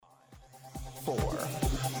4,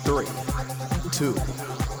 3, 2,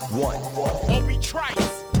 1. Obi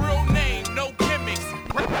Trice, real name, no gimmicks.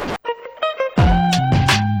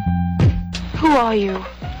 Who are you?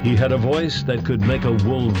 He had a voice that could make a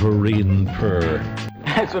wolverine purr.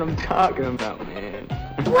 That's what I'm talking about, man.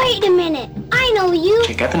 Wait a minute, I know you.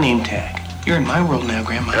 Check out the name tag. You're in my world now,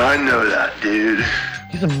 Grandma. I know that, dude.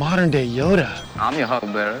 He's a modern-day Yoda. I'm your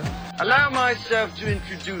huckleberry. Allow myself to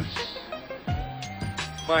introduce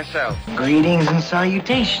myself. Greetings and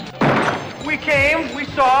salutations. We came, we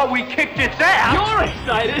saw, we kicked its ass. You're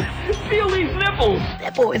excited. Feel these nipples.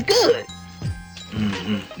 That boy's good.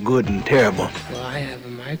 Mm-hmm. Good and terrible. Well, I have a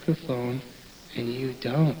microphone, and you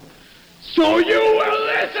don't. So you will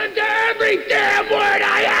listen to every damn word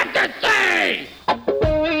I have to say!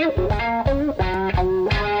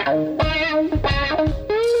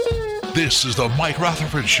 This is the Mike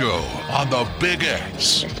Rutherford Show on the Big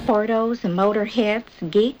X. Sportos,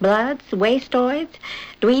 motorheads, geek bloods, wastoids,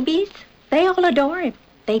 dweebies, they all adore him.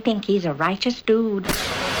 They think he's a righteous dude.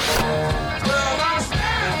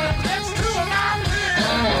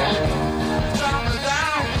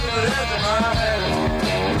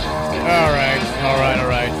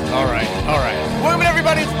 All right. Welcome,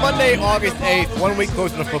 everybody. It's Monday, August 8th. 1 week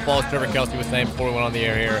closer to football, as Trevor Kelsey was saying before we went on the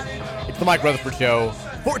air here. It's the Mike Rutherford Show,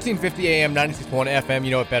 1450 AM, 96.1 FM.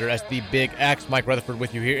 You know it better as the Big X. Mike Rutherford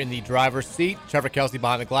with you here in the driver's seat. Trevor Kelsey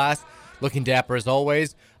behind the glass, looking dapper as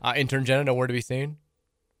always. Intern Jenna, nowhere to be seen.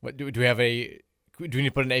 What do we have do we need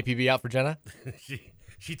to put an APB out for Jenna?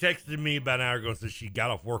 She texted me about an hour ago and said she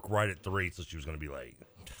got off work right at 3, so she was going to be late.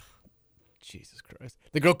 Jesus Christ.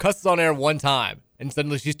 The girl cusses on air one time, and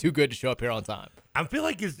suddenly she's too good to show up here on time. I feel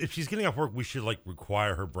like if she's getting off work, we should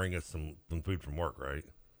require her bring us some food from work, right?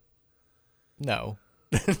 No.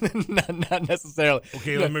 not necessarily.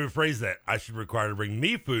 Okay, let me rephrase that. I should require her to bring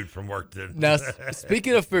me food from work then. Now,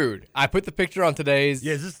 speaking of food, I put the picture on today's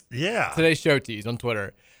show tease on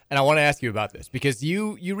Twitter, and I want to ask you about this because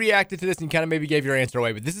you reacted to this and kind of maybe gave your answer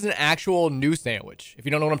away, but this is an actual new sandwich. If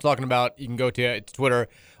you don't know what I'm talking about, you can go to Twitter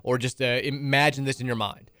or just imagine this in your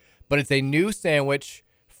mind. But it's a new sandwich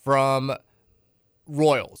from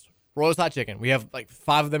Royals Hot Chicken. We have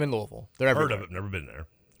 5 of them in Louisville. They're everywhere. Heard of it, never been there.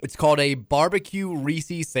 It's called a barbecue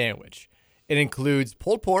Reese's sandwich. It includes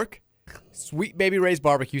pulled pork, Sweet Baby Ray's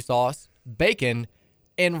barbecue sauce, bacon,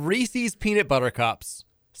 and Reese's peanut butter cups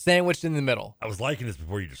sandwiched in the middle. I was liking this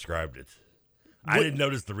before you described it. I didn't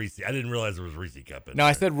notice the Reese. I didn't realize there was Reese cup in there. No,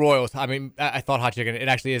 I said Royals. I mean, I thought hot chicken. It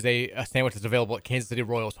actually is a sandwich that's available at Kansas City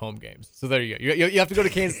Royals home games. So there you go. You have to go to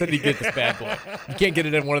Kansas City to get this bad boy. You can't get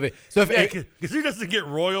it in one of the. So because who doesn't get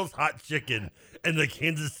Royals hot chicken and the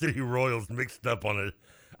Kansas City Royals mixed up on it?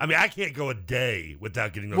 I mean, I can't go a day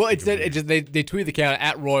without getting those. Well, they tweeted the account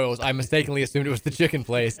at Royals. I mistakenly assumed it was the chicken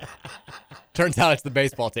place. Turns out it's the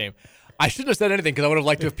baseball team. I shouldn't have said anything because I would have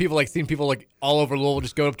liked to have seen people all over Louisville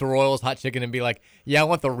just go up to Royals Hot Chicken and be like, yeah, I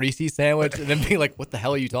want the Reese's sandwich. And then be like, what the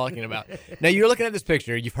hell are you talking about? Now, you're looking at this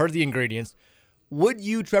picture. You've heard the ingredients. Would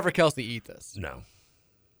you, Trevor Kelsey, eat this? No.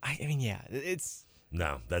 I mean, yeah. It's...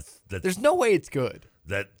 No, that's... There's no way it's good.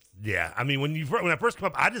 Yeah. I mean, when I first come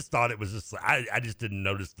up, I just thought it was just... I just didn't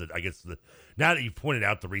notice that, I guess, now that you pointed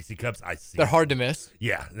out the Reese cups, I see They're hard to miss.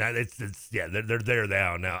 Yeah. Now they're there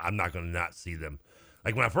now. Now, I'm not going to not see them.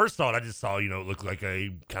 Like when I first saw it, I just saw, it looked like a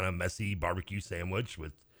kind of messy barbecue sandwich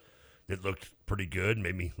that looked pretty good.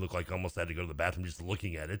 Made me look like almost had to go to the bathroom just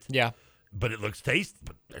looking at it. Yeah. But it looks tasty.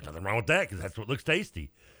 But there's nothing wrong with that because that's what looks tasty.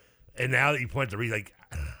 And now that you point to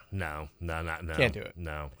no. Can't do it.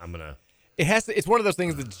 No, I'm going to. It's one of those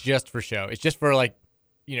things that's just for show. It's just for Are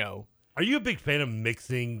you a big fan of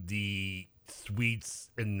mixing the sweets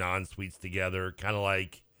and non-sweets together? Kind of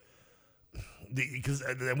like. Because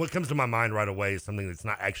what comes to my mind right away is something that's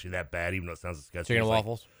not actually that bad, even though it sounds disgusting. Chicken and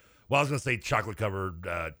waffles? Well, I was going to say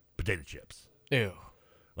chocolate-covered potato chips. Ew.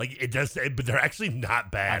 It does, but they're actually not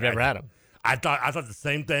bad. I've never had them. I thought the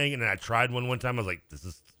same thing, and then I tried one time. I was like, this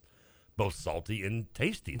is both salty and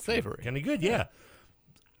tasty. It's savory. Kind of good, yeah.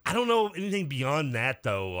 I don't know anything beyond that,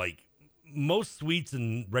 though. Most sweets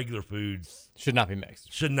and regular foods... Should not be mixed.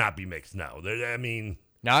 No.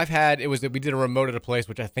 Now, we did a remote at a place,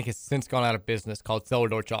 which I think has since gone out of business, called Cellar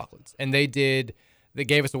Door Chocolates. And they gave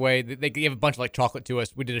us away, they gave a bunch of chocolate to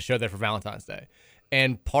us. We did a show there for Valentine's Day.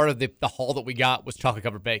 And part of the haul that we got was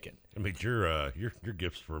chocolate-covered bacon. I mean, your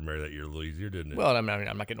gifts for Mary that year a little easier, didn't it? Well, I'm not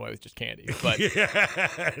getting away with just candy. But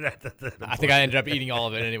I think I ended up eating all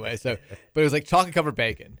of it anyway. But it was chocolate-covered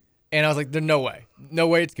bacon. And I was like, there's no way. No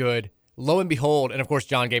way it's good. lo and behold, and of course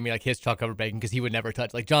John gave me like his chocolate covered bacon because he would never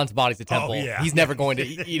touch. Like John's body's a temple. He's never going to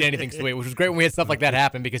eat anything sweet, which was great when we had stuff like that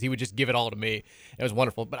happen because he would just give it all to me. It was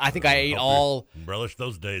wonderful. But I think I ate all. Relish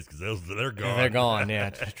those days because they're gone. They're gone. Yeah,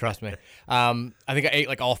 trust me. I think I ate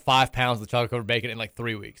like all 5 pounds of chocolate covered bacon in like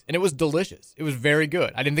 3 weeks, and it was delicious. It was very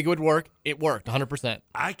good. I didn't think it would work. It worked 100%.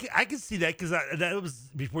 I can see that because that was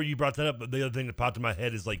before you brought that up. But the other thing that popped in my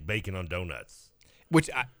head is like bacon on donuts. Which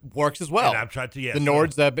works as well. And I've tried to, the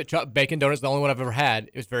Nord's bacon donut's the only one I've ever had.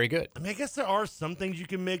 It was very good. I mean, I guess there are some things you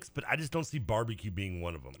can mix, but I just don't see barbecue being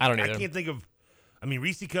one of them. I don't either. I can't think of. I mean,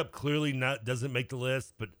 Reese Cup clearly doesn't make the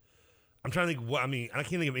list, but I'm trying to think. I can't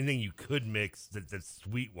think of anything you could mix that's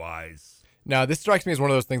sweet wise. No, this strikes me as one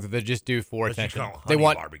of those things that they just do for attention. They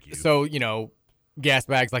want barbecue. So gas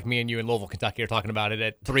bags like me and you in Louisville, Kentucky are talking about it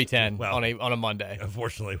at 3:10 on a Monday.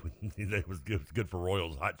 Unfortunately, it was good for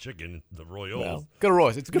Royals hot chicken. The Royals, well, go to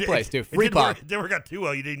Royals. It's a good place too. Free pop. It never got too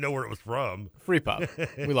well. You didn't know where it was from. Free pop.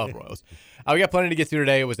 We love Royals. We got plenty to get to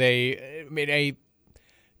today. It was a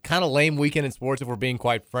kind of lame weekend in sports, if we're being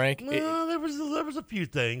quite frank. Well, there was a few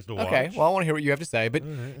things to watch. Okay, well I want to hear what you have to say, but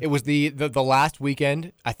it was the last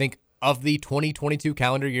weekend, I think, of the 2022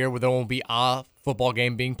 calendar year where there won't be a football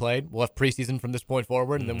game being played. We'll have preseason from this point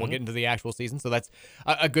forward, and then we'll get into the actual season. So that's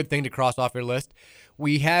a good thing to cross off your list.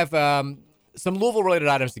 We have some Louisville-related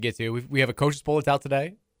items to get to. We have a coaches poll that's out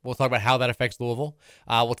today. We'll talk about how that affects Louisville.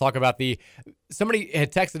 We'll talk about somebody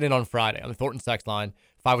had texted in on Friday on the Thornton text line,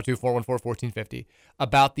 502-414-1450,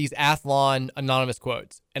 about these Athlon anonymous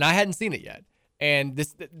quotes. And I hadn't seen it yet. And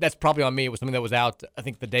that's probably on me. It was something that was out, I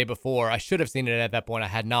think, the day before. I should have seen it at that point. I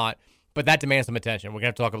had not. But that demands some attention. We're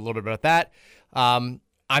going to have to talk a little bit about that. I'm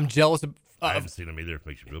jealous of... I haven't seen them either. If it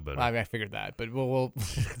makes you feel better. I figured that, but we'll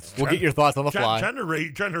get your thoughts on the fly. Trying to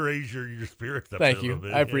raise your spirits up. Thank you.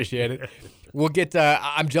 I appreciate it. We'll get.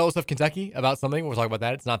 I'm jealous of Kentucky about something. We'll talk about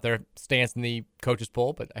that. It's not their stance in the coaches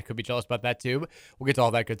poll, but I could be jealous about that too. But we'll get to all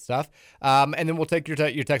that good stuff, and then we'll take your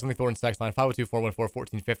text on the Thornton text line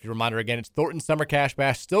 502-414-1450. Reminder again, it's Thornton Summer Cash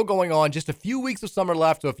Bash still going on. Just a few weeks of summer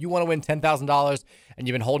left. So if you want to win $10,000 and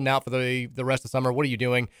you've been holding out for the rest of summer, what are you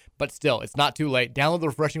doing? But still, it's not too late. Download the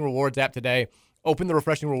Refreshing Rewards app today. Open the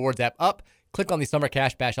Refreshing Rewards app up, click on the Summer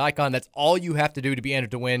Cash Bash icon. That's all you have to do to be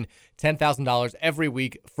entered to win $10,000 every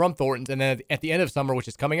week from Thornton's. And then at the end of summer, which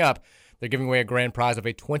is coming up, they're giving away a grand prize of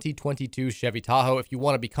a 2022 Chevy Tahoe. If you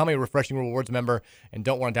want to become a Refreshing Rewards member and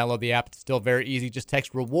don't want to download the app, it's still very easy. Just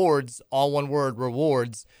text REWARDS, all one word,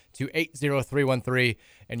 REWARDS, to 80313,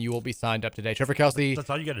 and you will be signed up today. Trevor Kelsey.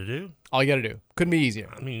 That's all you got to do? All you got to do. Couldn't be easier.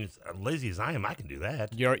 I mean, as lazy as I am, I can do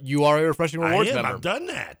that. You are a Refreshing Rewards member. I've done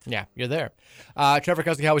that. Yeah, you're there. Trevor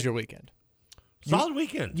Kelsey, how was your weekend? Solid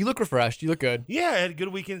weekend. You look refreshed. You look good. Yeah, I had a good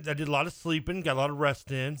weekend. I did a lot of sleeping, got a lot of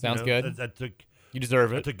rest in. Sounds good. You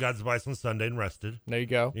deserve it. I took God's advice on Sunday and rested. There you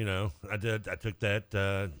go. I did. I took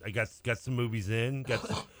that. I got some movies in.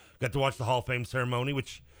 Got to watch the Hall of Fame ceremony,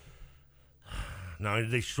 which not only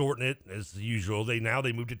did they shorten it as usual, they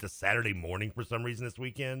moved it to Saturday morning for some reason this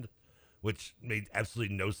weekend, which made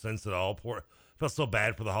absolutely no sense at all. Felt so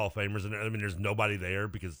bad for the Hall of Famers, and I mean, there's nobody there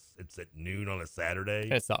because it's at noon on a Saturday.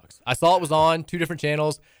 It sucks. I saw it was on 2 different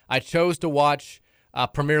channels. I chose to watch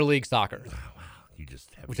Premier League soccer. Oh, wow.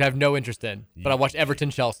 Which I have no interest in, but I watched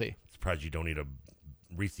Everton-Chelsea. Surprised you don't eat a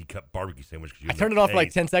Reese Cup barbecue sandwich. I turned it off for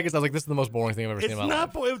like 10 seconds. I was like, "This is the most boring thing I've ever seen in my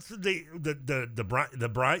life." It's the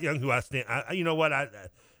Bryant Young who I stand. You know what?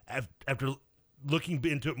 After looking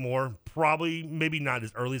into it more, probably maybe not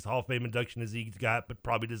as early as Hall of Fame induction as he's got, but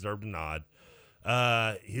probably deserved a nod.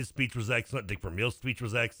 His speech was excellent. Dick Vermeil's speech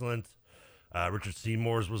was excellent. Richard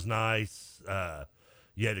Seymour's was nice.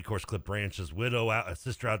 You had, of course, Cliff Branch's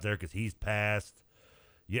sister out there because he's passed.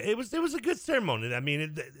 Yeah, it was a good ceremony. I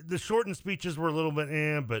mean, the shortened speeches were a little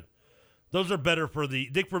bit, but those are better for they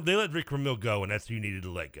let Dick Vermeil go, and that's who you needed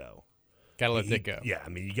to let go. Gotta let Dick go. Yeah, I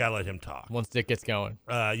mean, you gotta let him talk. Once Dick gets going.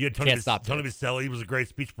 You had Tony Vaselli was a great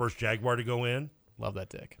speech, first Jaguar to go in. Love that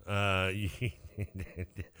Dick. I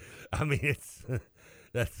mean,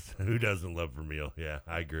 that's who doesn't love Vermeil? Yeah,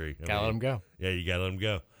 I agree. Gotta let him go. Yeah, you gotta let him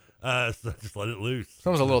go. So just let it loose.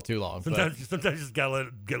 Sometimes a little too long. Sometimes you just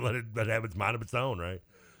gotta let it have its mind of its own, right?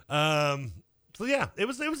 So yeah, it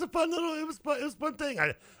was a fun thing.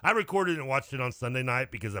 I recorded and watched it on Sunday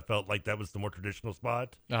night because I felt like that was the more traditional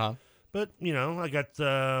spot. But I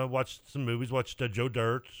got watched some movies. Watched Joe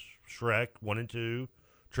Dirt, Shrek 1 and 2,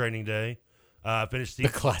 Training Day. Finished the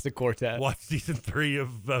classic quartet. Watched season 3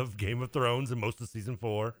 of Game of Thrones and most of season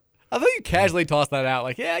 4. I thought you casually tossed that out.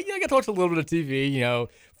 Like, I got to watch a little bit of TV,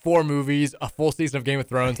 4 movies, a full season of Game of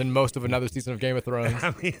Thrones, and most of another season of Game of Thrones.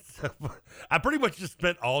 I mean, I pretty much just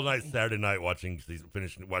spent all night Saturday night watching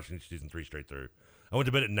season 3 straight through. I went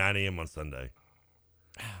to bed at 9 a.m. on Sunday.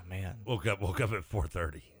 Oh, man. Woke up at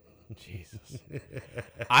 4:30. Jesus.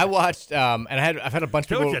 I watched, and I've had a bunch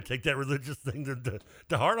of people. I take that religious thing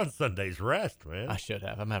to heart on Sundays. Rest, man. I should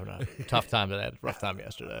have. I'm having a tough time today. Rough time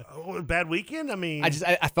yesterday. Oh, bad weekend? I mean. I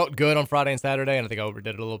felt good on Friday and Saturday, and I think I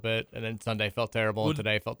overdid it a little bit. And then Sunday felt terrible, and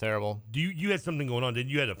today felt terrible. You had something going on, didn't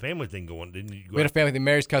you? You had a family thing going, didn't you? We had a family thing.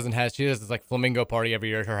 Mary's cousin she does this like flamingo party every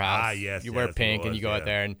year at her house. Ah, yes. You wear pink and you go out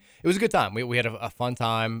there, and it was a good time. We had a fun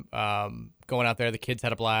time going out there. The kids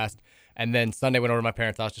had a blast. And then Sunday went over to my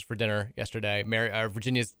parents' house just for dinner yesterday.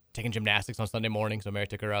 Virginia's taking gymnastics on Sunday morning, so Mary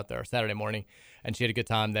took her out there Saturday morning, and she had a good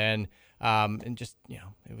time then. And just,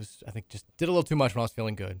 it was, I think, just did a little too much when I was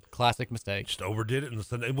feeling good. Classic mistake. Just overdid it on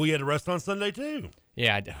Sunday. Well, you had to rest on Sunday too.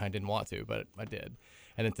 Yeah, I didn't want to, but I did.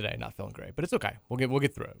 And then today, not feeling great, but it's okay. We'll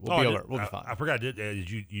get through it. We'll be over. We'll be fine. I forgot.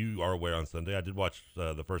 You are aware on Sunday. I did watch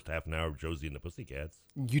the first half an hour of Josie and the Pussycats.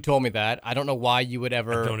 You told me that. I don't know why you would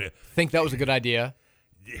ever think that was a good idea.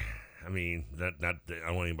 I mean, I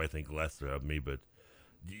don't want anybody to think less of me, but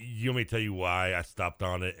you want me to tell you why I stopped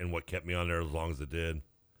on it and what kept me on there as long as it did?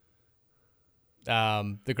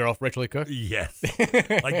 The girl Rachel Lee Cook? Yes.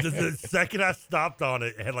 Like the second I stopped on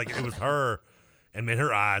it, it was her, and man,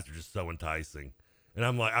 her eyes were just so enticing. And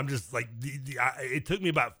I'm just like, it took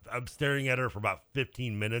me I'm staring at her for about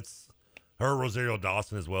 15 minutes. Her, Rosario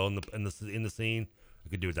Dawson as well in the scene. I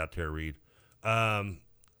could do without Tara Reid.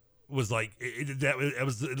 Was like that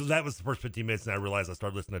was the first 15 minutes, and I realized I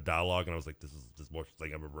started listening to dialogue, and I was like, "This is the worst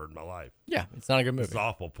thing I've ever heard in my life." Yeah, it's not a good movie. It's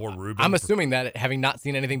awful. Poor Ruben. I'm assuming that having not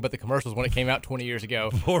seen anything but the commercials when it came out 20 years ago.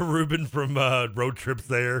 Poor Ruben from Road Trips.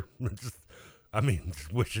 There, just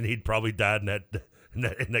wishing he'd probably died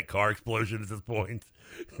in that car explosion at this point.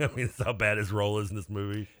 I mean, that's how bad his role is in this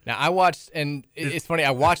movie. Now, I watched, and it's funny,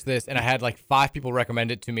 I watched this, and I had like 5 people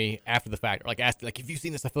recommend it to me after the fact, or like asked, like, if you've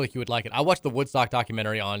seen this, I feel like you would like it. I watched the Woodstock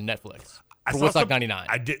documentary on Netflix for Woodstock 99.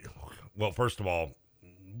 I did. Well, first of all,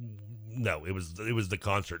 no, it was the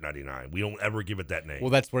concert 99. We don't ever give it that name. Well,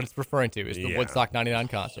 that's what it's referring to, is the Woodstock 99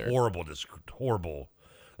 concert. Horrible.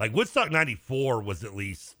 Like, Woodstock 94 was at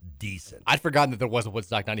least decent. I'd forgotten that there was a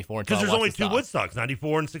Woodstock 94 until because there's only 2 Woodstocks,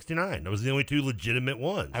 94 and 69. Those were the only 2 legitimate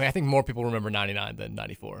ones. I mean, I think more people remember 99 than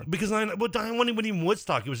 94. Because I wasn't even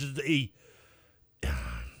Woodstock. It was just it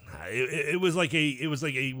was like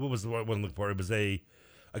what was the one I'm looking for? It was a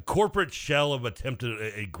corporate shell of attempt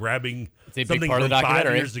at grabbing something from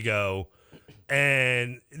 5 years ago.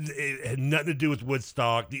 And it had nothing to do with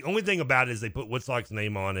Woodstock. The only thing about it is they put Woodstock's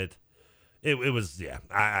name on it. It was, yeah.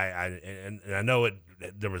 And I know it.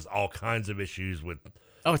 There was all kinds of issues with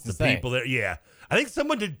the people there. Yeah, I think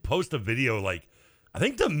someone did post a video. Like, I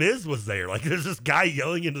think The Miz was there. Like, there's this guy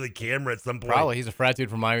yelling into the camera at some point. Probably he's a frat dude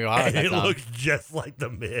from Miami, Ohio. And it looks just like The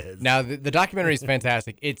Miz. Now the documentary is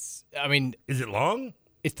fantastic. Is it long?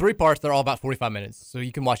 It's 3 parts. They're all about 45 minutes, so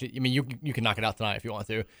you can watch it. I mean, you can knock it out tonight if you want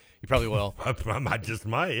to. You probably will. I just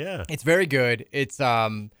might. Yeah. It's very good. It's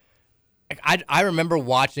I remember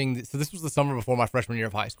watching. So this was the summer before my freshman year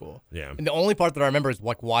of high school. Yeah. And the only part that I remember is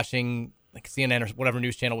like watching like CNN or whatever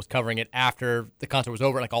news channel was covering it after the concert was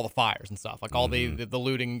over, like all the fires and stuff, like all the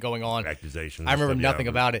looting going on. Accusations. I remember nothing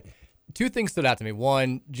about it. 2 things stood out to me.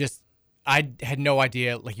 One, just I had no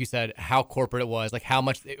idea, like you said, how corporate it was, like how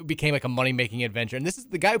much it became like a money-making adventure. And this is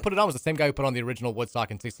the guy who put it on was the same guy who put on the original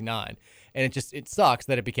Woodstock in '69. And it sucks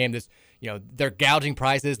that it became this, they're gouging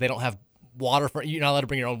prices. They don't have water you're not allowed to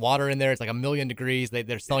bring your own water in there. It's like 1,000,000 degrees.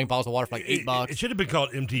 They're selling bottles of water for like $8. It should have been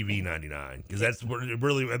called MTV 99 because that's what it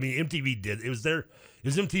really. I mean, MTV did. It was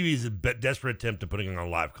MTV's desperate attempt to putting on a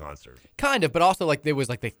live concert. Kind of, but also like there was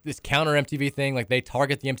like this counter MTV thing. Like they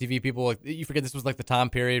target the MTV people. Like, you forget this was like the time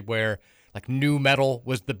period where like new metal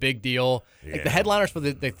was the big deal. Yeah. Like the headliners for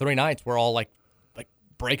the 3 nights were all like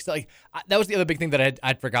breaks. Like that was the other big thing that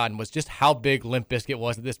I'd forgotten was just how big Limp Bizkit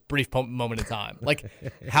was at this brief moment in time. Like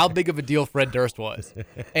how big of a deal Fred Durst was,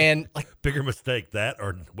 and like bigger mistake that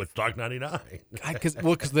or Woodstock 99. Because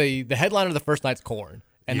the headliner of the first night's Korn,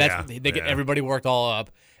 and they get everybody worked all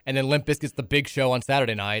up, and then Limp Bizkit's the big show on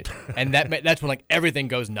Saturday night, and that's when like everything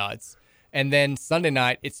goes nuts. And then Sunday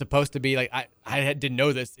night, it's supposed to be like I didn't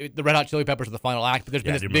know this. The Red Hot Chili Peppers are the final act, but there's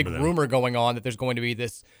been this big rumor going on that there's going to be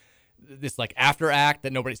this like after act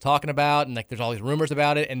that nobody's talking about, and like there's all these rumors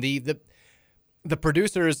about it, and the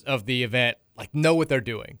producers of the event like know what they're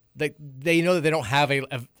doing. They know that they don't have an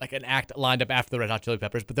act lined up after the Red Hot Chili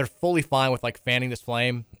Peppers, but they're fully fine with like fanning this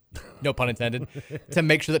flame, no pun intended, to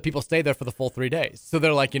make sure that people stay there for the full 3 days. So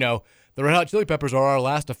they're like, the Red Hot Chili Peppers are our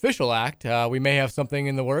last official act. We may have something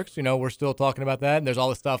in the works. We're still talking about that, and there's all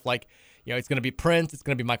this stuff like it's going to be Prince, it's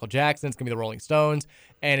going to be Michael Jackson, it's going to be the Rolling Stones,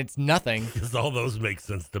 and it's nothing. Because all those make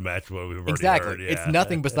sense to match what we've already Exactly. heard. Yeah. It's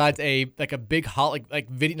nothing besides a big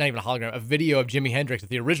video, not even a hologram, a video of Jimi Hendrix at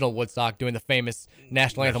the original Woodstock doing the famous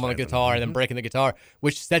national anthem on the guitar and then breaking the guitar,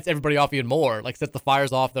 which sets everybody off even more. Like sets the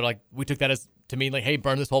fires off. They're like, we took that as to mean like, hey,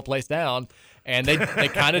 burn this whole place down, and they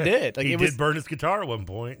kind of did. Like he did burn his guitar at one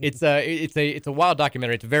point. It's a wild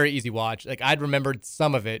documentary. It's a very easy watch. Like I'd remembered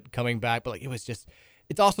some of it coming back, but like it was just.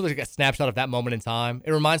 It's also like a snapshot of that moment in time.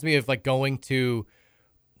 It reminds me of like going to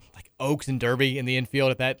like Oaks and Derby in the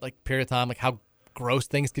infield at that like period of time, like how gross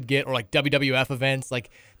things could get, or like WWF events, like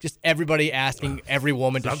just everybody asking every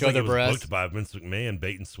woman to show their breasts. Booked by Vince McMahon,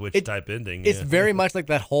 bait and switch type ending. It's very much like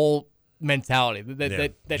that whole mentality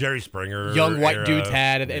that Jerry Springer, young white era, dudes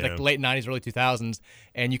had at like late 90s, early 2000s,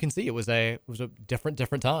 and you can see it was a different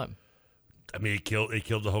time. I mean, it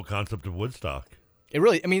killed the whole concept of Woodstock. It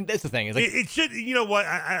really, I mean, that's the thing. It's like, it should, you know what?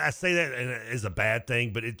 I say that is a bad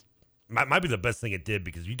thing, but it might be the best thing it did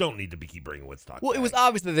because you don't need to keep bringing Woodstock. Well, back. It was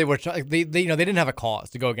obvious that they were they didn't have a cause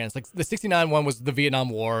to go against. Like the '69 one was the Vietnam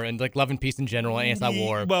War and like love and peace in general and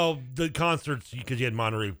anti-war. Well, the concerts because you had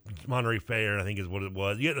Monterey Fair, I think is what it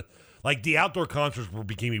was. You had, like the outdoor concerts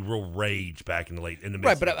became a real rage back in the mid-60s.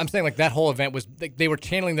 Right, but I'm saying like that whole event was they were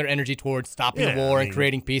channeling their energy towards stopping the war and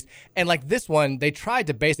creating peace. And like this one, they tried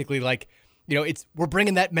to basically like. We're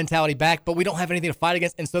bringing that mentality back, but we don't have anything to fight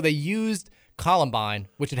against. And so they used Columbine,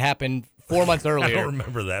 which had happened 4 months earlier. I don't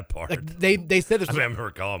remember that part. Like they said this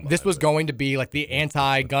remember Columbine. This was going to be like the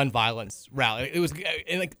anti-gun violence rally. It was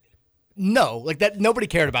and like no, like that. Nobody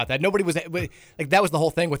cared about that. Nobody was like that was the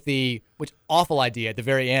whole thing with which awful idea at the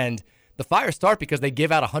very end. The fires start because they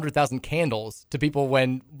give out 100,000 candles to people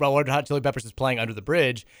when Red Hot Chili Peppers is playing Under the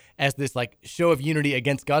Bridge as this like show of unity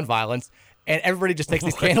against gun violence. And everybody just takes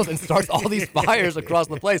these candles and starts all these fires across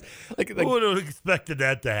the place. Like who would have expected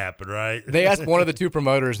that to happen, right? They asked one of the two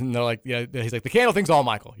promoters, and they're like, he's like, the candle thing's all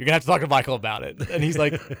Michael. You're gonna have to talk to Michael about it. And he's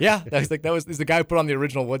like, yeah. He's like, he's the guy who put on the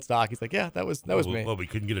original Woodstock. He's like, yeah, that was me. Well, we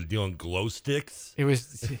couldn't get a deal on glow sticks. It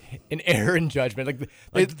was an error in judgment.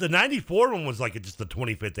 Like the '94 one was like just the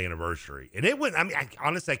 25th anniversary, and it went. I mean,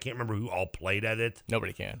 honestly, I can't remember who all played at it.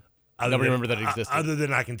 Nobody can. Nobody remember that it existed. Other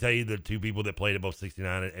than I can tell you the two people that played at both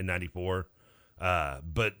 '69 and '94.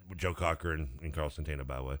 But Joe Cocker and Carl Santana,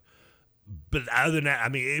 by the way. But other than that, I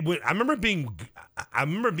mean, I remember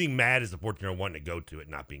being mad as a 14-year-old wanting to go to it,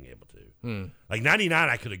 not being able to. Like '99,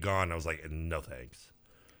 I could have gone. I was like, no thanks.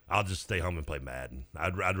 I'll just stay home and play Madden.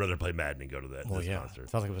 I'd rather play Madden than go to this concert.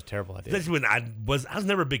 Sounds like it was a terrible idea. Especially when I was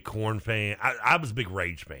never a big Korn fan. I was a big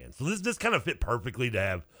Rage fan. So this kind of fit perfectly to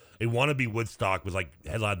have a wannabe Woodstock was like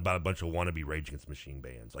headlined by a bunch of wannabe Rage Against the Machine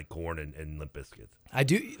bands like Korn and Limp Bizkit. I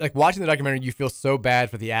do like watching the documentary. You feel so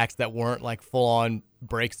bad for the acts that weren't like full on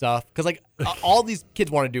break stuff because like all these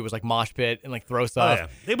kids wanted to do was like mosh pit and like throw stuff. Oh,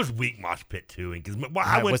 yeah. It was weak mosh pit too. Because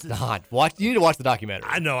I was not watch. You need to watch the documentary.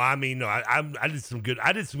 I know. I mean, no. I did some good.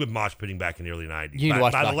 I did some good mosh pitting back in the early '90s. You need to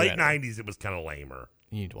watch by the the late '90s, it was kind of lamer.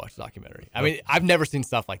 You need to watch the documentary. I mean, I've never seen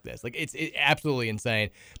stuff like this. Like it's absolutely insane.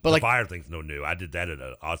 But the like fire thing's no new. I did that at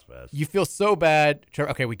Ozfest. You feel so bad.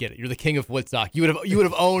 Okay, we get it. You're the king of Woodstock. You would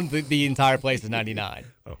have owned the entire place in '99.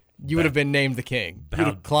 Oh, you would have been named the king. You would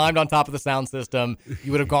have climbed on top of the sound system.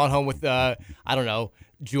 You would have gone home with I don't know,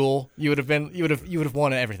 Jewel. You would have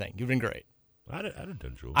won everything. You've been great. I'd have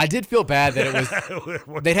done Jewel. I did feel bad that it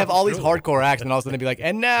was. They'd have all these hardcore acts, and all of a sudden they'd be like,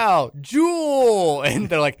 "And now, Jewel," and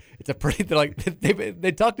they're like, "It's a pretty." They're like,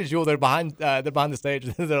 they talk to Jewel. They're behind the stage,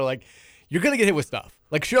 and they're like, "You're gonna get hit with stuff."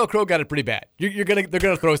 Like Sheryl Crow got it pretty bad. They're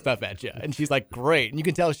gonna throw stuff at you, and she's like, "Great," and you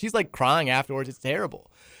can tell she's like crying afterwards. It's terrible,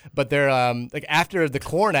 but they're like after the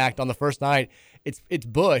Korn act on the first night, it's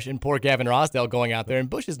Bush and poor Gavin Rossdale going out there, and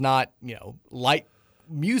Bush is not light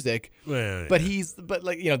music, but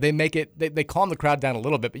they make it they calm the crowd down a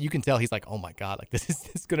little bit, but you can tell he's like, oh my god, like this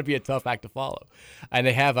is going to be a tough act to follow. And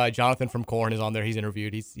they have Jonathan from Korn is on there. He's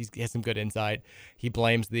interviewed. He has some good insight. He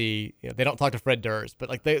blames they don't talk to Fred Durst, but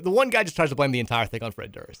like the one guy just tries to blame the entire thing on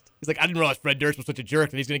Fred Durst. He's like, I didn't realize Fred Durst was such a jerk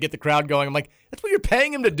that he's going to get the crowd going. I'm like, that's what you're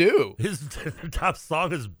paying him to do. His top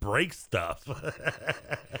song is Break Stuff.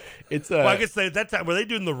 It's well, I guess at that time were they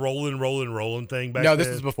doing the rolling thing back? No, this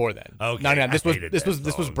was before then. Okay, no, this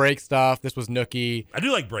was Break Stuff. This was Nookie. I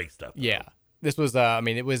do like Break Stuff. Though. Yeah, this was.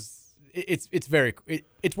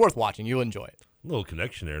 It's worth watching. You'll enjoy it. A little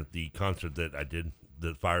connection there. The concert that I did,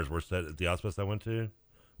 the fires were set at the Ozfest I went to,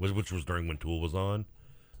 which was during when Tool was on,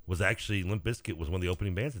 was actually Limp Bizkit was one of the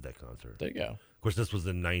opening bands at that concert. There you go. Of course, this was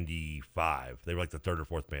in '95. They were like the third or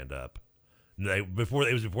fourth band up. Before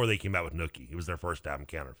they came out with Nookie. It was their first album,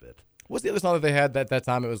 Counterfeit. What's the other song that they had that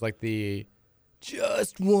time? It was like the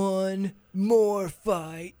Just one more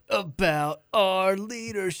fight about our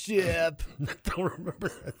leadership. I don't remember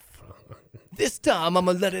that song. This time I'm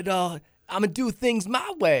going to let it all. I'm going to do things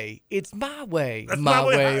my way. It's my way. That's my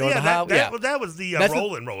way or the highway. That was the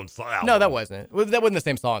Rollin' album. No, that wasn't. That wasn't the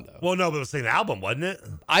same song, though. Well, no, but it was the same album, wasn't it?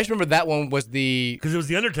 I just remember that one was because it was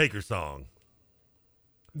the Undertaker song.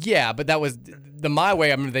 Yeah, but that was the My Way.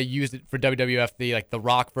 I remember they used it for WWF, the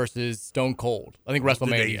Rock versus Stone Cold. I think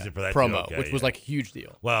WrestleMania use it for that promo, too? Okay, which was like a huge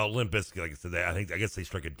deal. Well, Limp Bizkit, like I said, I guess they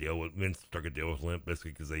struck a deal with Vince with Limp Bizkit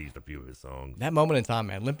because they used a few of his songs. That moment in time,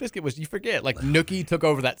 man, Limp Bizkit was, you forget, like Nookie took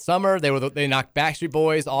over that summer. They knocked Backstreet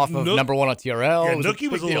Boys off of number one on TRL. Yeah, Nookie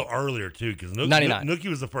was a little earlier too because 99. Nookie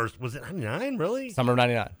was the first. Was it 99? Really? Summer of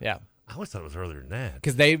 99. Yeah. I always thought it was earlier than that.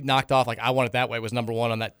 Because they knocked off, I Want It That Way was number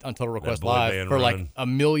one on that on Total Request Live for like a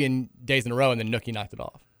million days in a row, and then Nookie knocked it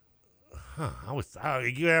off. Huh. I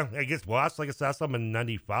guess, well, like I said, I saw him in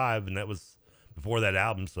 95, and that was before that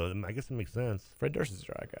album, so I guess it makes sense. Fred Durst is a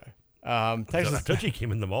dry guy. Texas, I told you he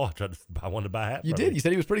came in the mall. I tried to buy one to buy a hat. You did. You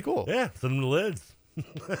said he was pretty cool. Yeah, send him the lids.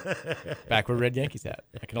 Backward red Yankees hat.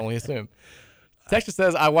 I can only assume. Texas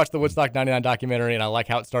says, I watched the Woodstock 99 documentary, and I like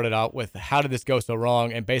how it started out with, how did this go so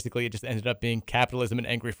wrong? And basically, it just ended up being capitalism and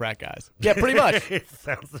angry frat guys. Yeah, pretty much. It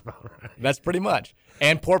sounds about right. That's pretty much.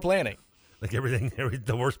 And poor planning. Like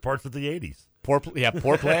the worst parts of the 80s. Poor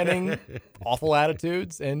planning, awful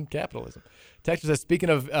attitudes, and capitalism. Texas says, speaking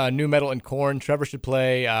of new metal and Korn, Trevor should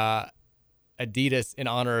play Adidas in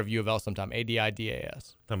honor of U of L sometime.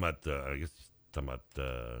 ADIDAS. Talking about,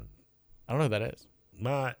 I don't know who that is.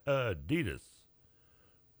 My Adidas.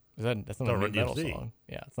 That's not a new metal song.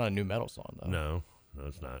 Yeah, it's not a new metal song, though. No,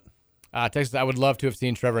 it's not. Texas, I would love to have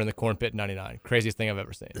seen Trevor in the Corn Pit in 99. Craziest thing I've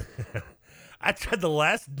ever seen. I tried the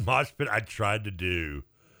last mosh pit I tried to do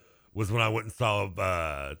was when I went and saw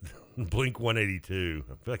Blink 182.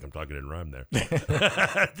 I feel like I'm talking in rhyme there.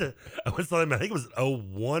 I went and saw them, I think it was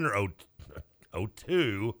 01 or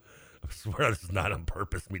 02. I swear this is not on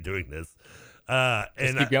purpose, me doing this.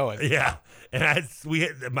 And keep going. Yeah. And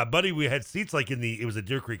my buddy, we had seats like it was at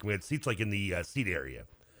Deer Creek, and we had seats like in the seat area.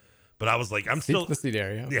 But I was like, I'm still in the seat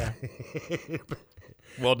area. Okay. Yeah.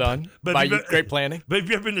 Well done. Great planning. But if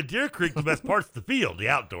you've ever been to Deer Creek, the best part's the field, the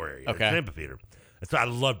outdoor area, okay. The amphitheater. And so I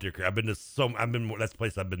love Deer Creek. that's the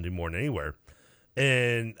place I've been to more than anywhere.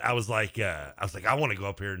 And I was like, I want to go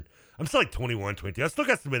up here, and I'm still like 21, 22. I still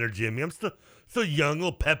got some energy in me. I'm still young, a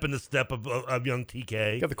little pep in the step of young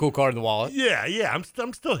TK. Got the cool card in the wallet. Yeah.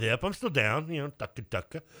 I'm still hip. I'm still down.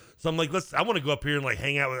 Ducka. So I'm like, I want to go up here and like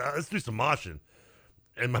hang out. Let's do some moshing.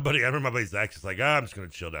 And I remember my buddy Zach's just like, I'm just gonna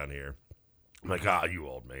chill down here. I'm like, you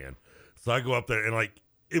old man. So I go up there, and like,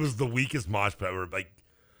 it was the weakest mosh pit ever. Like,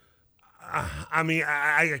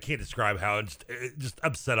 I can't describe how just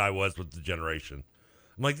upset I was with the generation.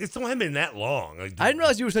 I'm like, it's only been that long. Like, I didn't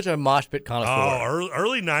realize you were such a mosh pit connoisseur. Oh,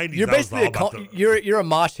 early 90s. You're basically you're a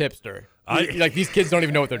mosh hipster. Like, these kids don't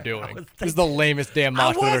even know what they're doing. This is the lamest damn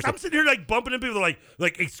mosh pit. I'm sitting here like bumping into people like,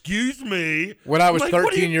 excuse me. When I was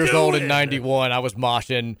 13 years old in 91, I was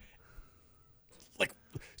moshing like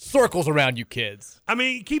circles around you kids. I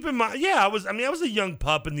mean, keep in mind, I was a young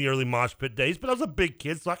pup in the early mosh pit days, but I was a big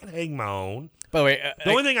kid, so I could hang my own. By the way,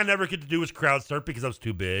 the only thing I never get to do was crowd surf because I was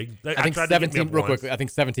too big. I think 17. Real quickly, I think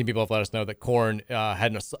 17 people have let us know that Korn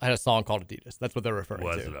had a song called Adidas. That's what they're referring to.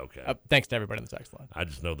 Was it? Okay. Thanks to everybody in the text line. I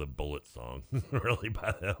just know the Bullet song, really,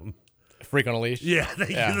 by them. Freak on a Leash. Yeah, they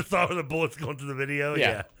use the song with the bullets going through the video.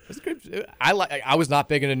 Yeah. It's good. I was not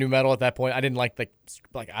big into new metal at that point. I didn't like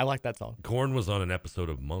I like that song. Korn was on an episode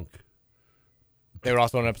of Monk. They were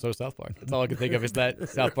also on an episode of South Park. That's all I could think of is that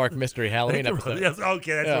South Park Mystery Halloween episode. Yes,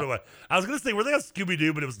 okay, that's what it was. I was going to say, were they on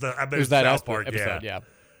Scooby-Doo, but it was that South Park episode, yeah.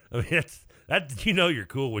 I mean, you're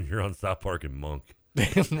cool when you're on South Park and Monk.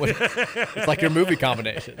 It's like your movie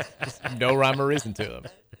combinations. Just no rhyme or reason to them.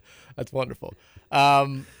 That's wonderful.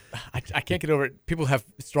 I can't get over it. People have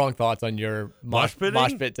strong thoughts on your mosh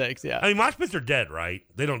pit takes, yeah. I mean, mosh pits are dead, right?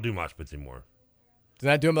 They don't do mosh pits anymore. Do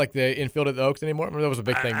they not do them like the infield at the Oaks anymore? I remember that was a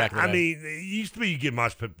big thing back in the day. I mean, it used to be you get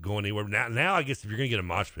mosh pit going anywhere. Now I guess if you're going to get a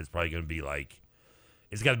mosh pit, it's probably going to be like,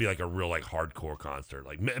 it's got to be like a real like hardcore concert.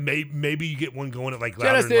 Like maybe you get one going at like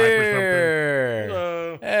Louder Than Life or something.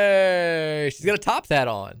 Hello. Hey, she's got a Tops hat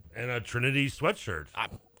on. And a Trinity sweatshirt.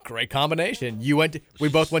 Great combination. We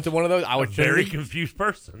both went to one of those. I was very confused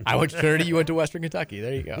person. I went to Trinity. You went to Western Kentucky.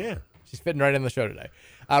 There you go. Yeah. She's fitting right in the show today.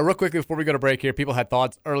 Real quickly before we go to break here, people had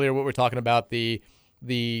thoughts earlier. What we're talking about the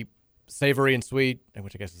savory and sweet,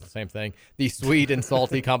 which I guess is the same thing. The sweet and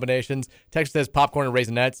salty combinations. Texas says popcorn and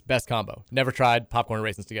Raisinets, best combo. Never tried popcorn and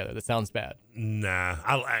raisins together. That sounds bad. Nah,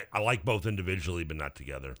 I like both individually, but not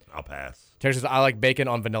together. I'll pass. Texas says I like bacon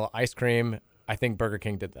on vanilla ice cream. I think Burger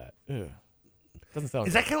King did that. Ugh. Doesn't sound.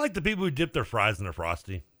 Is that kind of like the people who dip their fries in a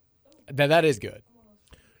Frosty? That is good.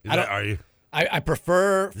 Are you? I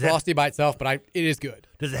prefer Frosty by itself, but it is good.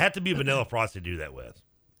 Does it have to be vanilla Frosty to do that with?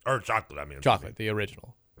 Or chocolate, I mean. Chocolate, the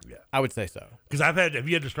original. Yeah. I would say so. Because have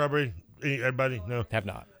you had the strawberry? Everybody? No? Have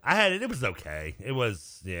not. I had it. It was okay. It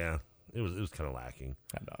was kind of lacking.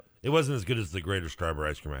 Have not. It wasn't as good as the Grater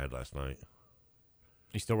strawberry ice cream I had last night.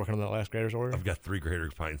 You still working on that last Grater's order? I've got 3 Grater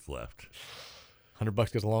pints left.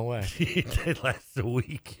 $100 goes a long way. It lasts a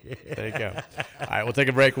week. There you go. All right, we'll take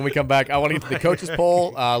a break. When we come back, I want to get to the coaches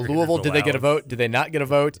poll. Louisville, did they get a vote? Did they not get a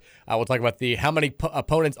vote? We'll talk about how many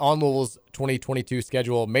opponents on Louisville's 2022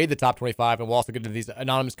 schedule made the top 25, and we'll also get into these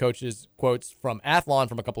anonymous coaches quotes from Athlon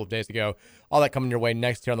from a couple of days ago. All that coming your way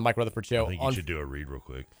next here on the Mike Rutherford Show. I think you should do a read real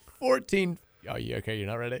quick. 14. Oh, yeah, okay, you're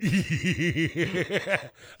not ready?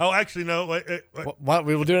 Oh, actually, no. Wait. Well,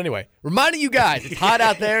 we will do it anyway. Reminding you guys, it's hot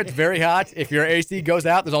out there. It's very hot. If your AC goes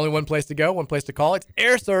out, there's only one place to go, one place to call. It's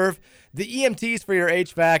AirServe, the EMTs for your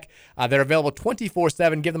HVAC. They're available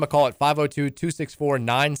 24/7. Give them a call at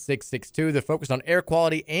 502-264-9662. They're focused on air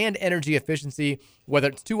quality and energy efficiency. Whether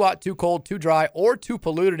it's too hot, too cold, too dry, or too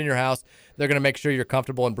polluted in your house, they're going to make sure you're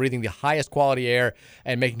comfortable and breathing the highest quality air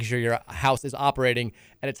and making sure your house is operating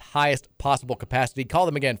at its highest possible capacity. Call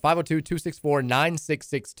them again,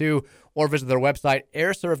 502-264-9662, or visit their website,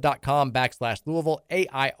 airserve.com/Louisville,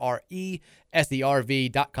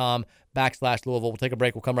 AIRESERV.com/Louisville. We'll take a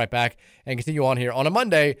break. We'll come right back and continue on here on a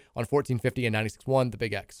Monday on 1450 and 96.1, The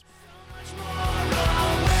Big X.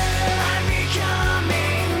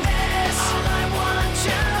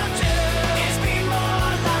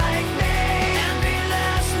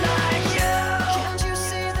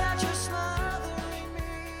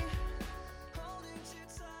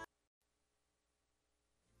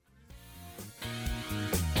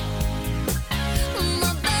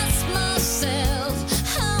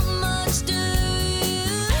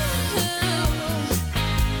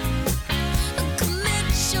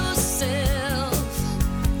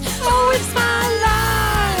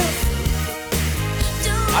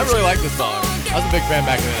 I really like this song. I was a big fan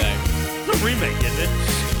back in the day. It's a remake, isn't it?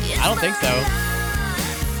 I don't think so.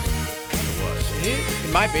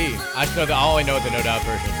 It might be. I just know that I only know the No Doubt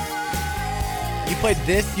version. You played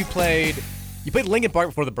this. You played Linkin Park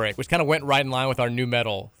before the break, which kind of went right in line with our new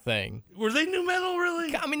metal thing. Were they new metal,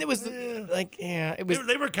 really? I mean, it was it was.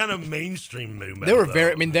 They were kind of mainstream new metal. They were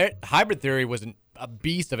very. I mean, Hybrid Theory was a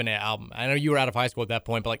beast of an album. I know you were out of high school at that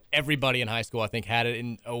point, but like everybody in high school, I think, had it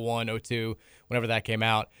in 01, 02, whenever that came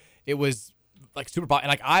out. It was like super pop. And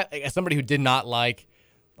like as somebody who did not like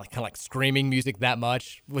kind of like screaming music that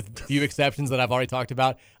much, with few exceptions that I've already talked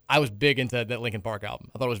about, I was big into that Linkin Park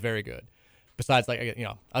album. I thought it was very good. Besides, like, I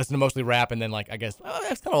listen to mostly rap, and then like I guess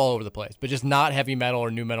it's kind of all over the place. But just not heavy metal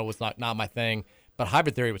or new metal was not my thing. But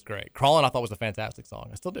Hybrid Theory was great. Crawlin' I thought was a fantastic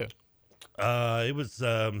song. I still do. It was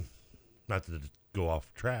not to go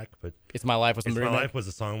off track, but It's My Life was It's My Life was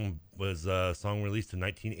a song released in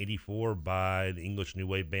 1984 by the English new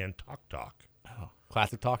wave band Talk Talk. Oh,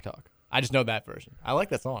 classic Talk Talk. I just know that version. I like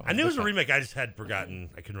that song. I knew it was a remake. I just had forgotten.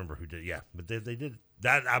 I couldn't remember who did it. Yeah, but they did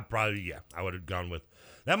that. I would have gone with.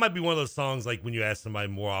 That might be one of those songs like when you ask somebody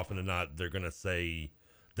more often than not, they're going to say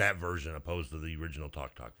that version opposed to the original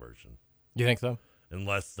Talk Talk version. You think so?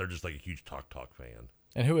 Unless they're just like a huge Talk Talk fan.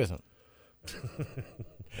 And who isn't?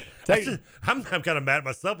 I'm kind of mad at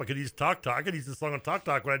myself. I could use Talk Talk. I could use the song on Talk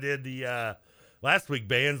Talk when I did the last week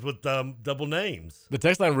bands with double names. The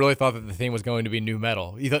text line really thought that the theme was going to be new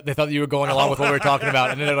metal. They thought that you were going along with what we were talking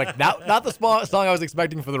about, and then they're like, not the song I was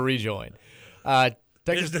expecting for the rejoin.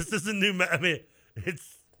 This isn't new metal. I mean,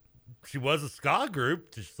 she was a ska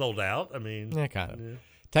group. She sold out. I mean, yeah, kind of. Yeah.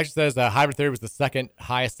 Texas says Hybrid Theory was the second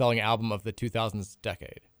highest selling album of the 2000s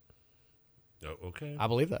decade. Oh, okay. I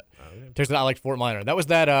believe that. Texas said I liked Fort Minor. That was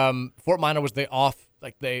that. Fort Minor was the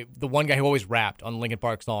one guy who always rapped on Linkin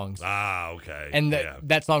Park songs. Ah, okay. And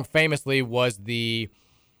that song famously was the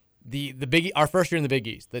Big our first year in the Big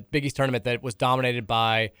East, the Big East tournament that was dominated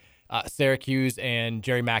by Syracuse and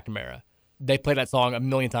Jerry McNamara. They played that song a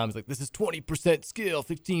million times. Like, this is 20% skill,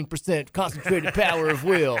 15% concentrated power of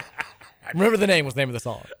will. Remember the name was the name of the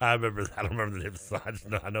song. I remember. I don't remember the name of the song.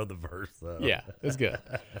 I know the verse. Yeah, it was good.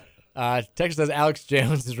 Texas says Alex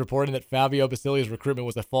Jones is reporting that Fabio Basili's recruitment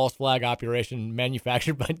was a false flag operation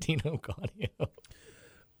manufactured by Dino Gaudio.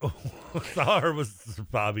 I heard was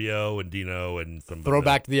Fabio and Dino and some.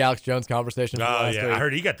 Throwback to the Alex Jones conversation. Oh yeah, week. I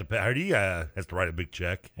heard he has to write a big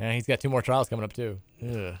check. Yeah, he's got 2 more trials coming up too.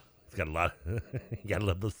 Ugh. He's got a lot. You gotta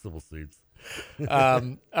love those civil suits. All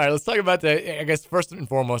right, let's talk about I guess first and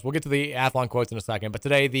foremost, we'll get to the Athlon quotes in a second. But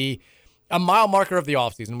today, the A mile marker of the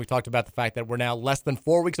offseason. We talked about the fact that we're now less than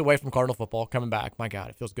 4 weeks away from Cardinal football coming back. My God,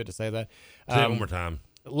 it feels good to say that. Say it one more time.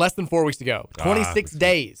 Less than 4 weeks to go. 26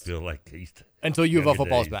 days. Feel like until U of L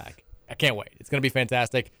football's back. I can't wait. It's going to be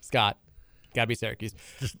fantastic. Scott, got to be Syracuse.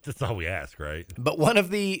 That's all we ask, right? But one of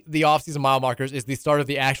the offseason mile markers is the start of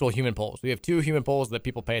the actual human polls. We have 2 human polls that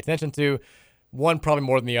people pay attention to. One probably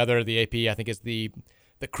more than the other. The AP, I think, is the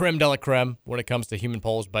creme de la creme when it comes to human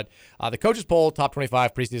polls. But the coaches poll, top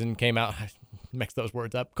 25 preseason, came out. I mixed those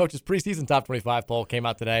words up. Coaches preseason top 25 poll came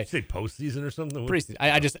out today. Did you say postseason or something? Preseason.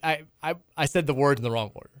 I said the words in the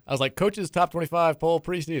wrong order. I was like, coaches top 25 poll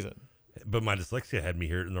preseason. But my dyslexia had me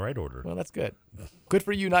hear it in the right order. Well, that's good. Good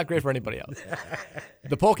for you, not great for anybody else.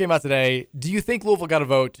 The poll came out today. Do you think Louisville got a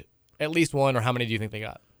vote? At least one, or how many do you think they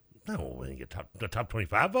got? No, we didn't get the top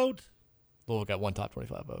 25 vote. Louisville got one top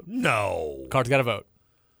 25 vote. No. Cards got a vote.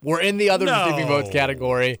 We're in the other receiving votes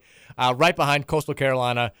category, right behind Coastal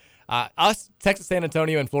Carolina. Us, Texas, San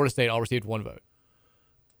Antonio, and Florida State all received one vote.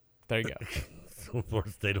 There you go. So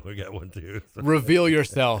Florida State only got one, too. So. Reveal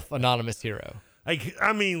yourself, anonymous hero.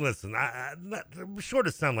 I mean, listen, I'm sure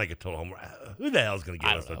to sound like a total homer. Who the hell is going to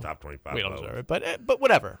get us the top 25 We don't vote? deserve it, but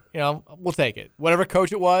whatever. We'll take it. Whatever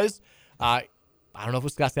coach it was, I don't know if it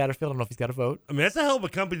was Scott Satterfield. I don't know if he's got a vote. I mean, that's a hell of a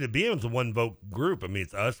company to be in. It's a one-vote group. I mean,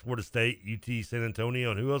 it's us, Florida State, UT, San Antonio,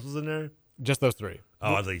 and who else was in there? Just those 3.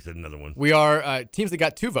 Oh, I thought you said another one. We are teams that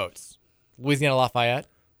got 2 votes. Louisiana Lafayette,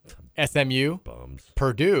 SMU, Bums.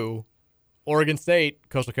 Purdue, Oregon State,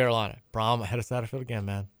 Coastal Carolina. Brom ahead of Satterfield again,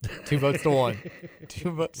 man. 2 votes to 1.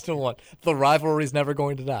 2 votes to 1. The rivalry's never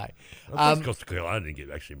going to die. Coastal Carolina didn't get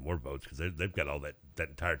actually more votes because they've got all that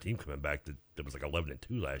entire team coming back. That was like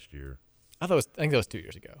 11-2 last year. I think that was 2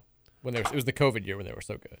 years ago. It was the COVID year when they were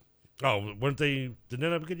so good. Oh, didn't they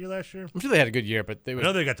have a good year last year? I'm sure they had a good year, but I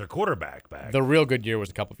know they got their quarterback back. The real good year was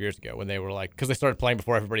a couple of years ago when they were because they started playing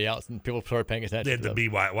before everybody else and people started paying attention. They had the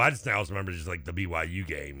BYU. Well, I just now remember just like the BYU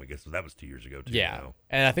game. I guess that was 2 years ago too. Yeah, now.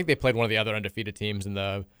 And I think they played one of the other undefeated teams in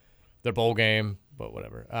their bowl game, but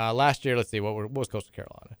whatever. Last year, let's see, what was Coastal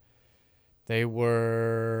Carolina? They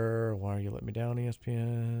were. Why are you letting me down,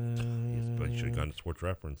 ESPN? But you should have gone to Sports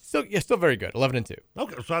Reference. Still very good. 11-2.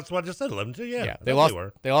 Okay, so that's what I just said. 11-2. Yeah.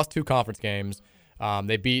 They lost 2 conference games.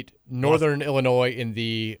 They beat Northern Illinois in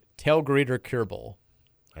the Tail Greeter Cure Bowl.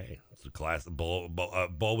 Hey, it's a class bowl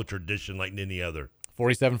with tradition like any other.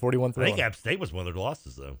 47-41. I think App State was one of their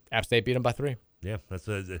losses though. App State beat them by 3. Yeah,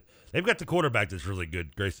 they've got the quarterback that's really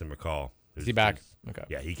good, Grayson McCall. Is he back? Okay.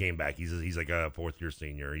 Yeah, he came back. He's like a 4th-year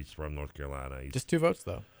senior. He's from North Carolina. Just 2 votes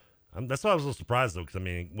though. That's why I was a little surprised though, because I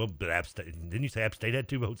mean, but App State didn't you say App State had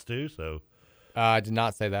 2 votes too? So I did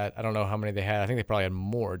not say that. I don't know how many they had. I think they probably had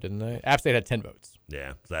more, didn't they? App State had 10 votes.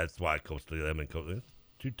 Yeah, so that's why I coached them and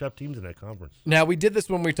 2 tough teams in that conference. Now we did this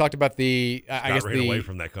when we talked about the. I guess ran away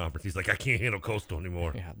from that conference. He's like, I can't handle Coastal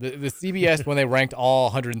anymore. Yeah, the CBS when they ranked all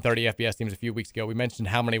 130 FBS teams a few weeks ago, we mentioned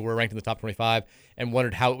how many were ranked in the top 25 and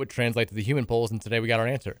wondered how it would translate to the human polls. And today we got our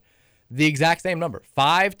answer. The exact same number.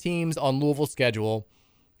 5 teams on Louisville's schedule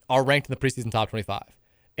are ranked in the preseason top 25.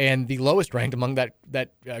 And the lowest ranked among that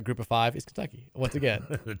group of 5 is Kentucky. Once again,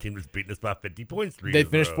 the team that's beating us by 50 points. They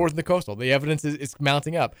finished 4th in the Coastal. The evidence is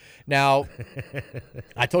mounting up. Now,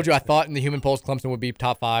 I told you I thought in the human polls Clemson would be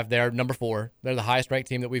top 5. They're number 4. They're the highest ranked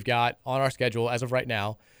team that we've got on our schedule as of right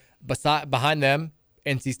now. Behind them,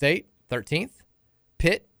 NC State 13th,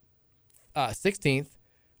 Pitt 16th,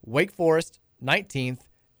 Wake Forest 19th,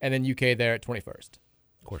 and then UK there at 21st.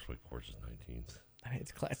 Of course, Wake Forest is 19th.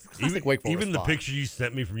 It's classic Wake Forest. Even the picture you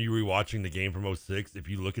sent me from you rewatching the game from 06, if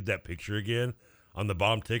you look at that picture again, on the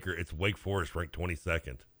bottom ticker, it's Wake Forest ranked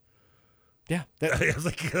 22nd. Yeah. I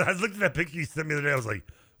looked at that picture you sent me the other day. I was like,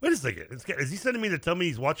 wait a second. Is he sending me to tell me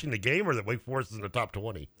he's watching the game or that Wake Forest is in the top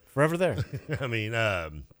 20? Forever there. I mean,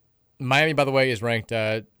 Miami, by the way, is ranked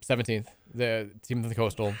 17th. The team in the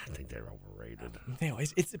Coastal. I think they're overrated.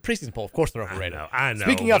 It's a preseason poll. Of course they're overrated. I know.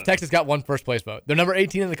 Speaking of, Texas got 1 first place vote. They're number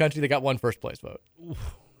 18 in the country. They got 1 first place vote.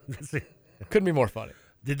 Couldn't be more funny.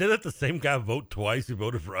 Did they let the same guy vote twice who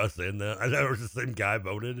voted for us and them? I thought it was the same guy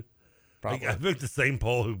voted. Probably. I think the same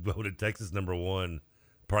poll who voted Texas number 1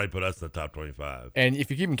 probably put us in the top 25. And if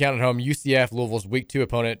you keep them count at home, UCF, Louisville's week 2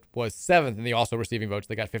 opponent, was 7th in the also receiving votes.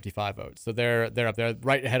 They got 55 votes. So they're up there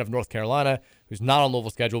right ahead of North Carolina, who's not on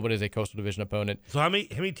Louisville's schedule but is a Coastal Division opponent. So how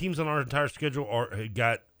many teams on our entire schedule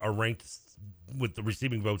are ranked with the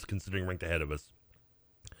receiving votes considering ranked ahead of us?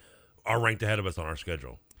 Are ranked ahead of us on our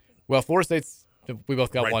schedule? Well, Florida State's, we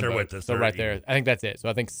both got right 1 there vote. With us, so right there. I think that's it. So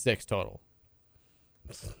I think 6 total.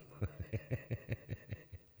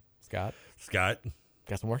 Scott?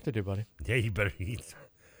 Got some work to do, buddy. Yeah, you better eat.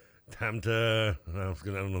 Time to. I don't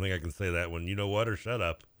think I can say that one. You know what? Or shut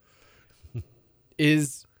up.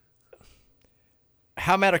 is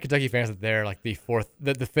how mad are Kentucky fans that they're like the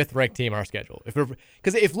fifth ranked team on our schedule?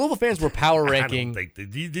 Because if Louisville fans were power ranking, do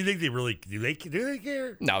you think they really do they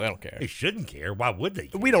care? No, they don't care. They shouldn't care. Why would they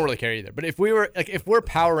care? We don't really care either. But if we're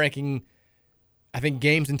power ranking, I think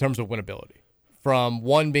games in terms of winnability, from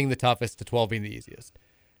 1 being the toughest to 12 being the easiest,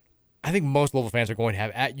 I think most Louisville fans are going to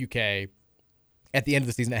have at UK at the end of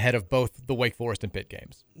the season ahead of both the Wake Forest and Pitt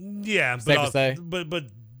games. Yeah, safe to say. But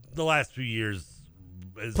the last few years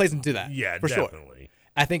plays into that. Yeah, for definitely. Sure.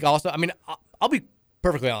 I think also, I mean, I'll be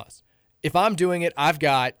perfectly honest. If I'm doing it, I've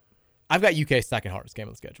got UK's second hardest game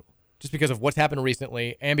on the schedule, just because of what's happened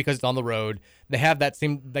recently and because it's on the road. They have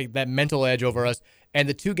that mental edge over us. And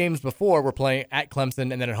the 2 games before, we're playing at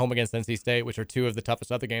Clemson and then at home against NC State, which are 2 of the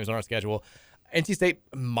toughest other games on our schedule. NC State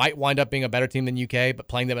might wind up being a better team than UK, but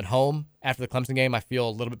playing them at home after the Clemson game, I feel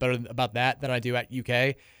a little bit better about that than I do at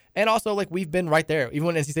UK. And also, like, we've been right there. Even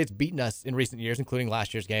when NC State's beaten us in recent years, including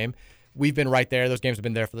last year's game, we've been right there. Those games have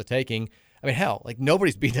been there for the taking. I mean, hell, like,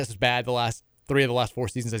 nobody's beaten us as bad the last 3 of the last 4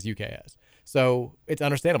 seasons as UK has. So it's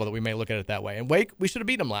understandable that we may look at it that way. And Wake, we should have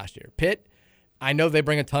beaten them last year. Pitt, I know they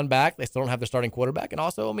bring a ton back. They still don't have their starting quarterback. And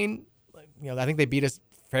also, I mean, I think they beat us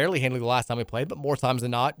fairly handily the last time we played, but more times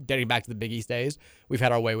than not, getting back to the Big East days, we've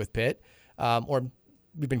had our way with Pitt, or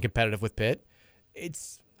we've been competitive with Pitt.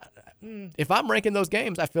 If I'm ranking those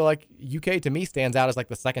games, I feel like UK to me stands out as like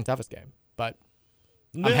the second toughest game. But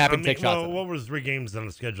I'm happy to take shots. What were the 3 games on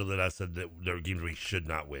the schedule that I said that there were games we should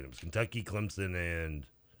not win? It was Kentucky, Clemson, and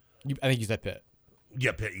I think you said Pitt.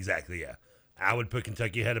 Yeah, Pitt, exactly. Yeah, I would put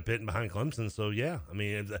Kentucky ahead of Pitt and behind Clemson. So yeah, I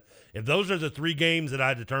mean, if those are the 3 games that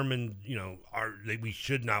I determined, that we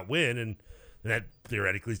should not win, and that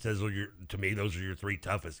theoretically says, to me, those are your 3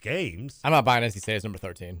 toughest games. I'm not buying NC State as number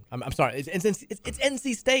 13. I'm sorry. It's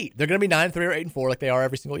NC State. They're going to be 9-3 or 8-4 like they are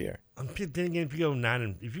every single year. Then again, if you go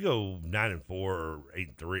 9-4 or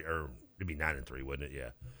 8-3, or it'd be 9-3, wouldn't it? Yeah.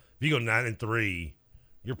 If you go 9-3,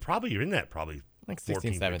 you're in that probably like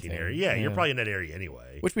 16, 17 area. Yeah, you're probably in that area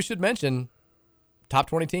anyway. Which we should mention, top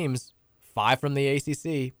 20 teams, 5 from the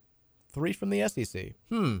ACC, 3 from the SEC.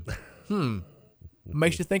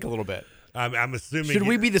 Makes you think a little bit. I'm assuming. Should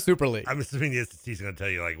we be the Super League? I'm assuming the SEC's going to tell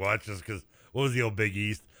you, like, well, it's just because, what was the old Big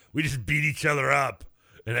East? We just beat each other up.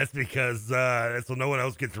 And that's because, so no one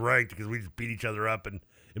else gets ranked because we just beat each other up and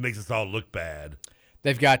it makes us all look bad.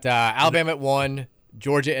 They've got Alabama at 1,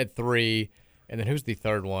 Georgia at 3, and then who's the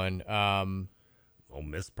third one? Ole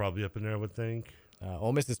Miss probably up in there, I would think.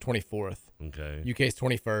 Ole Miss is 24th. Okay. UK's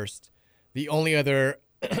 21st. The only other,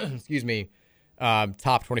 excuse me,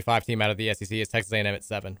 top 25 team out of the SEC is Texas A&M at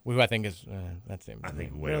 7, who I think is that seems. I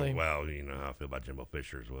think really? Well, you know how I feel about Jimbo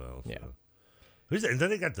Fisher as well. So. Yeah. Who's that? And then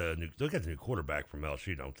they got the new quarterback from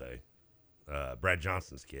LSU, don't they? Brad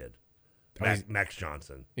Johnson's kid, Max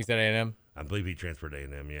Johnson. He's at A&M. I believe he transferred to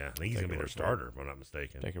A&M. Yeah, I think he's gonna be their starter, if I'm not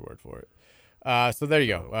mistaken. Take your word for it. So there you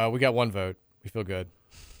go. We got 1 vote. We feel good.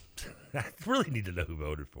 I really need to know who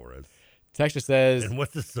voted for us. Texture says, and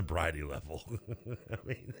what's the sobriety level? I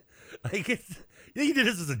mean, like he did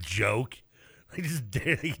this as a joke. He just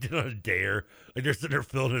did. He did on a dare. Like they're sitting there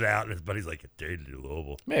filling it out, and his buddy's like, "I dare you to do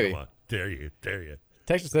Louisville. Maybe. Come on, dare you."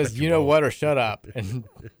 Texture says, "You know what?" or "Shut up." And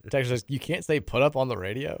Texture says, "You can't say put up on the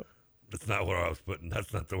radio." That's not what I was putting.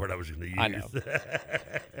 That's not the word I was going to use. I know.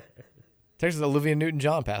 Texture says, Olivia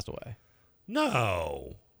Newton-John passed away.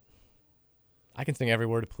 No. I can sing every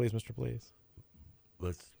word of Please, Mr. Please.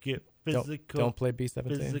 Let's get physical. Don't play B-17.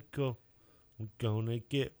 Physical. We're gonna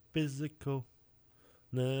get physical.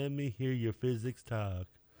 Let me hear your physics talk.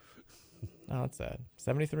 Oh, that's sad.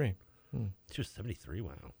 73. She was 73.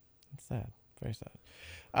 Wow. That's sad. Very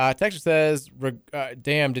sad. Texture says,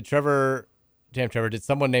 damn, Trevor, did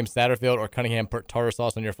someone named Satterfield or Cunningham put tartar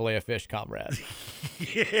sauce on your fillet of fish, comrade?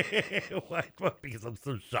 Yeah. What? Because I'm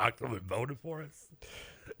so shocked someone voted for us.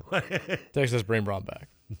 Texture says, bring Braun back.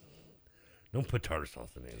 Don't put tartar sauce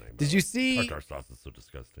in anything. Bro. Did you see? Tartar sauce is so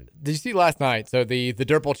disgusting. Did you see last night? So the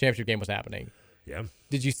Dirt Bowl championship game was happening. Yeah.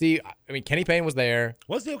 Did you see? I mean, Kenny Payne was there.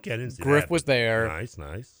 Was he okay? I didn't see Griff that. was there. Nice.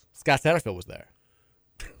 Scott Satterfield was there.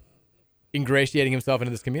 Ingratiating himself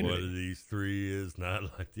into this community. One of these 3 is not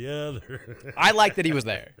like the other. I like that he was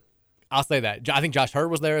there. I'll say that. I think Josh Hurd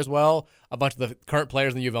was there as well. A bunch of the current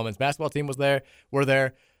players in the U of L men's basketball team were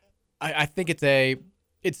there. I think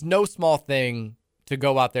it's no small thing to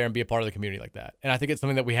go out there and be a part of the community like that. And I think it's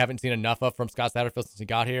something that we haven't seen enough of from Scott Satterfield since he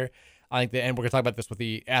got here. I think and we're going to talk about this with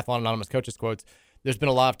the Athlon Anonymous coaches quotes. There's been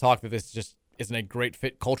a lot of talk that this just isn't a great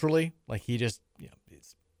fit culturally. Like he just,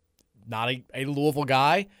 is not a Louisville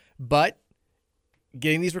guy, but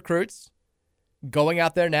getting these recruits, going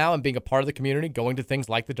out there now and being a part of the community, going to things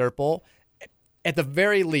like the Dirt Bowl, at the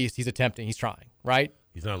very least, he's attempting. He's trying, right?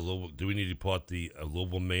 He's not a Louisville. Do we need to pull out a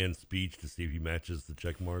Louisville man speech to see if he matches the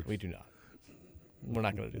check marks? We do not. We're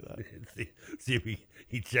not going to do that. see if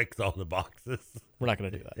he checks all the boxes. We're not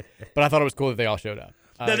going to do that. But I thought it was cool that they all showed up.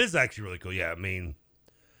 That is actually really cool. Yeah, I mean,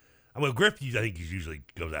 Griff, I think he usually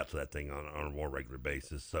goes out to that thing on a more regular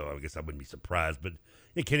basis, so I guess I wouldn't be surprised. But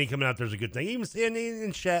Kenny coming out there's a good thing. Even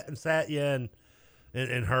and Satya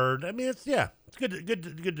and Hurd. I mean, it's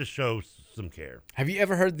good to show some care. Have you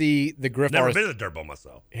ever heard the Griff? Never been to the Dirt Bowl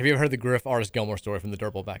myself. Have you ever heard the Griff Artis Gilmore story from the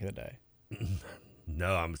Dirt Bowl back in the day?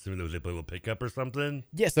 No, I'm assuming they play a little pickup or something.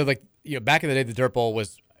 Yeah, so back in the day, the Dirt Bowl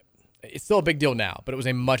it's still a big deal now, but it was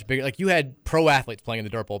a much bigger. You had pro athletes playing in the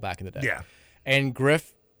Dirt Bowl back in the day. Yeah, and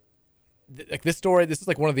Griff, this story, this is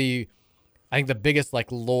one of the, I think the biggest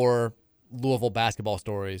lore Louisville basketball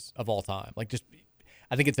stories of all time.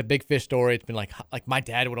 I think it's a big fish story. It's been like my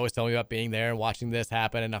dad would always tell me about being there and watching this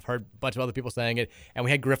happen, and I've heard a bunch of other people saying it. And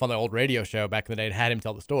we had Griff on the old radio show back in the day and had him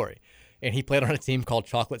tell the story. And he played on a team called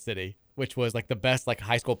Chocolate City, which was the best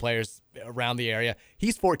high school players around the area.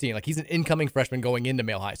 He's 14. He's an incoming freshman going into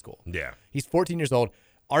Male High School. Yeah. He's 14 years old.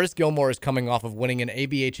 Artis Gilmore is coming off of winning an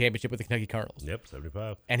ABA championship with the Kentucky Colonels. Yep,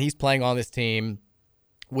 75. And he's playing on this team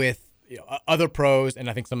with other pros and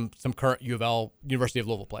I think some current U of L, University of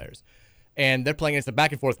Louisville players. And they're playing against a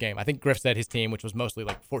back-and-forth game. I think Griff said his team, which was mostly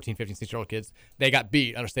 14, 15, 16-year-old kids, they got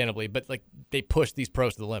beat, understandably, but they pushed these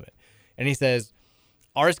pros to the limit. And he says,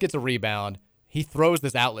 Artis gets a rebound. He throws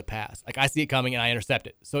this outlet pass. I see it coming, and I intercept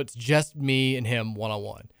it. So it's just me and him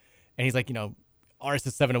one-on-one. And he's Artis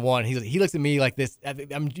is 7-1. He looks at me like this.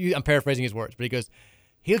 I'm paraphrasing his words, but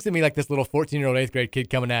he looks at me like this little 14-year-old 8th grade kid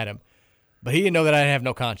coming at him. But he didn't know that I have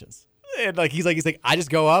no conscience. And he's like, I just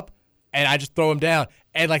go up, and I just throw him down.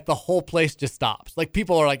 And the whole place just stops.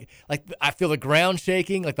 People are I feel the ground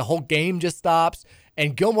shaking. The whole game just stops.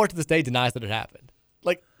 And Gilmore to this day denies that it happened.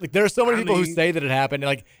 There are so many people who say that it happened.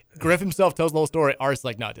 And Griff himself tells the whole story. Artis no,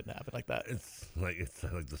 it didn't happen like that. It's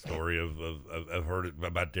like the story of I've heard it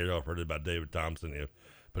about David Thompson. You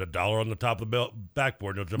put $1 on the top of the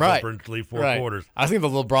backboard, and he'll jump over and leave 4 quarters. I was thinking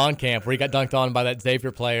of the LeBron camp where he got dunked on by that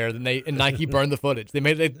Xavier player. Then and Nike burned the footage.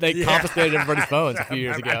 They confiscated everybody's phones a few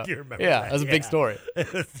years ago. I do remember that was a big story.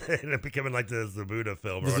 It becoming like the Zabuda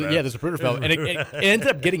film. The Zabuda film, and it ended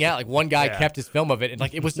up getting out. One guy kept his film of it, and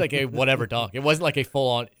it was a whatever dunk. It wasn't a full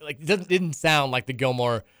on. It didn't sound like the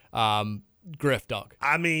Gilmore Griff dunk.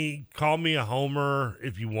 I mean, call me a homer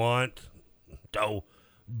if you want,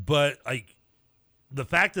 but the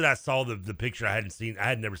fact that I saw the picture I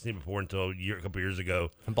had never seen before until a couple years ago.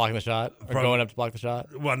 From blocking the shot? Or going up to block the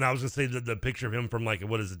shot? Well, no, I was going to say the picture of him from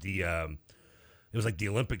what is it, it was the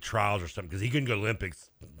Olympic trials or something, because he couldn't go to Olympics,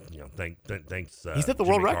 thanks he set the Jimmy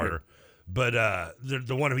world record. Carter. But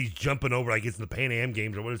the one he's jumping over, it's in the Pan Am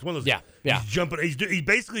Games or what, it's one of those. Yeah. He's jumping, he's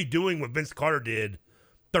basically doing what Vince Carter did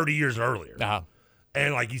 30 years earlier. Uh-huh.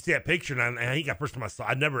 And you see that picture, and I think the first time I saw,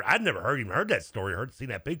 I'd never heard that story, seen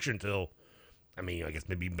that picture until, I guess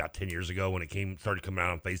maybe about 10 years ago when it started coming out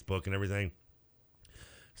on Facebook and everything.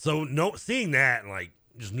 So seeing that and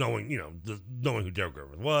just knowing who Darrell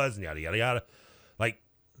Griffith was and yada yada yada,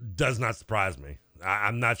 does not surprise me.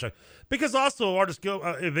 I'm not sure, because also Artis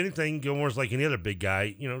Gilmore, if anything, Gilmore's like any other big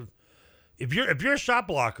guy. If you're a shot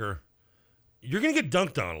blocker, you're gonna get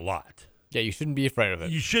dunked on a lot. Yeah, you shouldn't be afraid of it.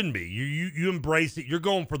 You shouldn't be. You embrace it. You're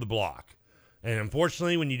going for the block, and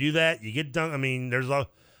unfortunately, when you do that, you get dunked.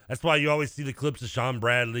 That's why you always see the clips of Sean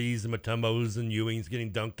Bradley's and Matumbos and Ewing's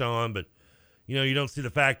getting dunked on, but you don't see the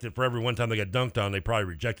fact that for every one time they got dunked on, they probably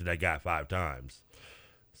rejected that guy 5 times.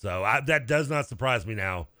 So that does not surprise me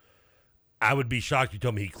now. I would be shocked if you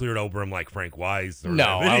told me he cleared over him like Frank Wise.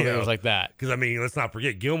 No, I don't think it was like that. Because, let's not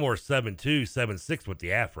forget, Gilmore's 7'2", 7'6" with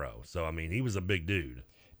the afro. So, he was a big dude.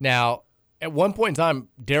 Now, at one point in time,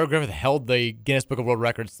 Darrell Griffith held the Guinness Book of World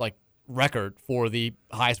Records record for the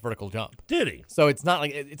highest vertical jump. Did he? So it's not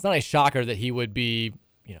a shocker that he would be,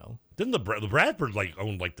 Didn't the Bradford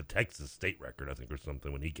owned the Texas state record, I think, or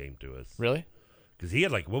something when he came to us? Really? Because he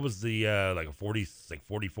had what was the a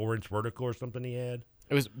 44-inch vertical or something he had?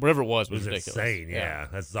 It was whatever it was ridiculous. Insane. Yeah,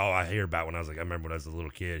 that's all I hear about when I remember when I was a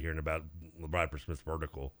little kid hearing about Bradford Smith's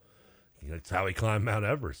vertical. That's how he climbed Mount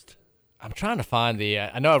Everest. I'm trying to find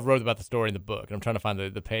I know I've wrote about the story in the book, and I'm trying to find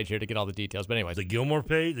the page here to get all the details. But anyways, the Gilmore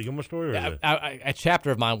page, the Gilmore story, or a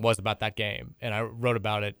chapter of mine was about that game, and I wrote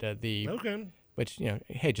about it. Which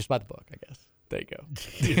hey, just buy the book, I guess. There you go.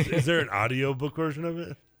 Is there an audio book version of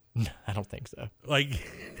it? I don't think so. Like,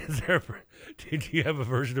 did you have a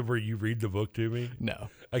version of where you read the book to me? No.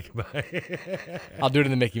 I'll do it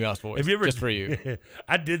in the Mickey Mouse voice. Have you ever, just for you?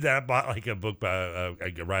 I did that. I bought like a book by a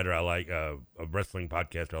writer I like, a wrestling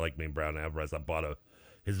podcaster I like named Brown Alvarez. I bought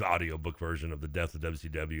his audiobook version of The Death of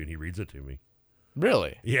WCW, and he reads it to me.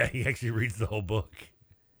 Really? Yeah, he actually reads the whole book.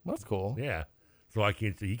 That's cool. Yeah. So why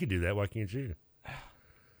can't he can do that? Why can't you? I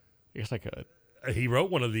guess I could. He wrote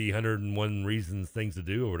one of the 101 Reasons Things to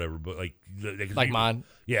Do or whatever, but like mine.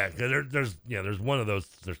 Yeah, there's one of those.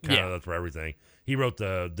 There's kind of that's for everything. He wrote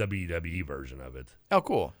the WWE version of it. Oh,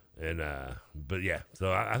 cool. And but yeah,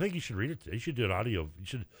 so I think you should read it. You should do an audio. You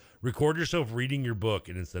should record yourself reading your book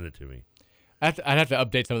and then send it to me. I'd have to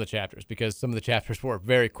update some of the chapters because some of the chapters were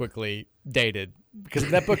very quickly dated because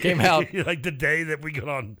that book came out like the day that we got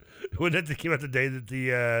on. When it came out, the day that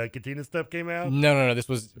the Katina stuff came out. No. This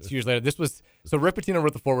was 2 years later. This was so Rick Pitino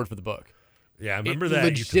wrote the foreword for the book. Yeah, I remember that. It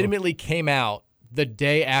legitimately came out the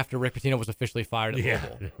day after Rick Pitino was officially fired at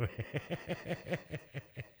Louisville.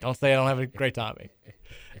 Don't say I don't have a great timing.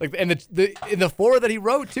 Like, and the foreword that he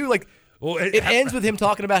wrote too, like. Well, it ends with him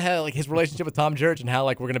talking about how like his relationship with Tom Jurich and how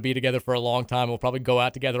like we're gonna be together for a long time. We'll probably go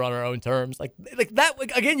out together on our own terms. Like that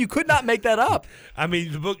again. You could not make that up. I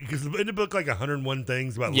mean, the book because in the book like 101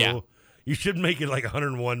 things about Lou. You should make it like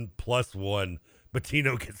 101 plus 1.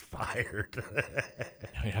 Pitino gets fired.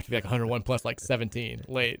 You have to be like 101 plus like 17.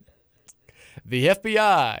 Late. The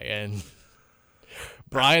FBI and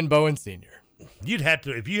Brian Bowen Sr. You'd have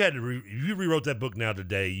to if you rewrote that book now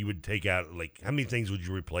today, you would take out like how many things would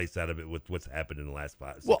you replace out of it with what's happened in the last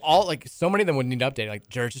 5 6 Well, so many of them would need updating. Like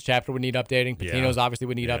Jurich's chapter would need updating. Pitino's obviously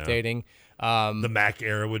would need updating. The Mac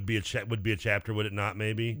era would be a chapter, would it not?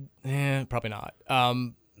 Maybe. Probably not.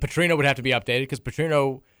 Petrino would have to be updated because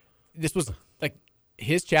Petrino, this was like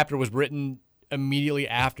his chapter was written immediately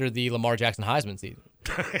after the Lamar Jackson Heisman season.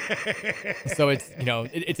 So it's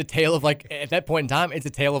it's a tale of like at that point in time it's a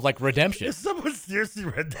tale of like redemption. If someone seriously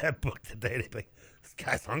read that book today, they'd be like, this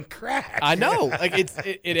guy's on crack. I know, like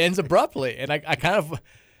it ends abruptly, and I kind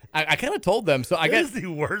of told them. So I guess the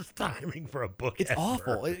worst timing for a book. It's ever.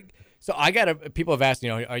 awful. So people have asked,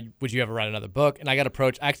 would you ever write another book? And I got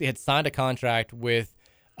approached. I actually had signed a contract with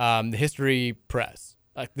the History Press.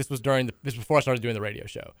 Like this was before I started doing the radio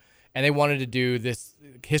show. And they wanted to do this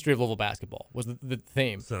history of Louisville basketball was the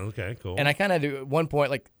theme. So, okay, cool. And I kind of at one point,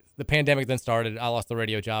 like the pandemic then started. I lost the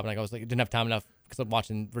radio job, and I was like, didn't have time enough because I'm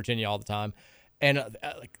watching Virginia all the time. And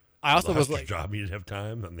like I also was like, job you didn't have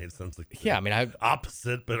time. I mean, it sounds like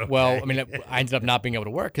opposite, but okay. Well, I mean, I ended up not being able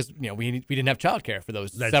to work because we didn't have childcare for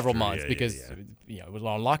those several months because it was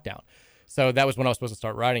on lockdown. So that was when I was supposed to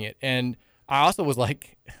start writing it, and I also was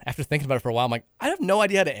like, after thinking about it for a while, I'm like, I have no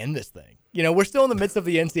idea how to end this thing. We're still in the midst of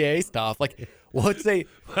the NCAA stuff. Like, what's a...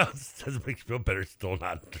 Well, it doesn't make you feel better. Still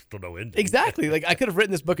no ending. Exactly. Like, I could have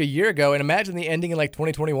written this book a year ago, and imagine the ending in, like,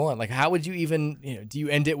 2021. Like, how would you even, do you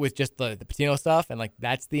end it with just the Pitino stuff, and, like,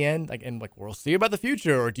 that's the end? Like, and, like, we'll see about the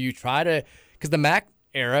future, or do you try to... Because the Mac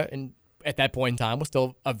era, and at that point in time, was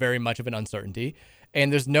still a very much of an uncertainty,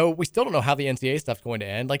 and we still don't know how the NCAA stuff's going to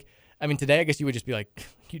end. Like, I mean, today I guess you would just be like,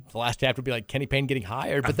 the last chapter would be like Kenny Payne getting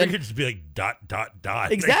hired, but then it could just be like ...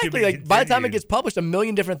 Exactly. Like by the time it gets published, a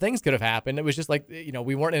million different things could have happened. It was just like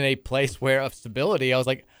we weren't in a place of stability. I was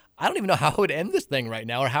like, I don't even know how I would end this thing right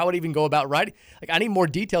now, or how I would even go about writing. Like I need more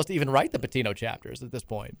details to even write the Pitino chapters at this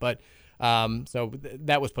point. But so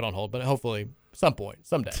that was put on hold. But hopefully, some point,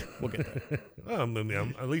 someday, we'll get there. Well, I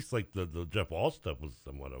mean, at least like the Jeff Wall stuff was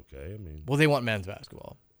somewhat okay. I mean, well, they want men's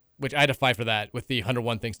basketball, which I had to fight for that with the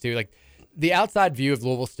 101 things too. Like the outside view of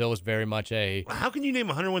Louisville still is very much How can you name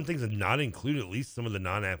 101 things and not include at least some of the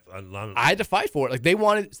non? I had to fight for it. Like they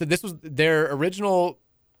wanted. So this was their original.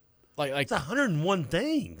 Like it's 101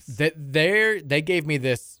 things. They gave me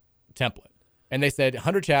this template, and they said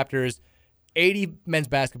 100 chapters, 80 men's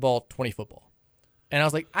basketball, 20 football. And I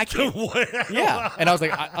was like, I can't. Yeah. And I was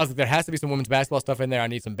like, there has to be some women's basketball stuff in there. I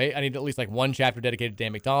need I need at least like one chapter dedicated to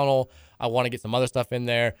Dan McDonnell. I want to get some other stuff in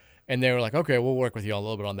there. And they were like, okay, we'll work with you a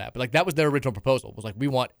little bit on that. But like that was their original proposal. It was like, we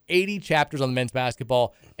want 80 chapters on the men's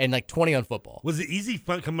basketball and like 20 on football. Was it easy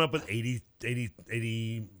coming up with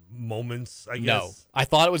 80 moments, I guess? No, I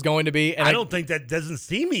thought it was going to be. And I don't think that doesn't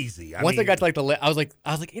seem easy. I got to like I was like,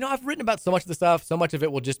 I've written about so much of the stuff. So much of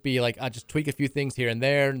it will just be like, I'll just tweak a few things here and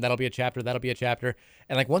there, and that'll be a chapter.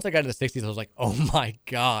 And like once I got into the 60s, I was like, oh my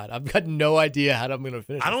God, I've got no idea how I'm going to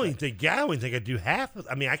finish. I don't even think I'd do half.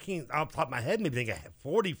 I mean, I can't, off the top of my head, maybe think of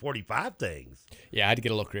 40, 45 things. Yeah, I had to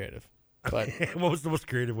get a little creative. But what was the most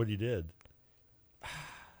creative one you did?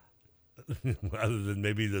 Other than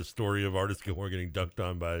maybe the story of Artis Gilmore getting dunked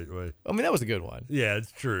on by. I mean, that was a good one. Yeah,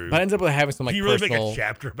 it's true. But I ended up having some like. Can you really personal... make a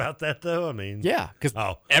chapter about that though? I mean, yeah, because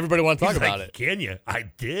everybody wanted to talk about it. Can you? I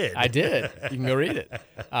did. You can go read it.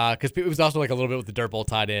 Because it was also like a little bit with the Dirt Bowl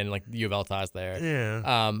tied in, like the U of L ties there.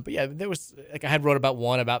 Yeah. But yeah, there was like I had wrote about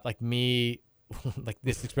one about like me. Like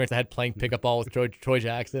this experience I had playing pickup ball with Troy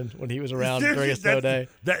Jackson when he was around during a snow day.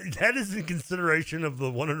 That is in consideration of the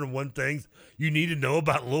 101 things you need to know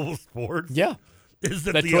about Louisville sports. Yeah. Is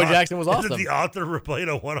that Troy Jackson was awesome. Is that the author played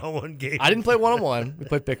a one-on-one game? I didn't play one-on-one. We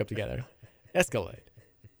played pickup together. Escalade.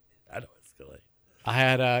 I know Escalade. I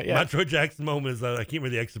had My Troy Jackson moment is I can't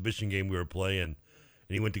remember the exhibition game we were playing, and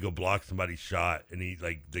he went to go block somebody's shot, and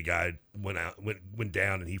the guy went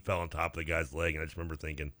down, and he fell on top of the guy's leg, and I just remember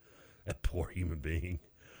thinking, that poor human being.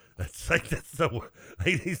 That's so.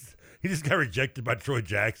 He just got rejected by Troy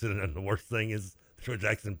Jackson, and the worst thing is Troy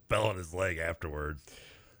Jackson fell on his leg afterwards.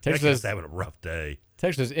 Texas having a rough day.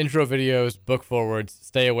 Texas intro videos, book forwards,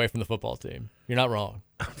 stay away from the football team. You're not wrong.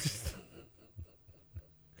 I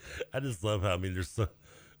just love how there's so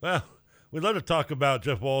we'd love to talk about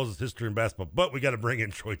Jeff Walls' history in basketball, but we got to bring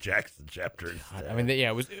in Troy Jackson chapters. I mean,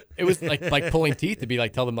 yeah, it was like pulling teeth to be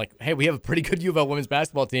like tell them like, hey, we have a pretty good U of L women's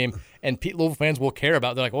basketball team, and Louisville fans will care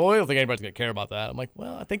about. They're like, well, I don't think anybody's gonna care about that. I'm like,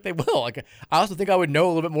 well, I think they will. Like, I also think I would know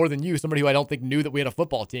a little bit more than you, somebody who I don't think knew that we had a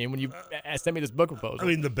football team when you sent me this book proposal. I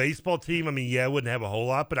mean, the baseball team. I mean, yeah, I wouldn't have a whole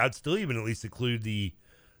lot, but I'd still even at least include the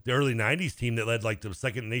early '90s team that led like the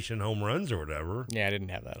second nation home runs or whatever. Yeah, I didn't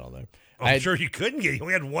have that on there. I'm sure you couldn't get. You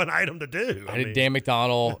only had one item to do. I did Dan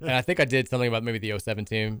McDonald, and I think I did something about maybe the 07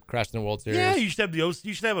 team crashed in the World Series. Yeah, you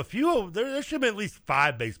should have a few. There should have been at least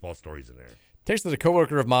 5 baseball stories in there. Texas, a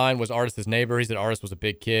coworker of mine, was Artis' neighbor. He said Artis was a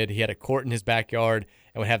big kid. He had a court in his backyard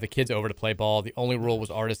and would have the kids over to play ball. The only rule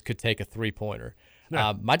was Artis could take a 3-pointer.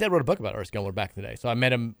 No. My dad wrote a book about Artis Gilmore back in the day, so I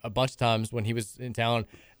met him a bunch of times when he was in town.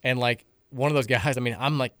 And like one of those guys, I mean,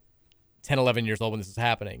 I'm like 10, 11 years old when this is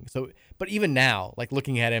happening. So, but even now, like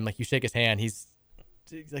looking at him, like you shake his hand, he's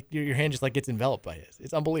like your hand just like gets enveloped by his.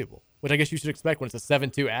 It's unbelievable, which I guess you should expect when it's a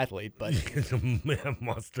 7'2" athlete. But it's a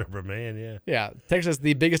monster of a man, yeah. Yeah, Texas.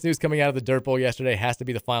 The biggest news coming out of the Dirt Bowl yesterday has to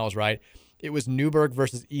be the finals, right? It was Newburgh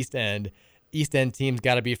versus East End. East End team's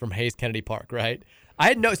got to be from Hayes Kennedy Park, right? I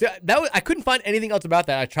had I couldn't find anything else about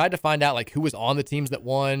that. I tried to find out like who was on the teams that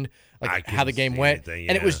won, like how the game went,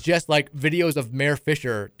 and it was just like videos of Mayor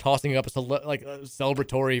Fisher tossing up a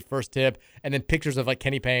celebratory first tip, and then pictures of like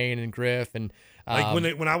Kenny Payne and Griff and like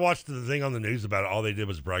when I watched the thing on the news about it, all they did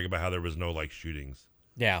was brag about how there was no like shootings.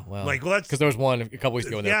 Yeah, well, that's because there was one a couple weeks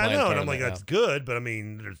ago. Yeah, I know, and I'm like, that's good, but I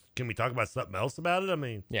mean, can we talk about something else about it? I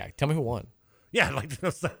mean, yeah, tell me who won. Yeah, I'd like to know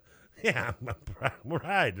something. Yeah, we're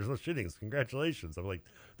right. There's no shootings. Congratulations. I'm like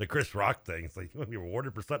the Chris Rock thing. It's like you want to be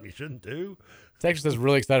rewarded for something you shouldn't do. Texas is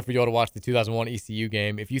really excited for you all to watch the 2001 ECU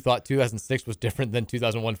game. If you thought 2006 was different than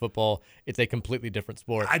 2001 football, it's a completely different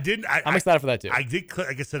sport. I'm excited for that too. I did.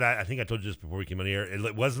 Like I said, I think I told you just before we came on the air.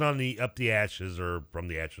 It wasn't on the Up the Ashes or From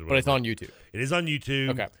the Ashes. But it's on YouTube. It is on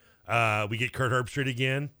YouTube. Okay. We get Kurt Herbstreit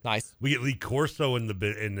again. Nice. We get Lee Corso in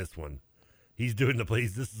this one. He's doing the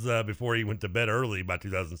plays. This is before he went to bed early by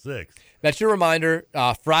 2006. That's your reminder.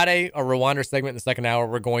 Friday, a rewinder segment in the second hour,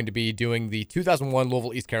 we're going to be doing the 2001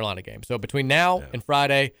 Louisville East Carolina game. So between now and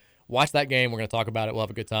Friday, watch that game. We're going to talk about it. We'll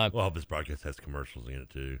have a good time. Well, I hope this broadcast has commercials in it,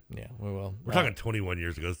 too. Yeah, we will. We're talking 21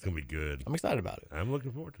 years ago. This is going to be good. I'm excited about it. I'm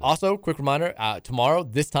looking forward to it. Also, quick reminder, tomorrow,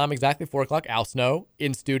 this time exactly, 4 o'clock, Al Snow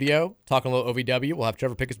in studio, talking a little OVW. We'll have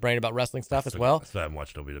Trevor pick his brain about wrestling stuff as well. So I haven't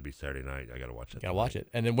watched OVW Saturday night. I got to watch it. Got to watch it.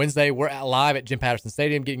 And then Wednesday, we're live at Jim Patterson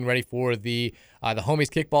Stadium getting ready for the Homies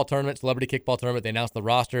Kickball Tournament, Celebrity Kickball Tournament. They announced the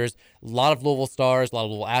rosters. A lot of Louisville stars, a lot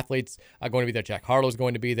of Louisville athletes are going to be there. Jack Harlow's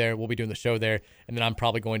going to be there. We'll be doing the show there. And then I'm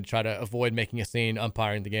probably going to try to avoid making a scene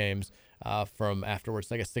umpiring the games from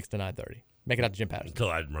afterwards, I guess 6 to 9:30. Make it out to Jim Patterson. Until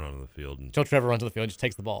I run onto the field. Until Trevor runs on the field and just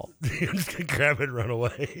takes the ball. I'm just going to grab it and run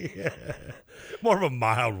away. More of a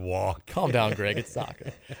mild walk. Calm down, Greg. It's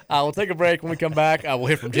soccer. We'll take a break. When we come back, we'll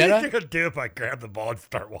hear from Jenna. What are you going to do if I grab the ball and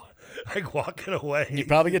start walking away? You'd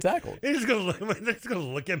probably get tackled. They're just going to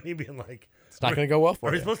look at me being like, it's not going to go well for you.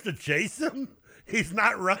 Are we supposed to chase him? He's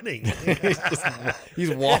not running. he's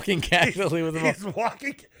walking casually with the ball. He's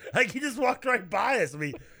walking. Like he just walked right by us. I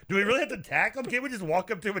mean, do we really have to tackle him? Can't we just walk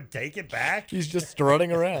up to him and take it back? He's just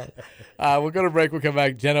strutting around. We'll go to break. We'll come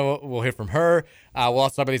back. Jenna, we'll hear from her. We'll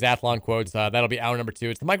also talk about these Athlon quotes. That'll be hour number 2.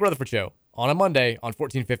 It's the Mike Rutherford Show on a Monday on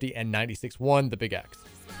 1450 and 96.1 The Big X.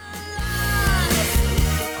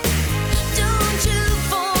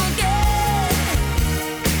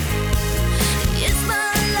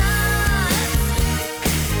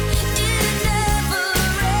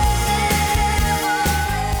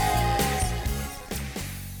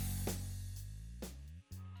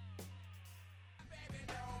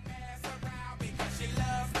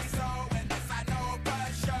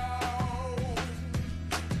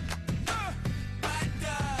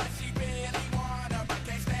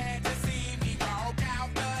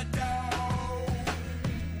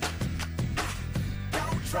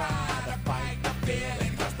 try to fight the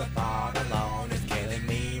feeling, 'cause the thought alone is killing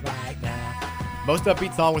me right now. Most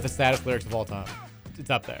upbeat song with the saddest lyrics of all time. It's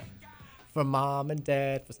up there. For mom and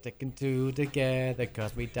dad for sticking two together,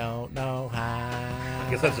 'cause we don't know how. I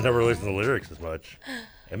guess that's never listened to the lyrics as much.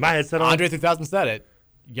 In my head, said Andre 3000 said it.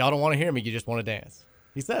 Y'all don't want to hear me, you just want to dance.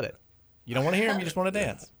 He said it. You don't want to hear him, you just want to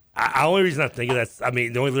dance. The only reason I think of that,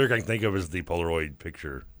 the only lyric I can think of is the Polaroid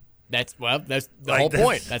picture. That's the whole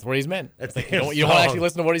point. That's what he's meant. It's like you don't want to actually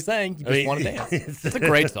listen to what he's saying. You just want to dance. It's a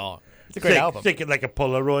great song. It's a great album. Take it like a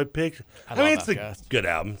Polaroid picture. I mean, it's a good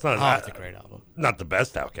album. It's a great album. Not the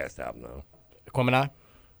best Outkast album, though. Aquemini?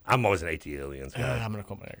 I'm always an AT Aliens guy. I'm an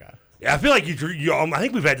Aquemini guy. Yeah, I feel like I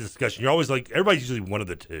think we've had this discussion. You're always like, everybody's usually one of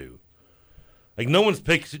the two. Like no one's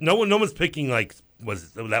picking like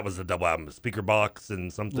that was a double album, Speaker Box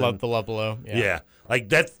and something. Love Below. Yeah. Like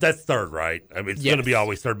that's third, right? I mean, it's going to be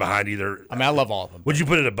always third behind either. I mean, I love all of them. Would you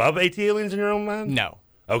put it above AT Aliens in your own mind? No.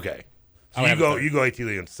 Okay. So you go AT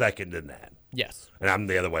Aliens second in that. Yes. And I'm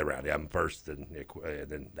the other way around. Yeah, I'm first and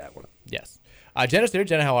then that one. Yes. Jenna's here.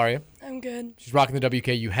 Jenna, how are you? I'm good. She's rocking the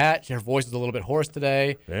WKU hat. Her voice is a little bit hoarse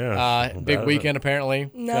today. Yeah. Big weekend, apparently.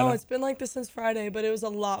 No, Jenna? It's been like this since Friday, but it was a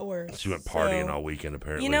lot worse. She went partying all weekend,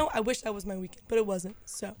 apparently. You know, I wish that was my weekend, but it wasn't.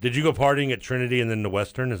 So. Did you go partying at Trinity and then the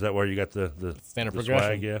Western? Is that where you got the standard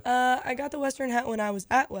progression? Swag? Yeah. I got the Western hat when I was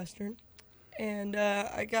at Western, and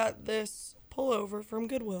I got this pullover from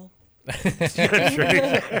Goodwill. Nice.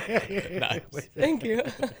 Thank you.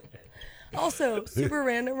 Also, super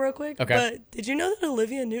random real quick, but did you know that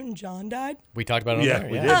Olivia Newton-John died? We talked about it on there.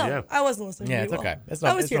 We did, yeah. I wasn't listening. Yeah, it's okay. It's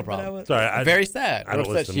no problem. Sorry, very sad. I don't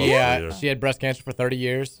listen to she had breast cancer for 30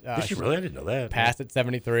 years. Did she really? I didn't know that. Passed at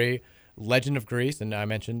 73. Legend of Grease, and I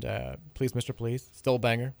mentioned Please Mr. Please. Still a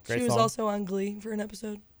banger. Great She was song. also on Glee for an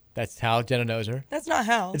episode. That's how Jenna knows her. That's not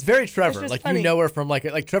how. It's very Trevor. It's Like funny. you know her from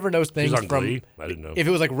like Trevor knows things She's on from. Glee? I didn't know. If it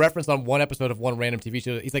was like referenced on one episode of one random TV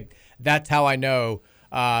show, he's like, that's how I know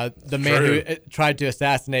the man who tried to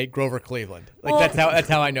assassinate Grover Cleveland. Like that's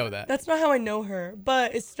how I know that. That's not how I know her,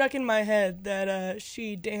 but it stuck in my head that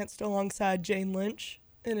she danced alongside Jane Lynch,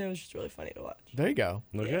 and it was just really funny to watch. There you go.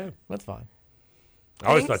 Okay, that's fine. I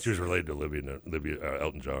always thought she was related to Olivia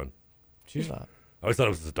Elton John. She's not. I always thought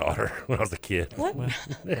it was his daughter when I was a kid. What?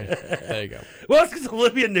 There you go. Well, it's because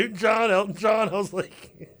Olivia Newton-John, Elton John. I was like,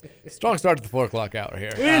 strong start to the 4 o'clock hour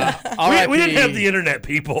here. We didn't have the internet,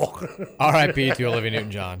 people. R.I.P. to Olivia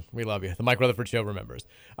Newton-John. We love you. The Mike Rutherford Show remembers.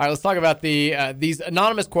 All right, let's talk about these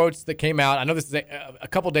anonymous quotes that came out. I know this is a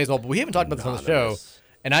couple days old, but we haven't talked about this on the show,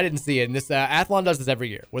 and I didn't see it. And this Athlon does this every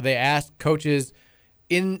year, where they ask coaches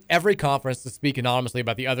in every conference to speak anonymously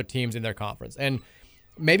about the other teams in their conference. And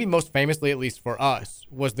maybe most famously, at least for us,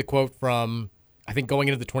 was the quote from, I think, going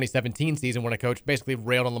into the 2017 season when a coach basically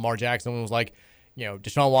railed on Lamar Jackson and was like, you know,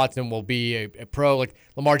 Deshaun Watson will be a pro. Like,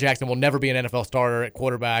 Lamar Jackson will never be an NFL starter at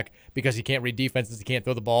quarterback because he can't read defenses, he can't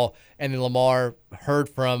throw the ball. And then Lamar heard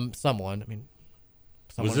from someone. I mean,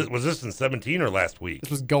 was this in 17 or last week?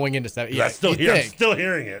 This was going into 17. Yeah, I'm still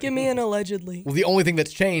hearing it. Give me an allegedly. Well, the only thing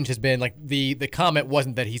that's changed has been like the comment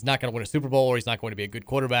wasn't that he's not going to win a Super Bowl or he's not going to be a good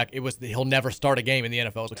quarterback. It was that he'll never start a game in the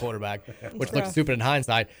NFL as a quarterback, which looks stupid in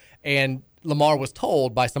hindsight. And Lamar was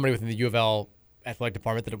told by somebody within the U of L athletic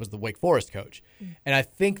department that it was the Wake Forest coach. And I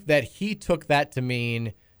think that he took that to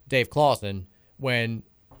mean Dave Clawson when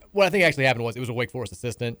what I think actually happened was it was a Wake Forest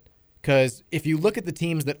assistant. Because if you look at the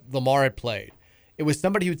teams that Lamar had played, it was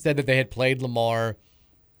somebody who said that they had played Lamar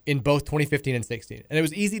in both 2015 and 16. And it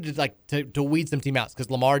was easy to weed some team outs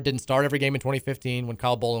because Lamar didn't start every game in 2015 when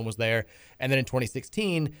Kyle Bolin was there. And then in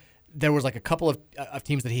 2016, there was like a couple of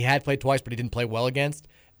teams that he had played twice, but he didn't play well against.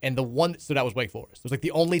 And the one that stood out was Wake Forest. It was like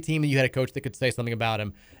the only team that you had a coach that could say something about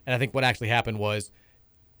him. And I think what actually happened was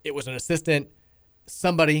it was an assistant,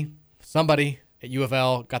 somebody at U of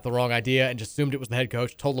L got the wrong idea and just assumed it was the head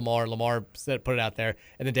coach, told Lamar. Lamar said, put it out there.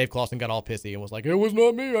 And then Dave Clawson got all pissy and was like, it was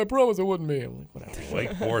not me. I promise it wasn't me. I'm like, whatever.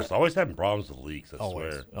 Wake Forest always having problems with leaks, I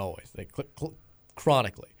swear. Always.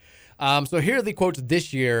 Chronically. So here are the quotes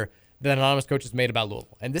this year that anonymous coaches made about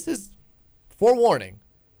Louisville. And this is forewarning.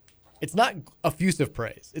 It's not effusive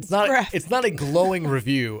praise. It's not a glowing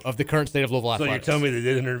review of the current state of Louisville athletics. So you're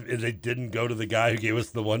telling me they didn't go to the guy who gave us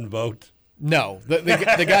the one vote? No.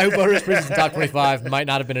 The guy who voted us preseason top 25 might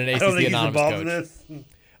not have been an ACC I don't think anonymous he's coach. involved in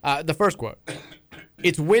this. The first quote.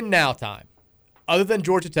 It's win now time. Other than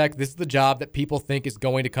Georgia Tech, this is the job that people think is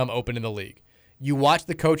going to come open in the league. You watch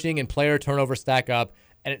the coaching and player turnover stack up,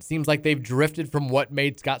 and it seems like they've drifted from what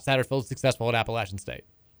made Scott Satterfield successful at Appalachian State.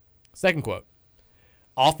 Second quote.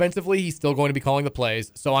 Offensively, he's still going to be calling the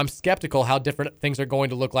plays, so I'm skeptical how different things are going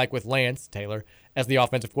to look like with Lance Taylor as the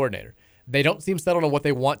offensive coordinator. They don't seem settled on what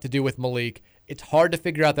they want to do with Malik. It's hard to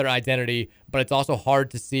figure out their identity, but it's also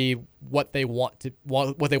hard to see what they want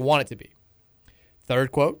it to be.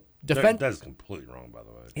 Third quote. That's completely wrong, by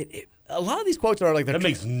the way. A lot of these quotes are like that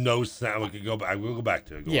makes no sense. We could go back. We'll go back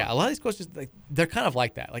to it. A lot of these quotes just they're kind of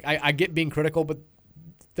like that. Like I get being critical, but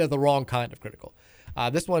they're the wrong kind of critical.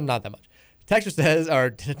 This one not that much. Texture says,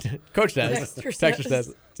 or Coach says, Texture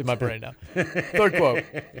says, it's in my brain now. Third quote.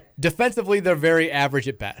 Defensively, they're very average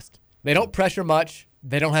at best. They don't pressure much.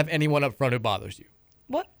 They don't have anyone up front who bothers you.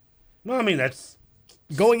 What? No, I mean that's.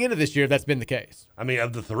 Going into this year, that's been the case. I mean,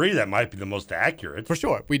 of the three, that might be the most accurate. For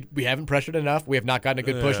sure. We haven't pressured enough. We have not gotten a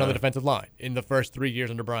good push on the defensive line in the first 3 years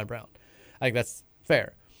under Brian Brown. I think that's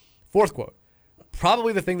fair. Fourth quote.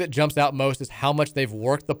 Probably the thing that jumps out most is how much they've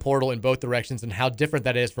worked the portal in both directions and how different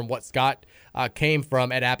that is from what Scott came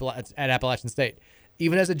from at Appalachian State.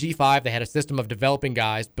 Even as a G5, they had a system of developing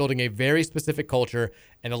guys, building a very specific culture,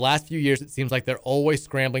 and the last few years it seems like they're always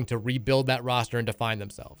scrambling to rebuild that roster and define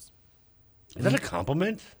themselves. Is that a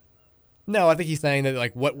compliment? No, I think he's saying that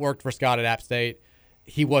like what worked for Scott at App State,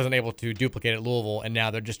 he wasn't able to duplicate at Louisville, and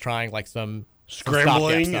now they're just trying like some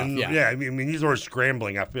scrambling. Stuff. I mean, these are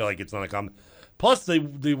scrambling. I feel like it's not a compliment. Plus,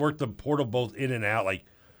 they work the portal both in and out. Like,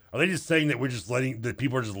 are they just saying that we're just that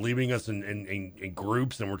people are just leaving us in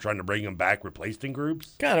groups and we're trying to bring them back, replaced in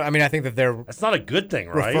groups? Kind of. I mean, I think that that's not a good thing,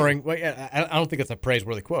 right? I don't think it's a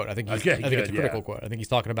praiseworthy quote. I think it's a critical quote. I think he's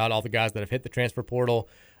talking about all the guys that have hit the transfer portal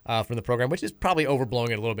from the program, which is probably overblowing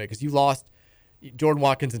it a little bit because you lost Jordan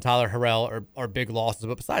Watkins and Tyler Harrell are big losses.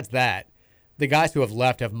 But besides that, the guys who have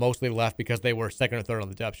left have mostly left because they were second or third on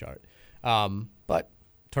the depth chart. But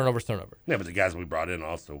turnover. Yeah, but the guys we brought in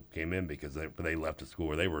also came in because they left the school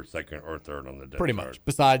where they were second or third on the depth Pretty chart. much.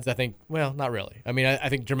 Besides, I think, well, not really. I mean, I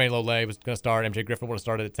think Jermaine Lole was going to start. MJ Griffin would have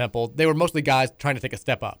started at Temple. They were mostly guys trying to take a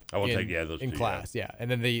step up. I will take those in two, class. Yeah. And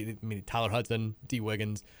then Tyler Hudson, D.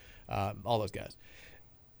 Wiggins, all those guys.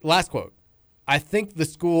 Last quote. I think the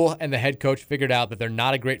school and the head coach figured out that they're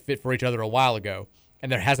not a great fit for each other a while ago, and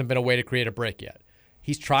there hasn't been a way to create a break yet.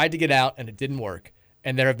 He's tried to get out, and it didn't work.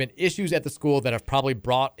 And there have been issues at the school that have probably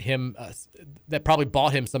bought him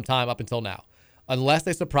some time up until now. Unless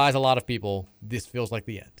they surprise a lot of people, this feels like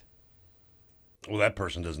the end. Well, that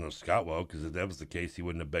person doesn't know Scott well because if that was the case, he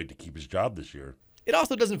wouldn't have begged to keep his job this year. It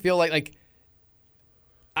also doesn't feel like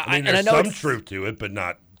I mean, there's some truth to it, but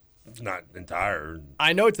not entire.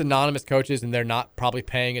 I know it's anonymous coaches, and they're not probably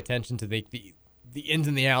paying attention to the ins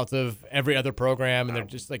and the outs of every other program, and they're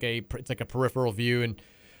just it's like a peripheral view and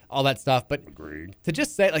all that stuff. But agreed. To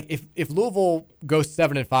just say like if Louisville goes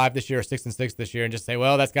 7-5 this year or 6-6 this year, and just say,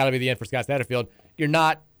 well, that's got to be the end for Scott Satterfield, you're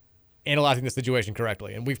not analyzing the situation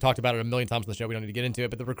correctly. And we've talked about it a million times on the show. We don't need to get into it,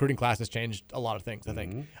 but the recruiting class has changed a lot of things. I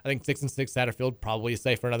think 6-6 Satterfield probably is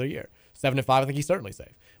safe for another year. 7-5, I think he's certainly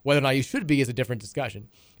safe. Whether or not he should be is a different discussion.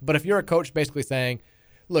 But if you're a coach basically saying,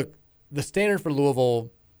 look, the standard for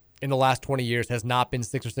Louisville in the last 20 years has not been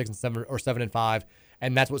 6 or 6 and 7 or 7-5,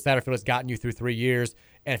 and that's what Satterfield has gotten you through 3 years.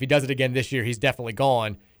 And if he does it again this year, he's definitely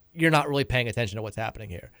gone. You're not really paying attention to what's happening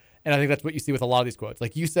here. And I think that's what you see with a lot of these quotes.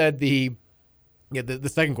 Like you said, the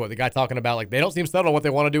second quote, the guy talking about like they don't seem settled on what they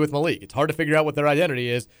want to do with Malik. It's hard to figure out what their identity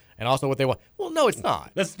is and also what they want. Well, no, it's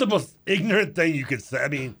not. That's the most ignorant thing you could say. I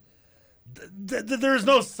mean, there's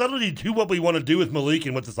no subtlety to what we want to do with Malik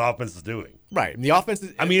and what this offense is doing. Right. And the offense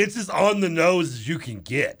is, I mean, it's as on the nose as you can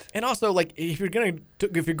get. And also, like if you're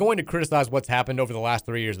going to criticize what's happened over the last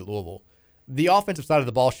 3 years at Louisville, the offensive side of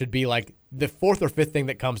the ball should be like the fourth or fifth thing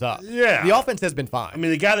that comes up. Yeah. The offense has been fine. I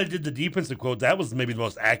mean, the guy that did the defensive quote, that was maybe the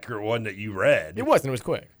most accurate one that you read. It was, and it was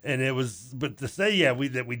quick. And it was, but to say,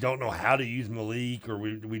 that we don't know how to use Malik or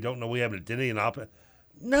we don't know we have an identity in offense.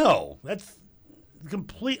 No, that's the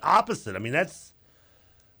complete opposite. I mean,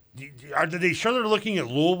 are they sure they're looking at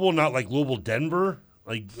Louisville, not like Louisville, Denver?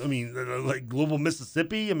 Like Louisville,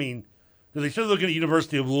 Mississippi? I mean, are they sure they're looking at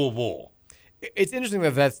University of Louisville? It's interesting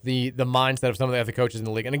that that's the mindset of some of the other coaches in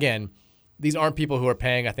the league. And again, these aren't people who are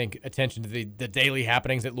paying, I think, attention to the daily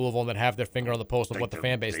happenings at Louisville and that have their finger on the pulse of what the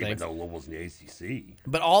fan base thinks. They even know Louisville's in the ACC.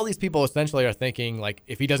 But all these people essentially are thinking, like,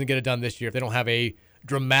 if he doesn't get it done this year, if they don't have a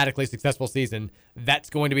dramatically successful season,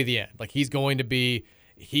 that's going to be the end. Like, he is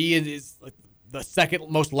like the second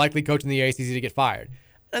most likely coach in the ACC to get fired.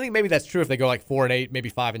 I think maybe that's true if they go like 4-8, maybe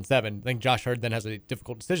 5-7. I think Josh Hurd then has a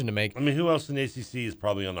difficult decision to make. I mean, who else in the ACC is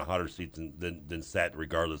probably on a hotter seat than Sat,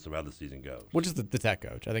 regardless of how the season goes? Which is the Tech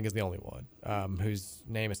coach, I think, is the only one whose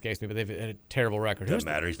name escapes me, but they've had a terrible record. Doesn't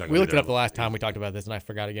matter. He's not. We looked it up the last time we talked about this, and I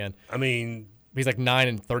forgot again. I mean, he's like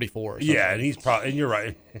 9-34. Or something. Yeah, and he's probably, and you're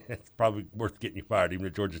right. It's probably worth getting you fired, even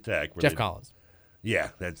at Georgia Tech. Jeff Collins.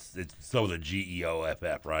 Yeah, it's so the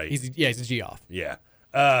GEOFF, right? He's a G off. Yeah.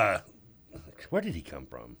 Where did he come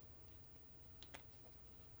from?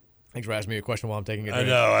 Thanks for asking me a question while I'm taking a I drink.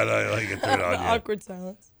 know. I get through it on you. Awkward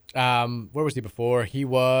silence. Where was he before? He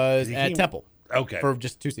was at Temple. Okay. For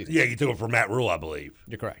just 2 seasons. Yeah, you took it for Matt Rule, I believe.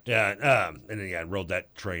 You're correct. Yeah, and then rode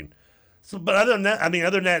that train. So, but other than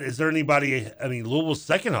that, is there anybody? I mean, Louisville's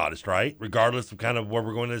second hottest, right? Regardless of kind of where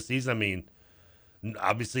we're going this season. I mean,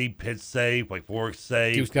 obviously Pitt's safe, Wake Forest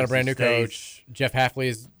safe. Duke's got a brand new coach. Jeff Hafley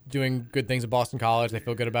is doing good things at Boston College. They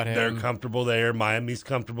feel good about him. They're comfortable there. Miami's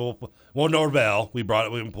comfortable. Well, Norvell, we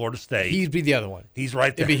brought it in Florida State. He'd be the other one. He's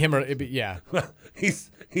right there. It'd be him or yeah.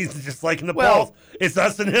 He's just like in the polls. It's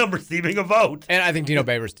us and him receiving a vote. And I think Dino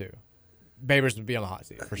Babers too. Babers would be on the hot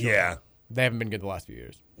seat for sure. Yeah. They haven't been good the last few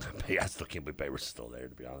years. I still can't believe Babers is still there,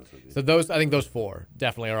 to be honest with you. So I think those 4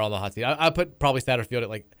 definitely are on the hot seat. I put probably Satterfield at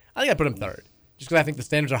I think I put him 3rd, just because I think the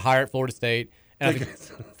standards are higher at Florida State. And I think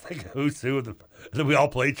it's like a who's who of the. We all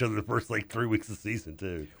play each other the first 3 weeks of the season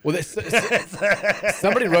too. Well,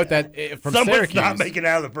 somebody wrote that from Someone's Syracuse. not making it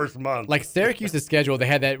out of the first month. Like Syracuse's schedule, they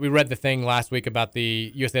had that. We read the thing last week about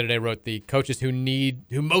the USA Today wrote the coaches who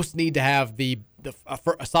most need to have a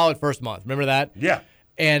solid first month. Remember that? Yeah.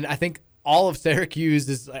 And I think all of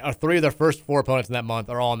Syracuse's 3 of their first 4 opponents in that month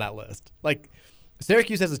are all on that list. Like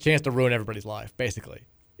Syracuse has a chance to ruin everybody's life. Basically,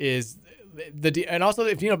 and also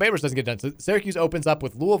if Dino Babers doesn't get done, so Syracuse opens up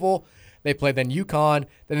with Louisville. They play then UConn.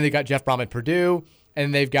 Then they got Jeff Brom at Purdue,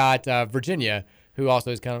 and they've got Virginia, who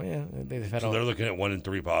also is kind of they've had. So they're looking at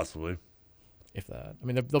 1-3 possibly. If that, I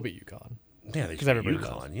mean, they'll beat UConn. Yeah, they should beat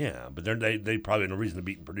UConn. Yeah, but they probably have no reason to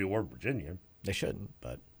beat Purdue or Virginia. They shouldn't,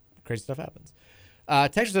 but crazy stuff happens.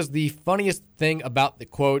 Texas says the funniest thing about the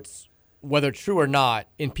quotes, whether true or not,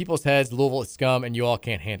 in people's heads, Louisville is scum, and you all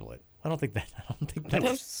can't handle it. I don't think that.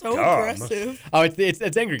 That's so aggressive. Oh,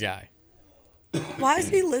 it's angry guy. Why does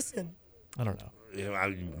he listen? I don't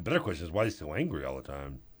know. Better question is why he's so angry all the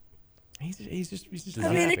time. He's just.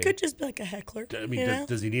 I mean, it could just be like a heckler. I mean,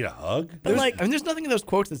 does he need a hug? But there's nothing in those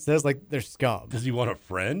quotes that says they're scum. Does he want a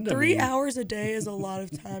friend? 3 hours a day is a lot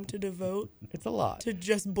of time to devote. It's a lot to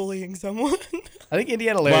just bullying someone. I think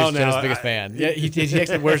Indiana Larry is Jenna's biggest fan. Yeah, he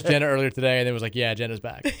texted, "Where's Jenna?" earlier today, and then was like, "Yeah, Jenna's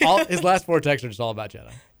back." His last 4 texts are just all about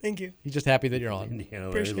Jenna. Thank you. He's just happy that you're on. Indiana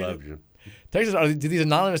Larry loves you. Texas, do these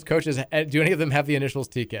anonymous coaches, do any of them have the initials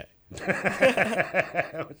TK?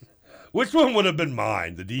 Which one would have been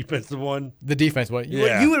mine? The defensive one? The defense one.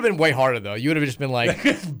 Yeah. You would have been way harder, though. You would have just been like,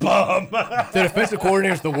 this bum. The defensive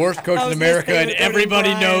coordinator is the worst coach in America, and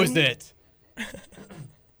everybody knows it.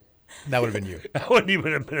 That would have been you. I wouldn't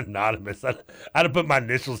even have been anonymous. I'd have put my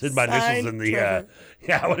initials, hid my initials in the.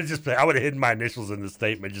 I would have hidden my initials in the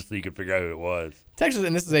statement just so you could figure out who it was. Texas,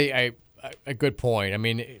 and this is a good point. I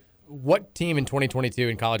mean, what team in 2022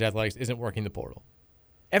 in college athletics isn't working the portal?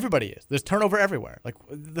 Everybody is. There's turnover everywhere. Like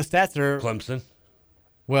the stats are. Clemson.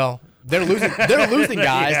 Well, they're losing. They're losing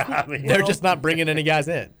guys. Yeah, I mean, they're just not bringing any guys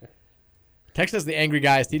in. Texas, the angry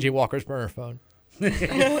guy is TJ Walker's burner phone. I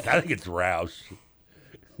think it's Roush.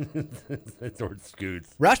 It's or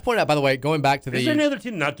Scoots. Roush pointed out, by the way, going back to Is there any other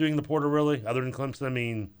team not doing the portal really, other than Clemson? I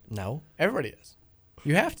mean, no, everybody is.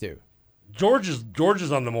 You have to.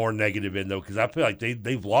 Georgia's on the more negative end though, because I feel like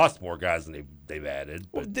they've lost more guys than they've added.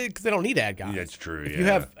 Because they don't need to add guys. Yeah, that's true. If you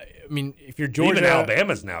have, I mean, if you're Georgia, even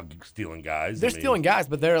Alabama's now stealing guys. They're stealing guys,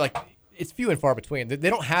 but they're like it's few and far between. They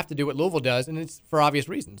don't have to do what Louisville does, and it's for obvious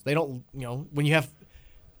reasons. They don't, when you have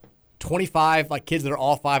 25 kids that are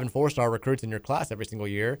all 5- and 4-star recruits in your class every single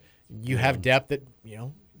year, you have depth that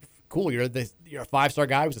cool. You're a 5-star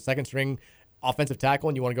guy who's a second string offensive tackle,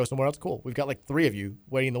 and you want to go somewhere else. Cool. We've got 3 of you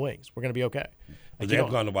waiting in the wings. We're going to be okay. But they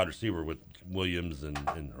have gone to wide receiver with Williams and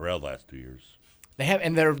Harrell last 2 years. They have,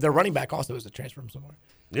 and their running back also is a transfer from somewhere.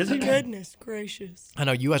 Is he? Goodness gracious! I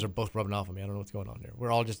know you guys are both rubbing off on me. I don't know what's going on here.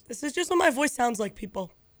 We're all just. This is just what my voice sounds like, people.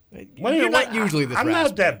 You're not usually this raspy. I'm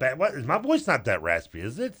not that bad. My voice not that raspy,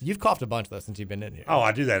 is it? You've coughed a bunch, though, since you've been in here. Oh,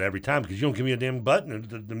 I do that every time because you don't give me a damn button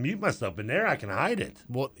to mute myself in there. I can hide it.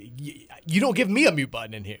 Well, you don't give me a mute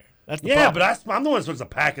button in here. That's the problem. but I'm the one who smokes a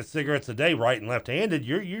pack of cigarettes a day, right and left-handed.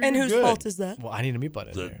 You're and whose good. fault is that? Well, I need a mute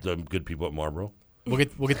button in The good people at Marlboro. We'll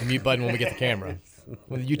get the mute button when we get the camera.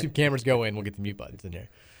 When the YouTube cameras go in, we'll get the mute buttons in here.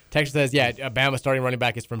 Texas says, Bama starting running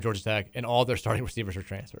back is from Georgia Tech, and all their starting receivers are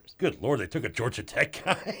transfers. Good Lord, they took a Georgia Tech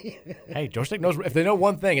guy. Hey, Georgia Tech knows if they know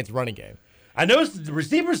one thing, it's running game. I noticed the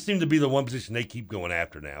receivers seem to be the one position they keep going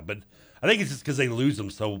after now, but I think it's just because they lose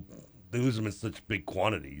them in such big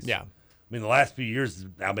quantities. Yeah. I mean, the last few years,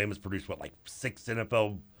 Alabama's produced, 6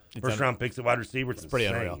 NFL first-round picks at wide receiver? It's pretty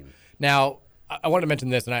unreal. Now, I wanted to mention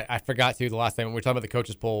this, and I forgot to the last time when we were talking about the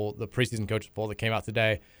coaches poll, the preseason coaches poll that came out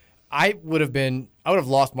today. I would have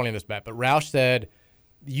lost money in this bet, but Roush said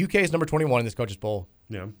the UK is number 21 in this coaches poll.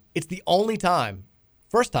 Yeah. It's the only time,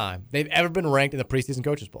 first time, they've ever been ranked in the preseason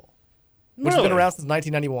coaches poll, which has been Really? around since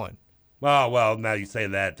 1991. Oh, well, now you say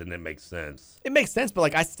that, then it makes sense. It makes sense, but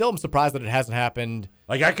like I still am surprised that it hasn't happened.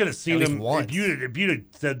 Like I could have seen at least them once. if you'd have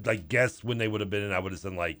said like guess when they would have been in, I would have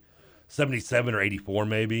said like 77 or 84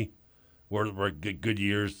 maybe, were good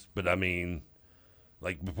years. But I mean,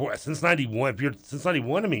 like before since 91, since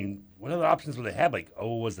 91, I mean, what other options would they have? Like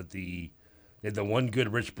was it they had the one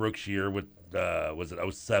good Rich Brooks year with was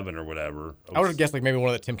it 07 or whatever? I would have guessed like maybe one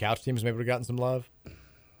of the Tim Couch teams maybe would have gotten some love,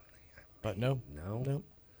 but no.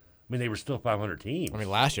 I mean, they were still a 500 team. I mean,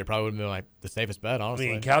 last year probably would have been like the safest bet, honestly.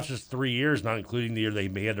 I mean, Couch's 3 years, not including the year they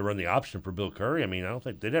had to run the option for Bill Curry. I mean, I don't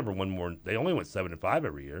think they'd ever won more. They only went 7-5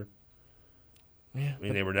 every year. Yeah, I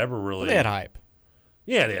mean, they were never really. They had hype.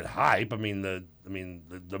 Yeah, they had hype. I mean,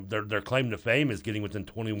 their claim to fame is getting within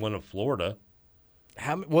 21 of Florida.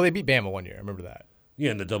 Well, they beat Bama one year. I remember that.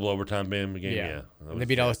 Yeah, in the double overtime Bama game. Yeah, And they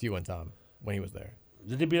beat LSU one time when he was there.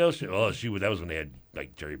 Did they beat LSU? LSU, that was when they had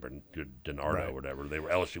like Jerry DiNardo or whatever.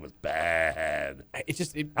 LSU was bad. It's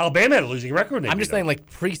just Alabama had a losing record. When they I'm beat just saying, them. like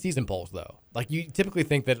preseason polls though. Like you typically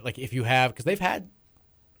think that like if you have, because they've had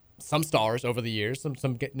some stars over the years, some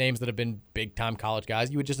names that have been big time college guys.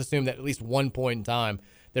 You would just assume that at least one point in time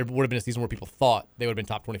there would have been a season where people thought they would have been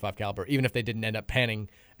top 25 caliber, even if they didn't end up panning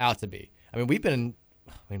out to be. I mean, we've been.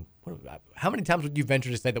 I mean, how many times would you venture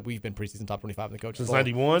to say that we've been preseason top 25 in the coaches Since poll?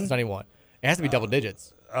 91? Since 91. It has to be double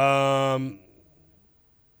digits. That's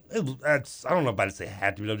I don't know if I'd say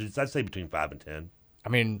had to be double digits. I'd say between 5 and 10. I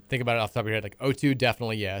mean, think about it off the top of your head. Like 02,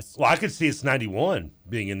 definitely yes. Well, I could see it's 91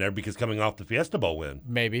 being in there because coming off the Fiesta Bowl win.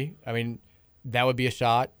 Maybe. I mean, that would be a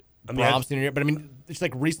shot. I mean, Brahms senior year, but I mean, it's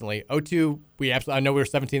like recently. 02, I know we were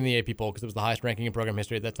 17 in the AP poll because it was the highest ranking in program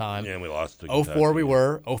history at that time. Yeah, and we lost to 04 Kentucky. we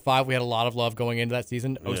were. 05 we had a lot of love going into that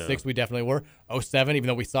season. 06 we definitely were. 07, even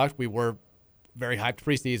though we sucked, we were very hyped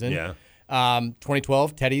preseason. Yeah.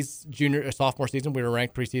 2012, Teddy's sophomore season, we were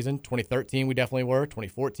ranked preseason. 2013 we definitely were.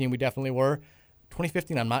 2014 we definitely were.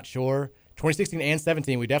 2015 I'm not sure. 2016 and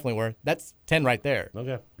 17 we definitely were. That's 10 right there.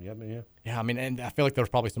 Okay. Yeah. Yeah, I mean, and I feel like there was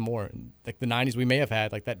probably some more. Like the 90s we may have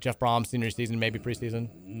had, like that Jeff Brahms senior season, maybe preseason.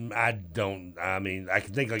 I mean, I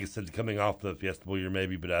can think, like I said, coming off the Fiesta Bowl year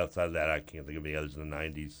maybe, but outside of that, I can't think of any others in the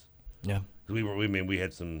 90s. Yeah. We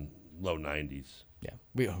had some low 90s. Yeah.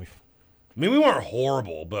 I mean, we weren't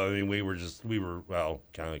horrible, but I mean, we were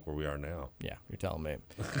kind of like where we are now. Yeah, you're telling me.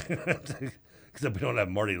 Except we don't have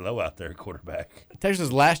Marty Lowe out there, quarterback. Texas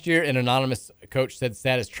last year, an anonymous coach said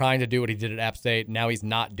Stat is trying to do what he did at App State. Now he's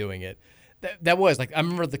not doing it. That was like, I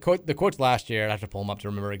remember the quotes last year. I have to pull them up to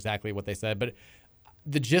remember exactly what they said, but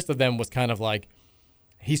the gist of them was kind of like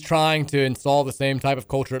he's trying to install the same type of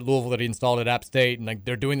culture at Louisville that he installed at App State, and like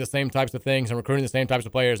they're doing the same types of things and recruiting the same types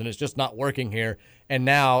of players, and it's just not working here. And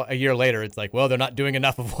now a year later, it's like, well, they're not doing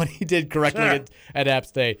enough of what he did correctly at App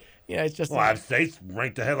State. Yeah, it's just App State's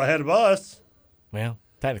ranked the hell ahead of us. Well,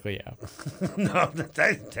 technically, yeah. No,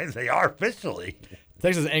 they are officially.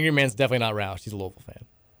 Texas angry man's definitely not Roush. He's a Louisville fan.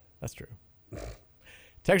 That's true.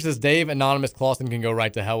 Texas Dave Anonymous Clausen can go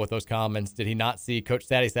right to hell with those comments. Did he not see Coach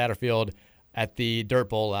Statty Satterfield at the Dirt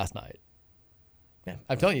Bowl last night? Yeah,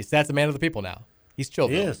 I'm telling you, Stat's a man of the people now. He's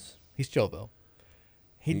Chillville. Yes. He's Chillville.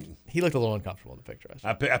 He looked a little uncomfortable in the picture.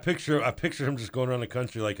 I picture him just going around the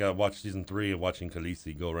country like I watched season 3 of watching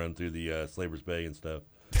Khaleesi go around through the Slavers Bay and stuff.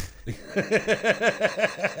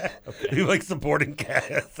 He like supporting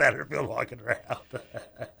Satterfield walking around.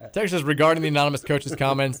 Texas, regarding the anonymous coach's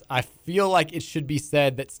comments, I feel like it should be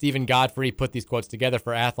said that Stephen Godfrey put these quotes together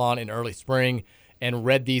for Athlon in early spring and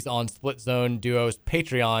read these on Split Zone Duo's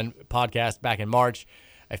Patreon podcast back in March.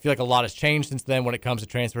 I feel like a lot has changed since then when it comes to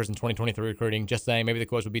transfers in 2023 recruiting. Just saying, maybe the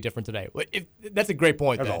quotes would be different today. That's a great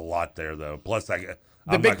point. There's a lot there, though. Plus, the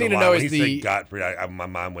big thing to know is the Godfrey. My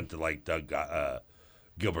mind went to like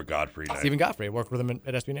Gilbert Godfrey. Stephen Godfrey worked with him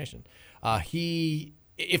at SB Nation.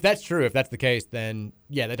 If that's true, if that's the case, then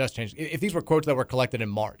yeah, that does change. If these were quotes that were collected in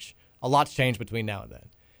March, a lot's changed between now and then.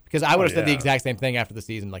 Because I would have said the exact same thing after the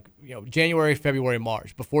season, like January, February,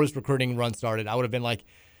 March, before this recruiting run started. I would have been like,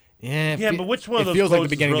 but which one of those feels quotes like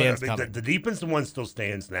the beginning of the end's coming. The defensive one still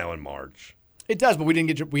stands now in March. It does, but we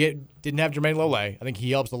didn't have Jermaine Lole. I think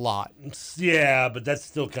he helps a lot. Yeah, but that's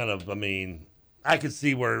still kind of. I mean, I could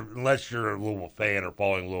see where unless you're a Louisville fan or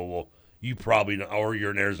following Louisville, you probably or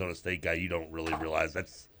you're an Arizona State guy, you don't really realize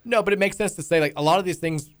that's. No, but it makes sense to say like a lot of these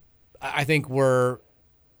things, I think were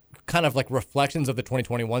kind of like reflections of the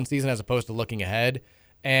 2021 season as opposed to looking ahead,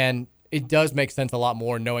 and it does make sense a lot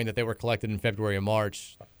more knowing that they were collected in February and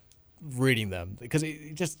March. Reading them because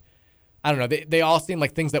it just, I don't know. They all seem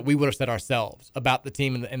like things that we would have said ourselves about the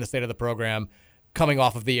team and the state of the program coming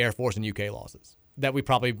off of the Air Force and UK losses. that we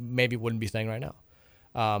probably maybe wouldn't be saying right now.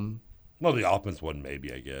 Well, the offense wasn't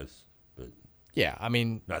maybe, I guess. But yeah, I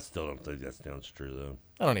mean. I still don't think that sounds true, though.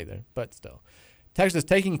 I don't either, but still. Texas,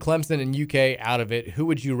 taking Clemson and UK out of it, who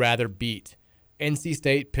would you rather beat? NC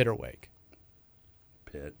State, Pitt, or Wake?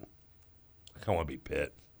 Pitt. I kind of want to beat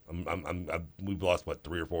Pitt. We've lost,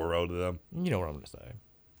 3 or 4 in a row to them? You know what I'm going to say.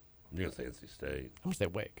 I'm going to say NC State. I'm going to say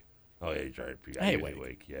Wake. Oh, yeah, you're right. I hate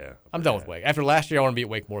Wake. Yeah. I'm done with Wake. After last year, I want to beat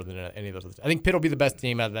Wake more than any of those others. I think Pitt will be the best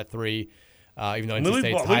team out of that 3, even though NC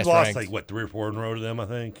State's highest ranked. We've lost, 3 or 4 in a row to them, I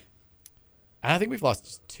think. I think we've lost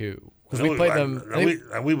just 2. Because we played them.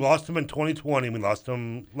 We lost them in 2020. We lost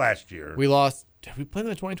them last year. We lost. Did we play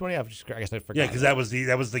them in 2020? I guess I forgot. Yeah, because that was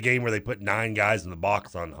the game where they put 9 guys in the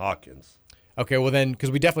box on Hawkins. Okay, well then,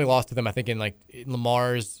 because we definitely lost to them, I think in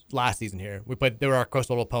Lamar's last season here. They were our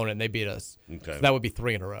coastal opponent, and they beat us. Okay. So that would be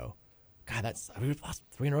 3 in a row. God, we've lost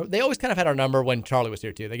 3 in a row. They always kind of had our number when Charlie was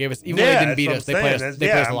here too. They gave us, even though they didn't beat us, they played us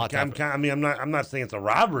a lot tougher. I'm not saying it's a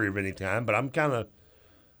robbery of any time, but I'm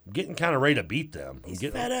getting kind of ready to beat them. He's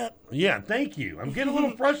fed up. Yeah, thank you. I'm getting a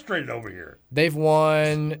little frustrated over here. They've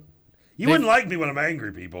won. You wouldn't like me when I'm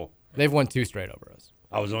angry, people. They've won 2 straight over us.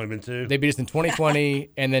 Oh, it's only been 2? They beat us in 2020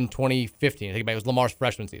 and then 2015. I think it was Lamar's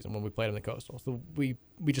freshman season when we played them in the Coastal. So we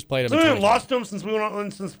just played them. So we haven't lost them since we went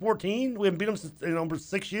on since 14. We haven't beat them since over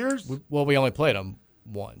 6 years. We only played them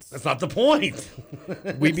once. That's not the point.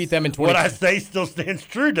 We beat them in 20. What I say still stands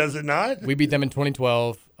true, does it not? We beat them in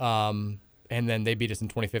 2012. And then they beat us in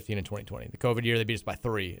 2015 and 2020. The COVID year, they beat us by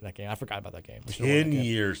 3 in that game. I forgot about that game. 10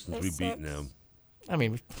 years since we've beaten them. I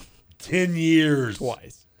mean, 10 years.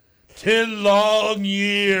 Twice. 10 long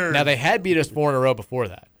years. Now, they had beat us 4 in a row before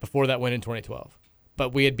that win in 2012.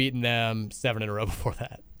 But we had beaten them 7 in a row before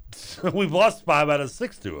that. We've lost 5 out of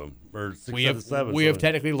 6 to them, or 6 out of 7. We have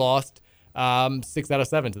technically lost 6 out of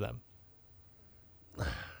 7 to them.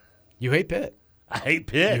 You hate Pitt. I hate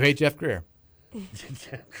Pitt. You hate Jeff Greer.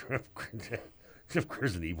 Jeff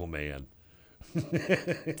Greer's an evil man.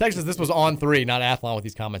 Texas, this was on 3, not Athlon with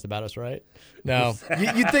these comments about us, right? No,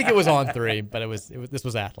 you'd think it was on 3, but this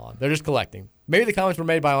was Athlon. They're just collecting. Maybe the comments were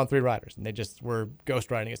made by On 3 writers, and they just were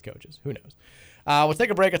ghostwriting as coaches. Who knows? We'll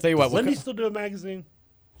take a break. I'll tell you what. Does Lindy still do a magazine?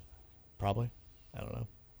 Probably. I don't know.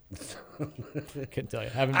 Couldn't tell you.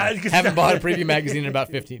 Haven't bought a preview magazine in about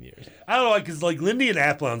 15 years. I don't know, because Lindy and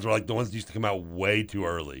Athlons were the ones that used to come out way too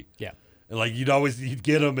early. Yeah. And you'd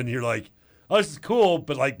get them, and you're like, oh, this is cool,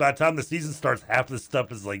 but by the time the season starts, half this stuff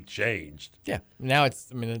is changed. Yeah. Now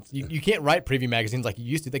you can't write preview magazines like you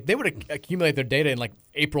used to. They would accumulate their data in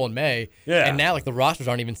April and May. Yeah. And now the rosters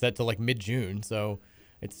aren't even set till mid-June, so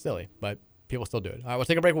it's silly, but people still do it. All right, we'll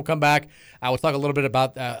take a break. We'll come back. We'll talk a little bit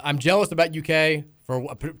about. I'm jealous about UK for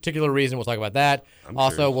a particular reason. We'll talk about that.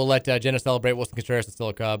 Also, we'll let Jenna celebrate Wilson Contreras is still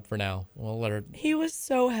a Cub for now. We'll let her. He was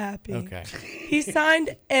so happy. Okay. He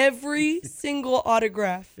signed every single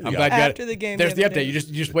autograph. I'm glad after the game. There's the update. You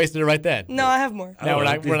just wasted it right then. No, I have more. No,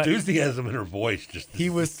 the enthusiasm in her voice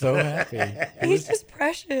He was so happy. He's just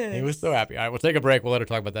precious. He was so happy. All right, we'll take a break. We'll let her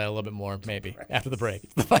talk about that a little bit more, maybe after the break.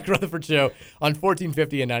 It's the Mike Rutherford Show on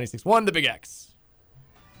 1450 and 96.1 The Big X.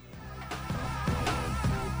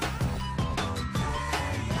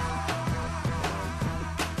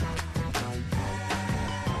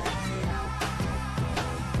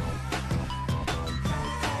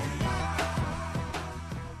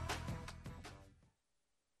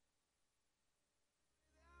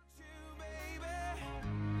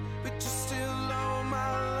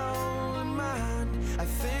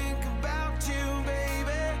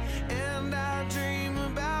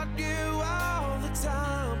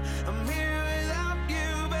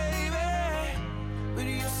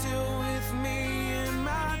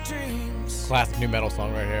 Classic new metal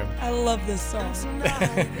song right here. I love this song.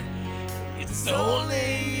 It's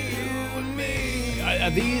only you and me. Are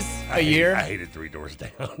these a year? I hated Three Doors Down.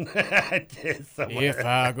 I did somewhere. If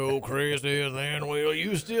I go crazy, then will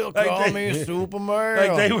you still call me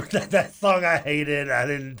Superman? That song I hated. I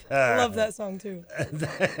didn't. I love that song too.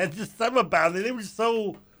 Just something about it. They were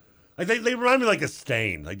so. They remind me of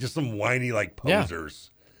Stain. Just some whiny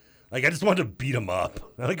posers. Yeah. I just wanted to beat them up.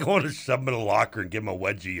 I wanted to shove them in a locker and give them a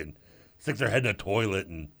wedgie and stick their head in a toilet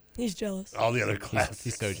and. He's jealous. All the other classes.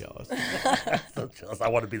 He's so jealous. So jealous. I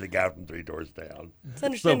want to be the guy from Three Doors Down. It's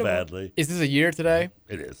understandable. So badly. Is this a year today?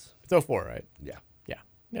 It is. It's 04, right? Yeah. Yeah.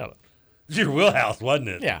 No. It's your wheelhouse, wasn't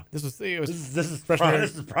it? Yeah. This is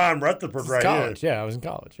prime Rutherford right college. here. Yeah, I was in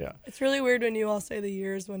college. Yeah. It's really weird when you all say the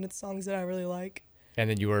years when it's songs that I really like. And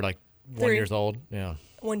then you were 1 years old. Yeah.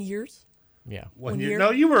 1 years? Yeah. 1 year?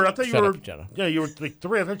 No, you were. I thought you were. Jenna. Yeah, you were 3.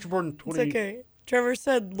 I thought you were born in 20. It's okay. Trevor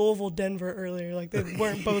said Louisville, Denver earlier. Like they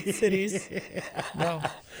weren't both cities. No.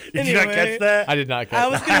 Did you not catch that? I did not catch I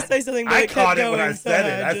was going to say something, but I it kept caught it going, when I so said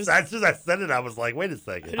it. I just- As soon as I said it, I was like, wait a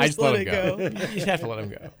second. I just let him it go. You just have to let him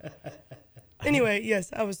go. Anyway, yes,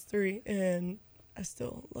 I was 3, and I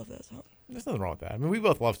still love that song. There's nothing wrong with that. I mean, we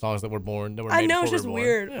both love songs that were born. That were I made know it's before just we were born.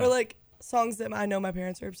 weird. Yeah. Or like songs that I know my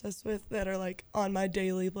parents are obsessed with that are like on my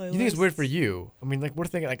daily playlist. You think it's weird for you? I mean, like we're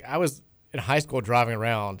thinking, like I was in high school driving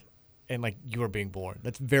around, and like you were being born.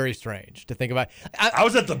 That's very strange to think about. I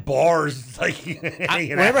was at the bars, like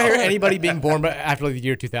hanging whenever I out. hear anybody being born after like, the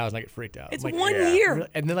year 2000, I get freaked out. It's I'm like, 1 year. really?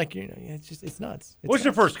 And then like it's nuts. What's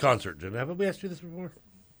your first concert, Jim? Have we asked you this before?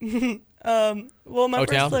 Well, my O-Town?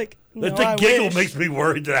 first like no, the I giggle wish. makes me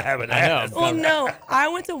worried that I haven't I know. asked. Well, no, I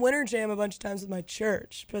went to Winter Jam a bunch of times with my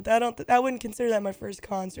church, but I wouldn't consider that my first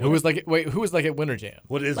concert. Who was like at Winter Jam?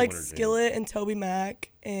 What is like Winter Jam? Skillet and Toby Mac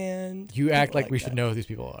and You act people like we that. should know who these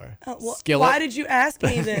people are. Well, Skillet. why did you ask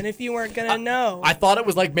me then if you weren't gonna know? I thought it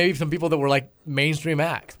was like maybe some people that were like mainstream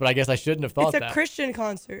acts, but I guess I shouldn't have thought It's a that. Christian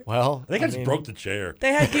concert. Well, I think I just broke the chair.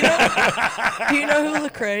 They had. Do you know who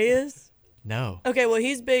Lecrae is? No. Okay, well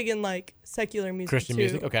he's big in like secular music. Christian too.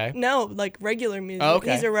 music? Okay. No, like regular music. Oh,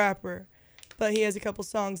 okay. He's a rapper, but he has a couple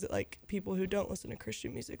songs that like people who don't listen to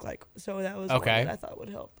Christian music like. So that was Okay. one that I thought would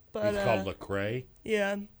help. But He's called Lecrae.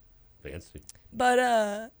 yeah. Fancy.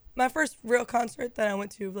 But my first real concert that I went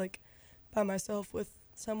to like by myself with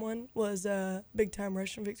someone was Big Time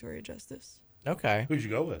Rush from Victoria Justice. Okay. Who'd you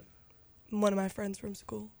go with? One of my friends from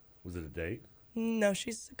school. Was it a date? No,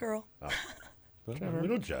 she's a girl. Oh. We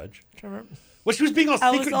don't judge. Trevor. Well, she was being all I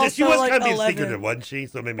was secret. She also, was like, kind of being 11. secretive, wasn't she?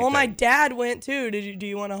 So it made me Well, my think. dad went too. Do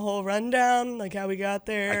you want a whole rundown, like how we got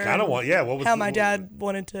there? I kind of want. Yeah. What was How my dad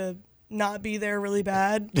wanted to not be there really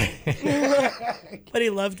bad, but he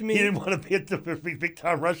loved me. He didn't want to be at the Big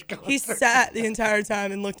Time Rush concert. He sat the entire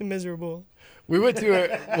time and looked miserable. We went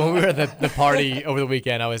to when we were at the party over the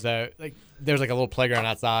weekend. I was like, there was like a little playground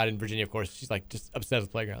outside in Virginia. Of course, she's like just obsessed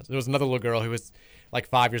with playgrounds. There was another little girl who was like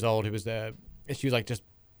 5 years old who was and she was like just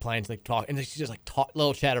playing to like talk, and she just like talk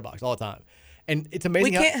little chatterbox all the time. And it's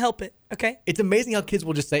amazing. We can't help it. Okay. It's amazing how kids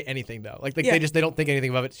will just say anything though. Like Yeah. they don't think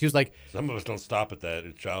anything of it. She was like, some of us don't stop at that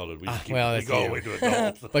in childhood. We just keep, well, we that's go you. away to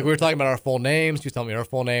adults. like we were talking about our full names. She was telling me her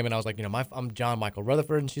full name, and I was like, I'm John Michael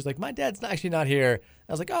Rutherford, and she's like, my dad's actually not here.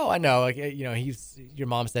 I was like, oh, I know. Like, your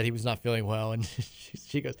mom said he was not feeling well, and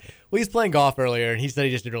she goes, well, he's playing golf earlier, and he said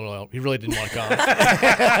he just didn't really well. He really didn't want to come.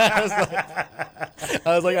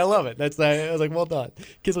 I was like, I love it. I was like, well done.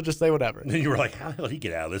 Kids will just say whatever. And then you were like, how the hell did he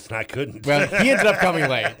get out of this? And I couldn't. Well, he ended up coming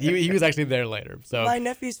late. He was actually there later. So My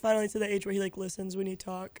nephew's finally to the age where he like listens when you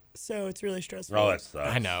talk, so it's really stressful. Oh, that sucks.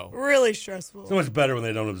 I know. Really stressful. So much better when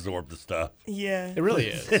they don't absorb the stuff. Yeah. It really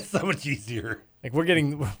is. It's so much easier. Like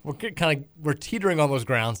we're teetering on those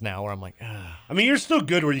grounds now where I'm like, I mean, you're still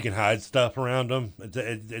good where you can hide stuff around them at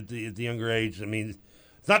the younger age. I mean,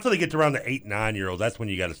 it's not till they get to around the 8, 9-year-old. That's when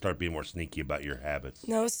you got to start being more sneaky about your habits.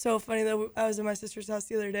 No, it was so funny though. I was at my sister's house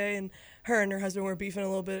the other day, and her husband were beefing a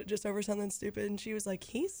little bit just over something stupid, and she was like,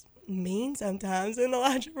 "He's mean sometimes." And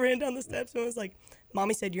Elijah ran down the steps and was like,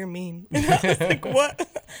 "Mommy said you're mean." And I was like, "What?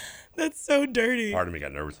 That's so dirty." Part of me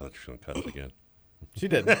got nervous. I thought she was going to cuss again. She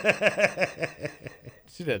did.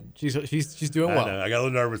 She did. She's doing well. I know. I got a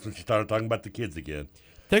little nervous when she started talking about the kids again.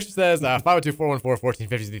 Texture says,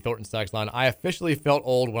 502-414-1450 is the Thornton text line. I officially felt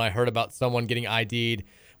old when I heard about someone getting ID'd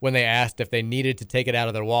when they asked if they needed to take it out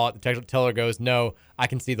of their wallet. The teller goes, no, I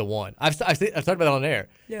can see the one. I've talked about that on air.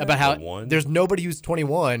 Yeah. About how The one? there's nobody who's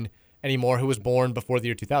 21 anymore who was born before the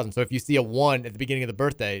year 2000. So if you see a 1 at the beginning of the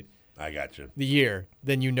birthday, I got you. the year,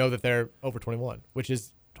 then you know that they're over 21, which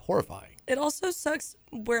is horrifying. It also sucks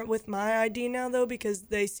with my ID now though, because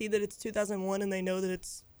they see that it's 2001 and they know that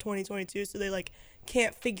it's 2022, so they like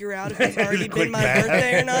can't figure out if it's already Quick been my math.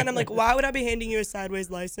 birthday or not. And I'm like, why would I be handing you a sideways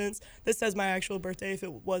license that says my actual birthday if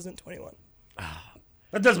it wasn't 21?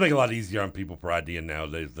 That does make it a lot easier on people for IDing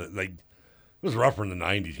nowadays. Like, it was rougher in the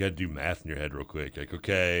 90s. You got to do math in your head real quick. Like,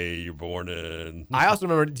 okay, you're born in. I also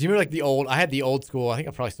remember, do you remember I had the old school, I think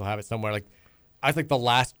I probably still have it somewhere, like, I was like the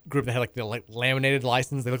last group that had like the laminated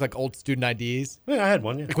license. They look like old student IDs. Yeah, I had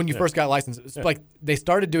one. Yeah. Like when you first got licensed, it's like they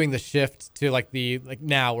started doing the shift to like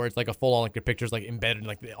now where it's like a full on like your pictures like embedded in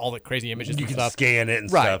like all the crazy images. You and can stuff. scan it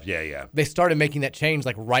and Right. stuff. Yeah, yeah. They started making that change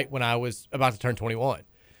like right when I was about to turn 21.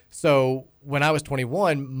 So when I was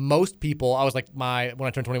 21, most people, I was like when I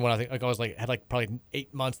turned 21, I think like I was like had like probably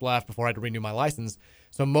 8 months left before I had to renew my license.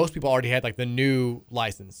 So most people already had like the new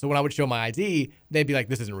license. So when I would show my ID, they'd be like,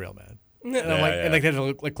 "This isn't real, man." And I'm like, and like they had to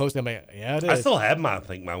look like closely. I'm like, "Yeah, it is." I still have one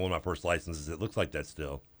of my first licenses. It looks like that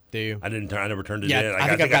still. Do you? I never turned it in. I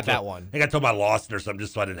think I got that one. I think I told my I lost it or something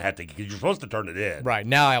just so I didn't have to, because you're supposed to turn it in. Right.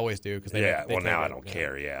 Now I always do. Now I don't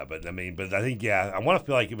care, but I think, I want to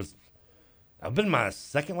feel like it was, I've been my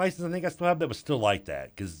second license, I think I still have, that was still like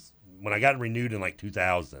that, because when I got renewed in like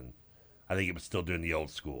 2000, I think it was still doing the old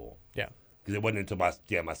school. Yeah. Because it wasn't until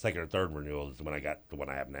my second or third renewal is when I got the one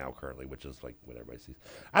I have now currently, which is like what everybody sees.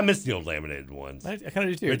 I miss the old laminated ones. I kind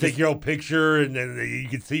of do too. They take your old picture and then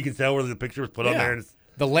you can tell where the picture was put on there. And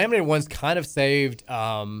the laminated ones kind of saved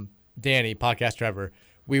Danny, Podcast Trevor.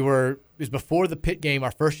 It was before the Pitt game,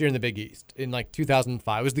 our first year in the Big East in like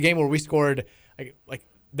 2005. It was the game where we scored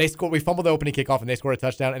we fumbled the opening kickoff and they scored a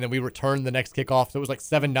touchdown, and then we returned the next kickoff. So it was like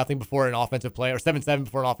 7-0 before an offensive play, or 7-7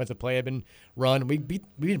 before an offensive play had been run. We beat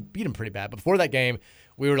him pretty bad. But before that game,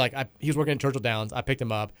 we were like, he was working in Churchill Downs. I picked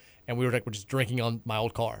him up, and we're just drinking on my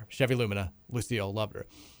old car, Chevy Lumina. Lucille loved her,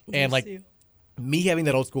 and like me having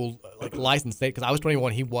that old school license state, because I was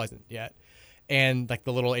 21, he wasn't yet, and like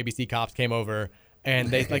the little ABC cops came over, and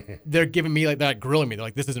they they're giving me they're grilling me. They're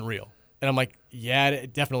like, this isn't real. And I'm like, yeah,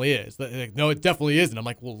 it definitely is. They're like, no, it definitely isn't. I'm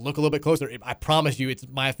like, well, look a little bit closer. I promise you it's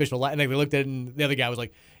my official license. And they looked at it, and the other guy was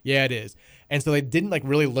like, yeah, it is. And so they didn't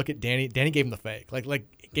really look at Danny. Danny gave him the fake,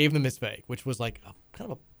 gave them his fake, which was like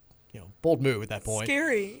kind of a bold move at that point.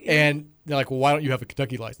 Scary. Yeah. And they're like, well, why don't you have a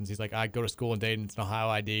Kentucky license? He's like, I go to school in Dayton. It's an Ohio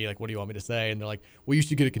ID. Like, what do you want me to say? And they're like, well, you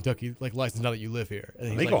should get a Kentucky license now that you live here.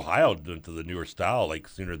 And I think Ohio went to the newer style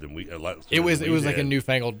sooner than we. It was like a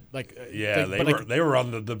newfangled they were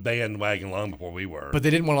on the bandwagon long before we were. But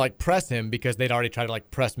they didn't want to press him because they'd already tried to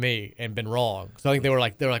press me and been wrong. So I think they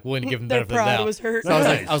were willing to give him the benefit of the doubt. Their pride was hurt. So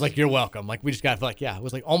I was like, you're welcome. We just got it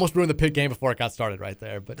was almost ruined the Pitt game before it got started right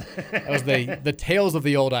there. But that was the tales of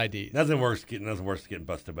the old IDs. Nothing worse getting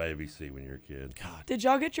busted by ABC when you're a kid. God. Did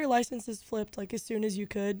y'all get your licenses flipped as soon as you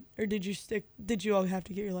could, or did you all have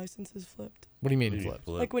to get your licenses flipped? What do you mean flipped?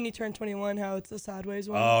 Like when you turn 21, how it's a sideways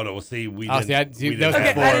one? Oh no, see we didn't. I didn't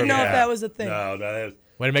know if that was a thing. No, that was.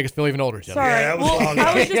 Way to make us feel even older, Jeff. Sorry. I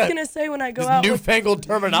was just gonna say when I go out. Newfangled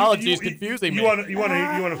terminology is confusing me. You want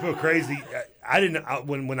to feel crazy? I didn't.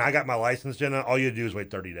 When I got my license, Jenna, all you had to do is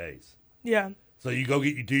wait 30 days. Yeah. So you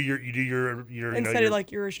do your instead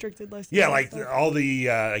of your restricted license. Yeah, all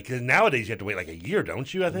the because nowadays you have to wait a year,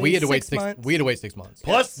 don't you? I think we had to wait 6 months. We had to wait 6 months.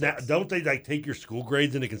 Plus, now, don't they take your school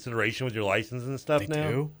grades into consideration with your license and stuff now?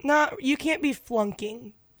 Do? No, you can't be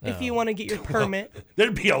flunking if you want to get your permit.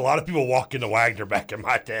 There'd be a lot of people walking to Wagner back in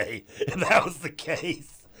my day, if that was the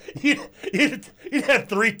case. You'd have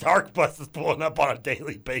 3 TARC buses pulling up on a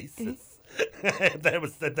daily basis.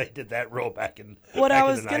 That they did that rule back in. What I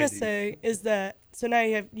was gonna say is that so now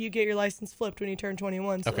you get your license flipped when you turn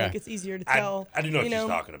 21, so it's easier to tell. I do know what she's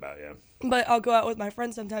talking about, yeah. But I'll go out with my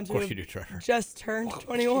friends sometimes. Of course you do, Trevor. Just turned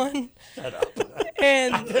 21. Shut up.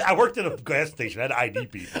 And I worked at a gas station. I had ID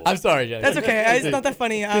people. I'm sorry, Jenny. That's okay. It's not that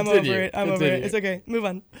funny. I'm over it. It's okay. Move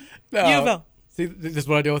on. No. UFL. See, this is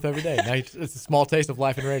what I deal with every day. Now it's a small taste of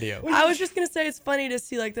life in radio. I was just going to say it's funny to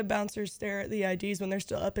see the bouncers stare at the IDs when they're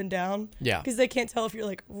still up and down. Yeah. Because they can't tell if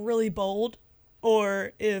you're really bold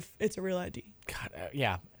or if it's a real ID. God,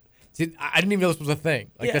 yeah. See, I didn't even know this was a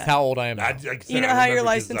thing. That's how old I am now. You know how your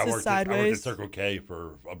license is sideways? I worked at Circle K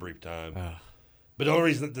for a brief time. But the only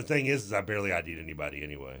reason, the thing is I barely ID'd anybody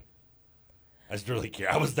anyway. I just really care.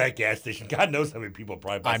 I was that gas station. God knows how many people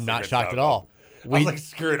probably bought I'm not shocked at all. I was like,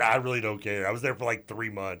 screw it, I really don't care. I was there for 3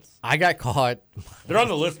 months. I got caught. They're on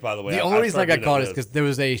the list, by the way. The only reason I got caught is because there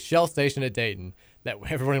was a Shell station at Dayton that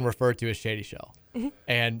everyone referred to as Shady Shell. Mm-hmm.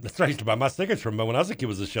 And that's right. I used to buy my cigarettes from when I was a kid.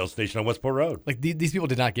 Was a Shell station on Westport Road. These people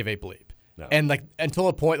did not give a bleep. No. And until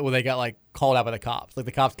a point where they got called out by the cops.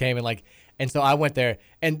 The cops came and so I went there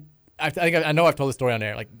and I know I've told the story on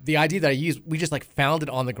air. The ID that I used, we just found it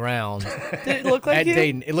on the ground. Did it look like at you?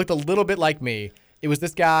 Dayton. It looked a little bit like me. It was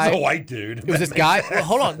this guy. It's a white dude. It was this guy. Well,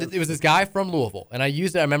 hold on. It was this guy from Louisville, and I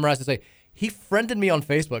used it. I memorized to say he friended me on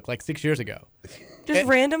Facebook 6 years ago. Just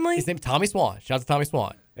randomly. His name Tommy Swan. Shout out to Tommy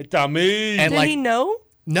Swan. Hey Tommy. And did he know?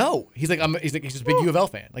 No, he's he's just a big U of L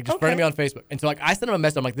fan. Just friended me on Facebook, and so I sent him a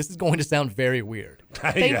message. I'm like, this is going to sound very weird.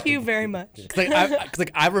 Thank you very much. Because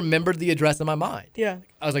I remembered the address in my mind. Yeah.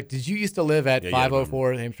 I was like, did you used to live at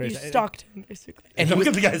 504 Ames Street? You stalked him basically. And he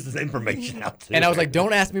look the guy's information out too. And I was like,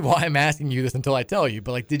 don't ask me why I'm asking you this until I tell you.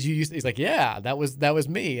 But did you used to? He's like, yeah, that was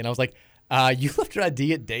me. And I was like, you left your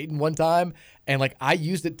ID at Dayton one time, and I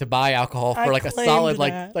used it to buy alcohol for a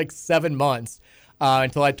solid 7 months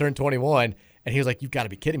until I turned 21. And he was like, you've got to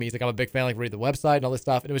be kidding me. He's like, I'm a big fan, read the website and all this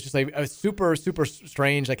stuff. And it was just it was super, super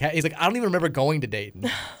strange. He's like, I don't even remember going to Dayton.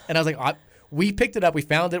 And I was like, we picked it up. We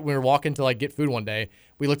found it when we were walking to get food one day.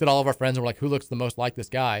 We looked at all of our friends and we're like, who looks the most like this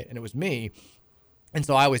guy? And it was me. And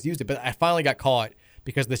so I always used it. But I finally got caught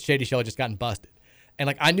because the shady shell had just gotten busted. And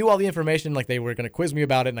like I knew all the information, like they were gonna quiz me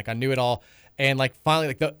about it, and like I knew it all. And like finally,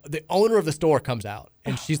 like the owner of the store comes out,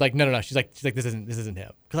 and she's like, no. She's like this isn't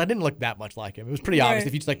him, because I didn't look that much like him. It was pretty obvious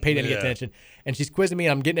if you just like paid any attention. And she's quizzing me,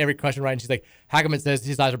 and I'm getting every question right. And she's like, how come it says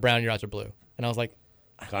his eyes are brown, your eyes are blue? And I was like,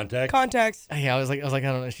 Contacts. Yeah, I was like, I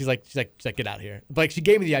don't know. She's like, get out of here. But like, she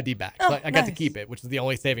gave me the ID back, so I got to keep it, which is the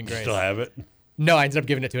only saving grace. Still have it? No, I ended up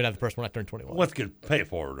giving it to another person when I turned 21. What's good? Pay it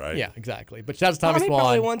forward, right? Yeah, exactly. But shout out to Tommy He Swan.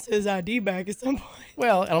 probably wants his ID back at some point.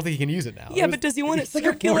 Well, I don't think he can use it now. Yeah, but does he want it He's like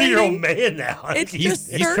a 40-year-old man now. It's he's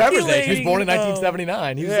just Trevor's age. He was born in circulating,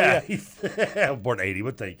 1979. He was, Yeah, born 80,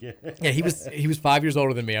 but thank you. Yeah, he was 5 years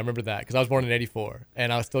older than me. I remember that because I was born in 84,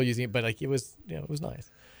 and I was still using it. But like it was nice.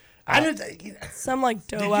 Some like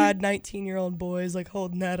doe-eyed 19-year-old boys like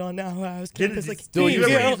holding that on now. I was Did campus like still "Here you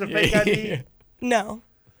use go." a fake ID? No.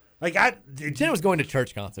 Like Jenna was going to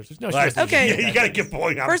church concerts. There's no Okay. You got to get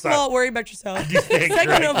point. First of all, worry about yourself.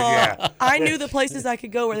 Second of all, I knew the places I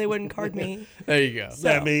could go where they wouldn't card me. There you go.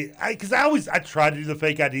 So. Yeah, I mean, because I tried to do the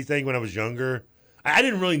fake ID thing when I was younger. I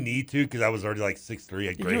didn't really need to because I was already like 6'3",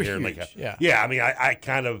 had gray hair. Like, yeah. I mean, I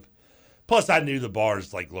kind of. Plus, I knew the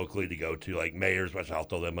bars like locally to go to, like Mayors, which I'll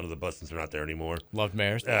throw them under the bus since they're not there anymore. Loved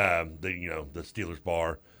Mayors. The Steelers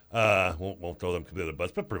bar. Won't throw them under the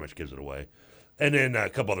bus, but pretty much gives it away. And then a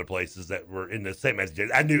couple other places that were in the same as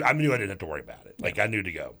I knew I didn't have to worry about it. Like I knew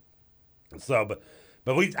to go. So, but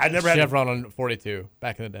I never had Chevron on 42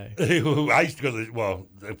 back in the day. I used to go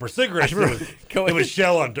to for cigarettes. It was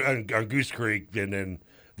Shell on Goose Creek, and then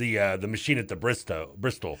the machine at the Bristol,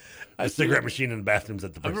 the cigarette machine in the bathrooms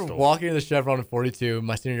at the Bristol. I remember walking to the Chevron in 42,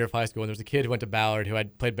 my senior year of high school, and there was a kid who went to Ballard who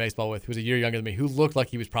I'd played baseball with, who was a year younger than me, who looked like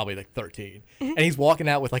he was probably like 13, and he's walking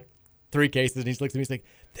out with like 3 cases, and he looks at me, he's like,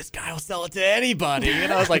 this guy will sell it to anybody.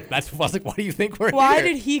 And I was like, why do you think we're Why here?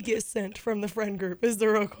 did he get sent from the friend group is the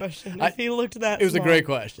real question. If he looked that It was small. a great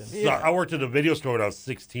question. So I worked at a video store when I was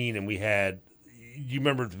 16, and we had, you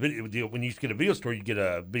remember the video, when you used to get a video store, you get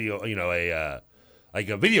a video, like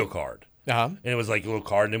a video card. And it was like a little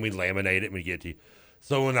card, and then we'd laminate it and we'd get it to you.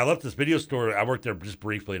 So when I left this video store, I worked there just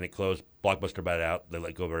briefly, and it closed. Blockbuster bought it out. They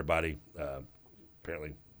let go of everybody.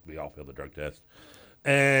 Apparently, we all failed the drug test.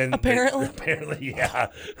 And apparently, yeah,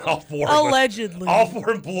 all 4 allegedly, all 4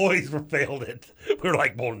 employees failed it. We were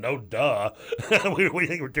like, well, no, duh. we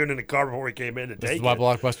think we're doing it in the car before we came in to take it. This is why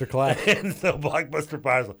Blockbuster collapsed. And so Blockbuster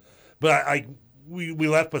buys, but we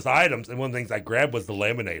left with items, and one of the things I grabbed was the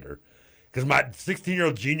laminator. Because my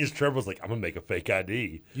 16-year-old genius Trevor was like, I'm going to make a fake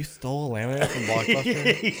ID. You stole a laminator from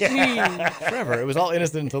Blockbuster? Yeah. Trevor, it was all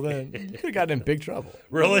innocent until then. You could have gotten in big trouble.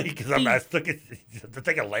 Really? Because I took it to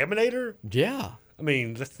take a laminator? Yeah. I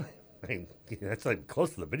mean, that's like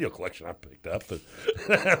close to the video collection I picked up. But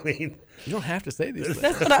I mean, you don't have to say these things.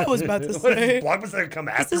 That's what I was about to say. Blockbuster come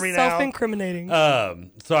after me now. This is self-incriminating.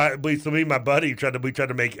 So me and my buddy we tried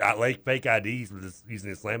to make fake IDs with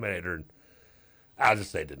using this laminator, and I'll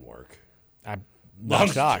just say it didn't work. I'm not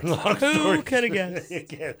shocked. Who could have guessed?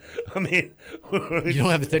 I mean, you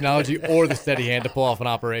don't have the technology or the steady hand to pull off an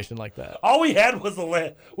operation like that. All we had was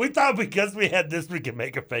we thought because we had this, we could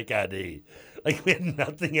make a fake ID. Like we had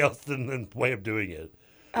nothing else in the way of doing it.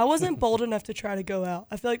 I wasn't bold enough to try to go out.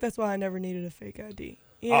 I feel like that's why I never needed a fake ID.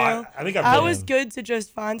 You know, I think I was good to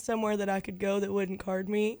just find somewhere that I could go that wouldn't card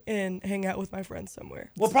me and hang out with my friends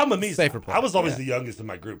somewhere. Well, problem with me is safer I was always the youngest in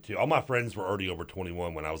my group too. All my friends were already over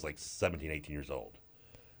 21 when I was like 17, 18 years old.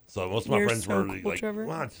 So most of my friends were already cool, like, Trevor.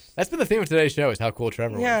 well, that's been the theme of today's show is how cool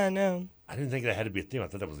Trevor was. Yeah, I know. I didn't think that had to be a theme. I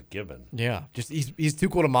thought that was a given. Yeah, just he's too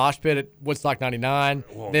cool to mosh pit at Woodstock 99.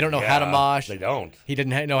 Well, they don't know how to mosh. They don't. He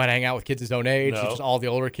didn't know how to hang out with kids his own age. No. It's just all the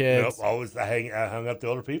older kids. Nope, always I hung out with the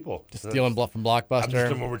older people. Just stealing bluff from Blockbuster. I'm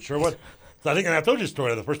just more sure what. So I think, and I told you a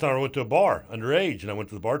story. The first time I went to a bar underage, and I went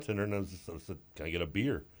to the bartender, and I said, "Can I get a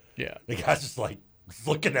beer?" Yeah. The guy's just like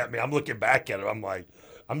looking at me. I'm looking back at him. I'm like,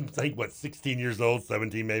 I'm like, what, 16 years old,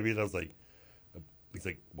 17 maybe? And I was like, he's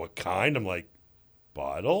like, what kind? I'm like,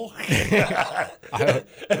 bottle. It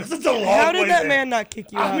was such a long How did way that there. man not kick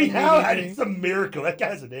you out? I mean, how? immediately? It's a miracle. That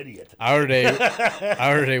guy's an idiot. I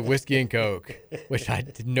ordered a whiskey and Coke, which I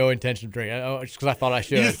had no intention of drinking, just because I thought I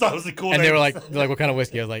should. You just thought it was a cool And name. they're like, what kind of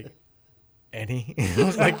whiskey? I was like, any. I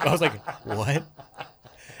was like, what?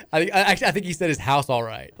 I think he said his house all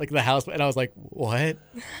right, like the house, and I was like, what?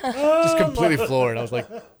 Just completely floored. I was like,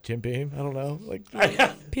 Jim Beam? I don't know.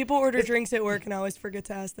 Like, people order drinks at work, and I always forget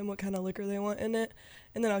to ask them what kind of liquor they want in it,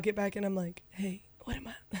 and then I'll get back and I'm like, hey, what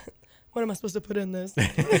am I supposed to put in this?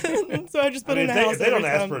 So I just put in a house. If they don't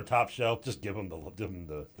ask for a top shelf, just give them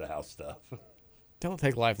the house stuff. Don't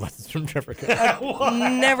take life lessons from Trevor.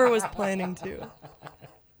 I never was planning to.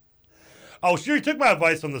 Oh, she took my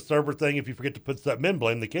advice on the server thing. If you forget to put something in,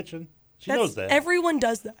 blame the kitchen. She knows that. Everyone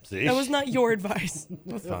does that. See? That was not your advice.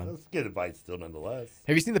 That's fine. That's good advice still, nonetheless.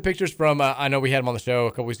 Have you seen the pictures from, I know we had him on the show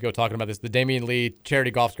a couple weeks ago talking about this, the Damian Lee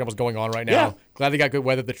charity golf scramble is going on right now. Yeah. Glad they got good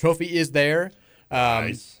weather. The trophy is there.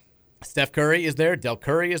 Nice. Steph Curry is there. Del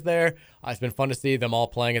Curry is there. It's been fun to see them all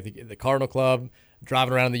playing at the Cardinal Club,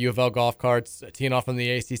 driving around in the U of L golf carts, teeing off from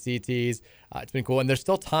the ACC tees. It's been cool. And there's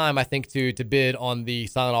still time, I think, to bid on the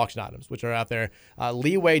silent auction items, which are out there.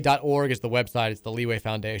 Leeway.org is the website. It's the Leeway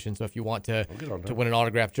Foundation. So if you want to win an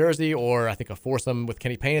autographed jersey, or I think a foursome with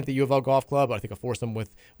Kenny Payne at the U of L golf club, I think a foursome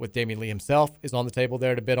with Damian Lee himself is on the table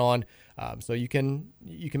there to bid on. So you can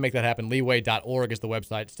make that happen. Leeway.org is the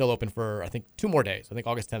website. It's still open for, I think, 2 more days. I think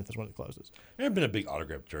August 10th is when it closes. I've never been a big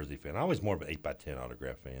autographed jersey fan. I was more of an 8x10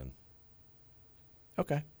 autograph fan.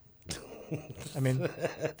 Okay. I mean,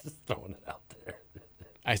 just throwing it out there.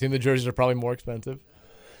 I assume the jerseys are probably more expensive.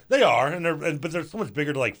 They are, but they're so much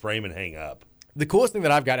bigger to like frame and hang up. The coolest thing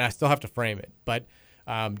that I've got, and I still have to frame it, but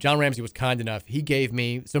John Ramsey was kind enough. He gave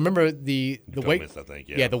me. So remember the Wake, I think,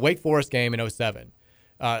 yeah, the Wake Forest game in 07,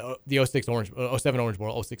 the 07 Orange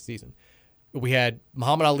Bowl, 06 season. We had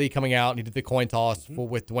Muhammad Ali coming out, and he did the coin toss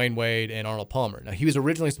with Dwayne Wade and Arnold Palmer. Now, he was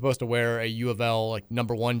originally supposed to wear a U of L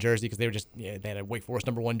number 1 jersey because they had a Wake Forest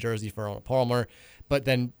number 1 jersey for Arnold Palmer. But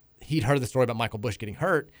then he'd heard the story about Michael Bush getting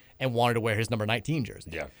hurt and wanted to wear his number 19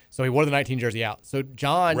 jersey. Yeah. So he wore the 19 jersey out. So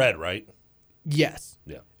John, red, right? Yes.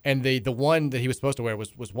 Yeah. And the one that he was supposed to wear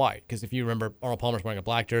was white, because if you remember, Arnold Palmer's wearing a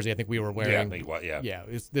black jersey. I think we were wearing. Yeah, I think white. Yeah. Yeah.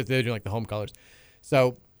 They're doing like the home colors.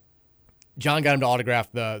 So John got him to autograph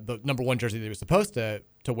the number 1 jersey that he was supposed to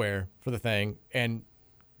wear for the thing, and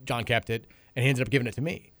John kept it, and he ended up giving it to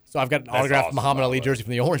me. So I've got an autographed awesome, Muhammad Ali jersey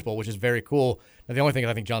from the Orange Bowl, which is very cool. Now, the only thing is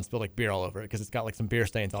I think John spilled like beer all over it because it's got like some beer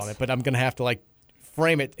stains on it, but I'm going to have to like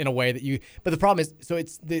frame it in a way that you – but the problem is, so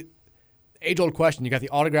it's the age-old question. You got the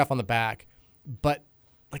autograph on the back, but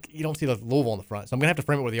like you don't see the Louisville on the front. So I'm going to have to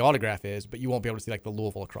frame it where the autograph is, but you won't be able to see like the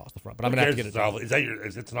Louisville across the front. But I'm going to have to get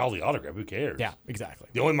it. It's an Ali autograph. Who cares? Yeah, exactly.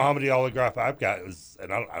 The only Muhammad Ali autograph I've got is,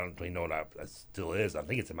 and I don't really know what it still is. I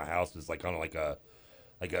think it's in my house. It's like on like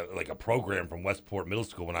a program from Westport Middle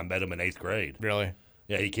School when I met him in 8th grade. Really?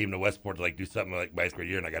 Yeah, he came to Westport to like do something like my 8th grade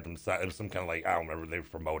year, and I got them. It was some kind of like, I don't remember. They were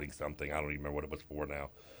promoting something. I don't even remember what it was for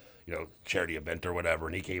now. Charity event or whatever.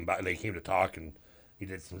 And he came by. They came to talk, and he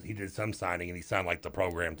did some signing, and he signed like the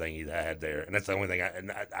program thing he had there. And that's the only thing.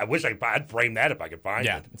 I wish I'd frame that if I could find it.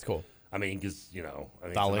 Yeah, it's cool. I mean, because it's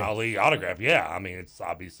an Ali autograph. Yeah, I mean, it's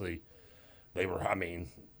obviously they were. I mean,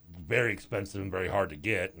 very expensive and very hard to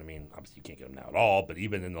get. I mean, obviously you can't get them now at all. But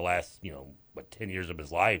even in the last 10 years of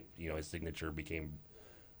his life, his signature became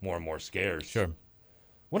more and more scarce. Sure.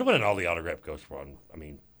 What about an Ali autograph goes for? I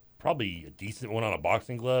mean, probably a decent one on a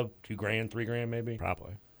boxing glove, $2,000, $3,000 maybe.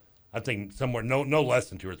 Probably. I think somewhere no less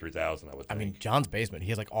than 2,000 or 3,000. I would think. I mean, John's basement. He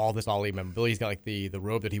has like all this Ali memorabilia. He's got like the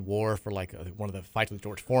robe that he wore for like one of the fights with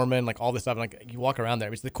George Foreman, like all this stuff. And, like you walk around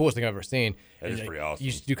there, it's the coolest thing I've ever seen. That is pretty awesome. You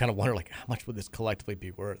just do kind of wonder like how much would this collectively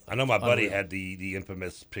be worth? I know my buddy had the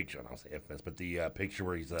infamous picture. I don't say infamous, but the picture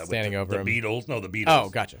where he's standing over the him. Beatles. No, the Beatles. Oh,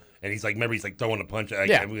 gotcha. And he's like, remember, he's like throwing a punch.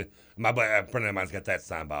 Yeah. My buddy, a friend of mine's got that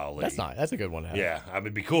signed by Ali. That's a good one to have. Yeah, I mean,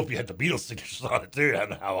 it'd be cool if you had the Beatles signatures on it too. I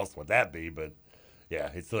don't know how else would that be, but. Yeah,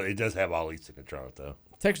 it does have Ali's signature on it, though.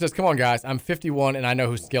 Texas says, come on, guys. I'm 51, and I know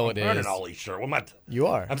whose skill it is. I'm wearing an Ali shirt. What am I you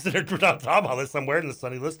are. I'm sitting there talking about this. I'm wearing the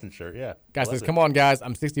Sonny Liston shirt, yeah. Guys says, come on, guys.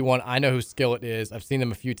 I'm 61. I know whose skill it is. I've seen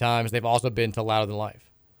them a few times. They've also been to Louder Than Life.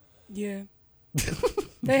 Yeah.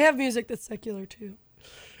 They have music that's secular, too.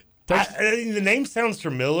 The name sounds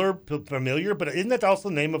familiar, but isn't that also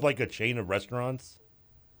the name of like a chain of restaurants?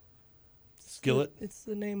 Skillet? It's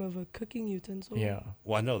the name of a cooking utensil. Yeah.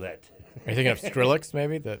 Well, I know that. Are you thinking of Skrillex,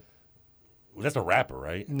 maybe? Well, that's a rapper,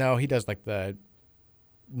 right? No, he does like the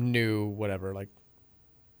new whatever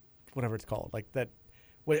it's called. Like that.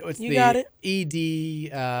 What's you the got it.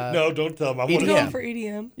 ED? No, don't tell him. He's going for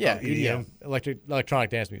EDM. Yeah, EDM.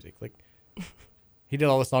 Electronic dance music. Like he did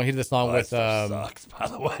all the song. He did the song with. That sucks, by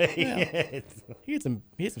the way. Yeah. he had some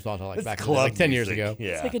songs I like back in like 10 years ago.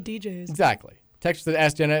 Yeah. It's like a DJ. Exactly. Texas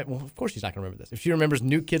asked Jenna, well, of course she's not going to remember this. If she remembers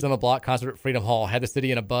New Kids on the Block concert at Freedom Hall had the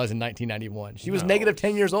city in a buzz in 1991. She was negative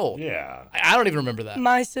 10 years old. Yeah. I don't even remember that.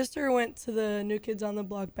 My sister went to the New Kids on the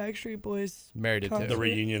Block Backstreet Boys Mary did too. The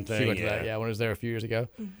reunion thing. She went to that, when it was there a few years ago.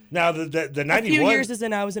 Mm-hmm. Now, the 91. A few years is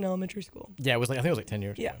I was in elementary school. Yeah, I think it was like 10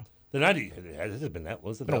 years ago. The 90, has it been that?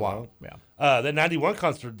 Was it been that a while? long? Yeah. The 91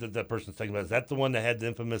 concert that person's talking about, is that the one that had the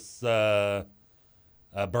infamous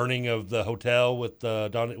burning of the hotel with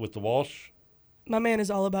the Walsh? My man is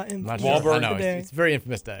all about infamous. I know, it's a very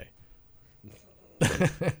infamous day.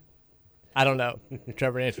 I don't know.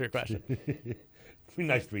 Trevor, answer your question. It'd be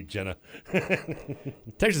nice to meet Jenna.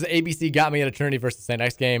 Texas ABC got me at Eternity versus St.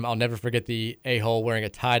 X game. I'll never forget the a-hole wearing a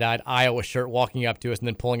tie-dyed Iowa shirt walking up to us and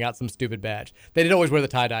then pulling out some stupid badge. They did always wear those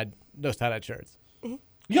tie-dyed shirts. You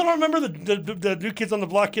don't remember the New Kids on the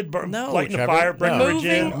Block kid lighting the fire, breaking no. the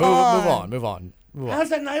gym? Move on. How's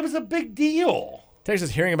that not? It was a big deal.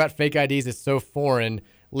 Texas, hearing about fake IDs is so foreign.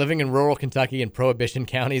 Living in rural Kentucky and Prohibition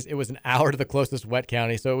counties, it was an hour to the closest wet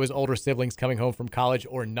county, so it was older siblings coming home from college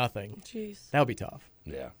or nothing. Jeez. That would be tough.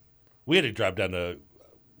 Yeah. We had to drive down to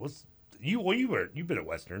you've been at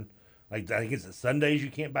Western. Like I think it's Sundays you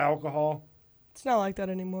can't buy alcohol. It's not like that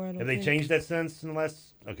anymore. I don't Have they think. changed that since in the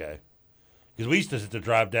last? Okay. Because we used to have to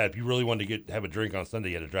drive down. If you really wanted to have a drink on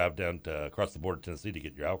Sunday, you had to drive down to across the border to Tennessee to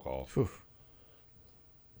get your alcohol. Whew.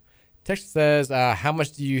 Texas says, how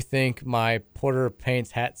much do you think my Porter Paints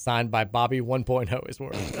hat signed by Bobby 1.0 is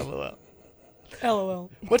worth? LOL.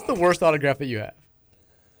 LOL. What's the worst autograph that you have?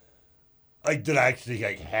 Like, did I actually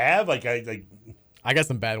have? I got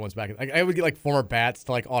some bad ones back. I would get like former bats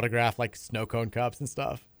to like autograph like snow cone cups and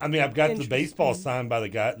stuff. I mean, I've got the baseball signed by the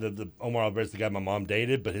guy, the Omar Alvarez, the guy my mom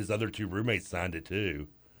dated, but his other two roommates signed it too.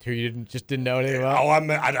 Who you didn't know anything about? Oh,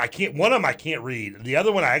 I can't. One of them I can't read. The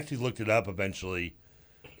other one I actually looked it up eventually,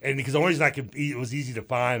 and because the only reason it was easy to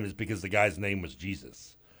find is because the guy's name was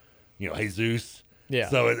Jesus, Jesus. Yeah.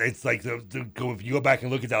 So it's like if you go back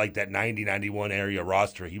and look at that like that 90-91 area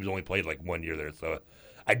roster, he was only played like 1 year there. So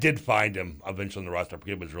I did find him eventually in the roster. I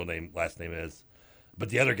forget what his last name is, but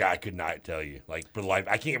the other guy I could not tell you. Like for the life,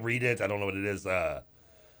 I can't read it. I don't know what it is. I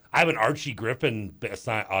have an Archie Griffin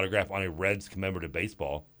signed autograph on a Reds commemorative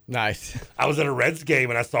baseball. Nice. I was at a Reds game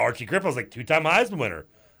and I saw Archie Griffin. I was like, 2-time Heisman winner.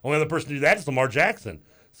 Only other person to do that is Lamar Jackson.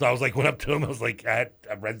 So I was like, went up to him. I was like,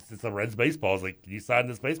 it's a Reds baseball. I was like, can you sign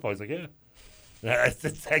this baseball? He's like, yeah.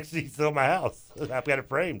 It's actually still in my house. I've got it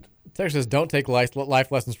framed. Texas says, don't take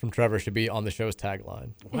life lessons from Trevor should be on the show's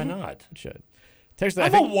tagline. Why not? It should. Texas,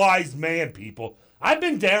 I'm a wise man, people. I've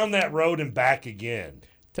been down that road and back again.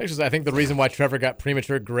 Texas, I think the reason why Trevor got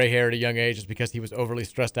premature gray hair at a young age is because he was overly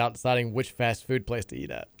stressed out deciding which fast food place to eat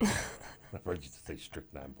at. I've heard you say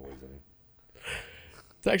strychnine poisoning.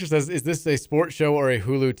 Texas says, is this a sports show or a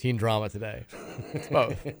Hulu teen drama today? It's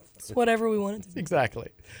both. It's whatever we want it to be. Exactly.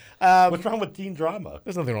 What's wrong with teen drama?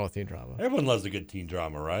 There's nothing wrong with teen drama. Everyone loves a good teen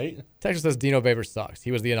drama, right? Texas says Dino Babers sucks.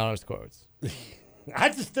 He was the anonymous quotes.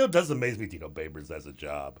 It still does amaze me Dino Babers has a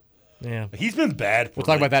job. Yeah. He's been bad for We'll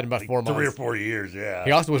talk about that in about 4 months. 3 or 4 years, yeah.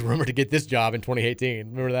 He also was rumored to get this job in 2018.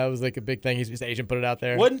 Remember that was like a big thing? His agent put it out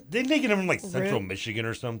there. Didn't they get him from like Central Michigan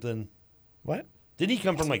or something? What? Didn't he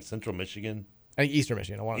come from like Central Michigan? I think Eastern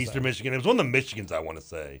Michigan. Eastern Michigan. It was one of the Michigans, I want to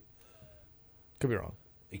say. Could be wrong.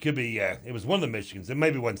 It could be, yeah. It was one of the Michigans. It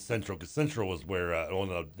maybe wasn't Central because Central was where rowing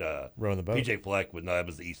the boat. PJ Fleck was. No, that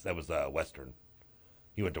was the East. That was Western.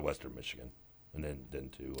 He went to Western Michigan and then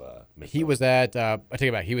to Minnesota. He was at. I take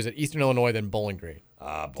it back. He was at Eastern Illinois, then Bowling Green.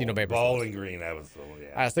 Dino Babers. Bowling Green. That was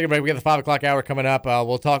yeah. Let's take a break. We got the 5 o'clock hour coming up.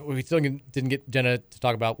 We'll talk. We still didn't get Jenna to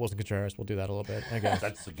talk about Wilson Contreras. We'll do that a little bit. I guess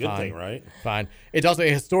that's a good thing, right? Fine. It's also a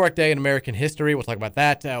historic day in American history. We'll talk about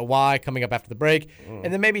that. Why coming up after the break,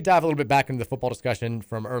 and then maybe dive a little bit back into the football discussion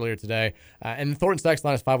from earlier today. And Thornton's text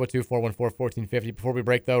line is 502-414-1450. Before we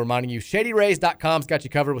break, though, reminding you, ShadyRays.com's got you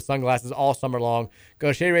covered with sunglasses all summer long.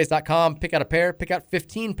 Go to ShadyRays.com, pick out a pair, pick out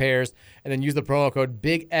 15 pairs, and then use the promo code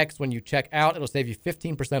BIGX when you check out. It'll save you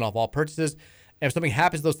 15% off all purchases. And if something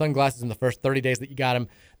happens to those sunglasses in the first 30 days that you got them,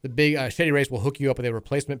 the big Shady Rays will hook you up with a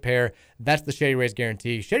replacement pair. That's the Shady Rays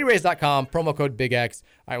guarantee. ShadyRays.com, promo code BIGX.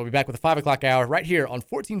 All right, we'll be back with the 5 o'clock hour right here on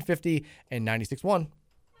 1450 and 96.1.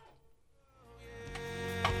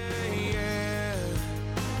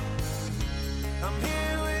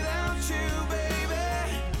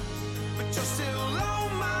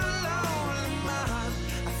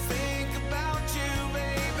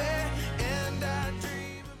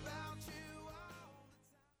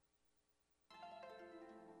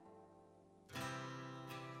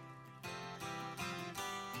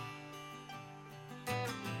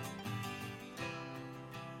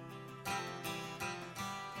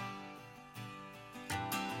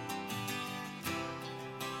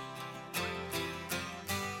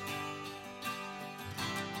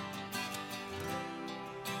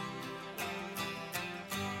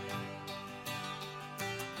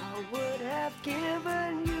 Would have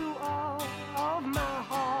given you all of my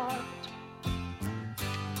heart,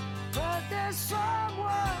 but there's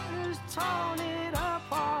someone who's torn it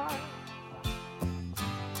apart,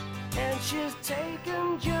 and she's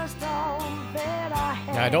taken just all that I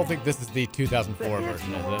had. Now, I don't think this is the 2004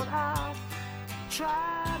 version, is it?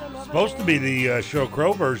 Supposed to be the Sheryl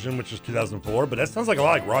Crow version, which was 2004, but that sounds like a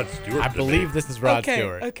lot like Rod Stewart. I believe this is Rod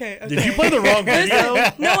Stewart. Okay. Did you play the wrong video?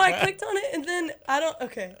 No, I clicked on it and then I don't.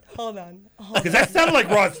 Okay, hold on. Because that sounded like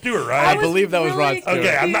Rod Stewart, right? I believe that was Rod Stewart.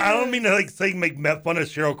 Okay, I don't mean to make fun of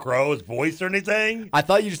Sheryl Crow's voice or anything. I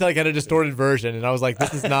thought you just had a distorted version, and I was like,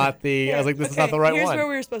 this is not the. I was like, this is not the right here's one. Here's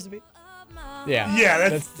where we were supposed to be. Yeah. Yeah,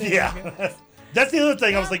 that's the other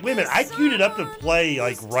thing. I was like, wait a minute, I queued it up to play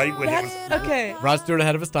right when it was. Okay. Rod Stewart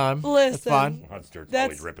ahead of his time. Listen, that's fine. Rod Stewart's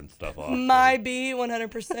always ripping stuff off. My B,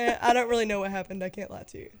 100%. I don't really know what happened. I can't lie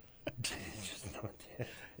to you.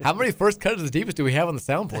 How many first cut of the deepest do we have on the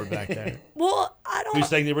soundboard back there? Well, I don't. Who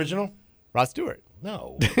sang the original? Rod Stewart.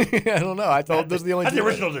 No. I don't know. I thought those are the only Not two. the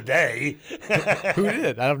original today. Who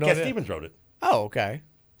did? I don't know. Cat Stevens wrote it. Oh, okay.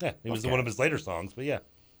 Yeah, it was one of his later songs, but yeah.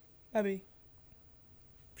 Maybe.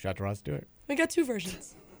 Shout out to Rod Stewart. We got two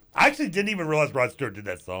versions. I actually didn't even realize Rod Stewart did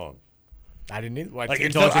that song. I didn't either.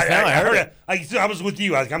 I heard it. I was with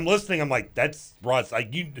you. I'm listening. I'm like, that's Rod.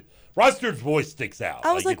 Rod Stewart's voice sticks out.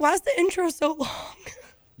 I was like, why is the intro so long?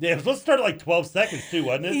 Yeah, it was supposed to start at 12 seconds too,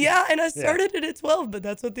 wasn't it? Yeah, and I started it at 12, but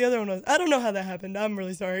that's what the other one was. I don't know how that happened. I'm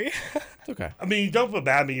really sorry. It's okay. I mean, don't feel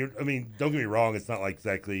bad. Don't get me wrong. It's not like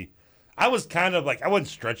exactly. I was kind of like, I wasn't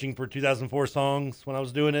stretching for 2004 songs when I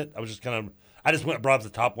was doing it. I was just kind of, I just brought up the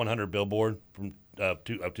top 100 Billboard from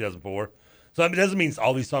 2004. So it doesn't mean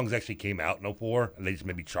all these songs actually came out in 04, and they just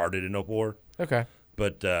maybe charted in 04. Okay.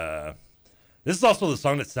 But this is also the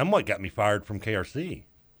song that somewhat got me fired from KRC.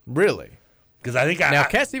 Really? Because I think Now,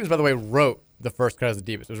 Cat Stevens, by the way, wrote the first cut of the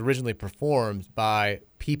deepest. It was originally performed by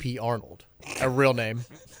P.P. Arnold, a real name.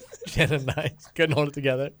 Jenna and I couldn't hold it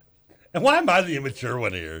together. And why am I the immature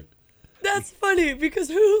one here? That's funny because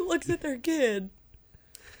who looks at their kid?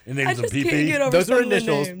 And names I them just can't PP? get over Those some are of the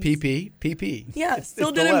initials. names. PP. PP. Yeah, It's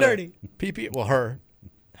still the did him letter. dirty. PP. Well, her.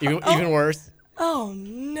 Even worse. Oh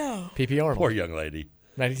no. P.P. Arnold. Poor young lady.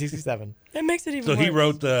 1967. That makes it even So worse. he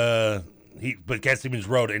wrote but Cat Stevens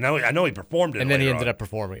wrote it. And I know he performed it. And then he later ended on. up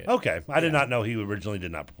performing it. Okay. I did not know he originally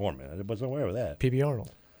did not perform it. I wasn't aware of that. P.P.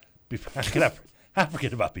 Arnold. I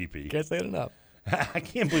forget about PP. Can't say it enough. I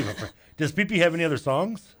can't believe it. Does PP have any other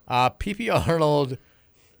songs? P.P. Arnold.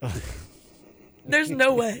 There's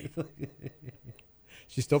no way.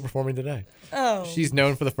 She's still performing today. Oh. She's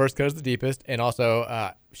known for the first cut is the deepest, and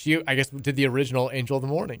also she, I guess, did the original Angel of the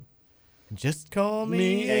Morning. Just call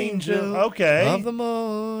me Angel Okay. of the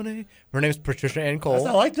Morning. Her name's Patricia Ann Cole.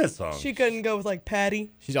 I like that song. She couldn't go with like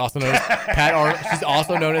Patty. She's also known as Pat Arnold. She's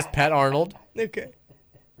also known as Pat Arnold. Okay.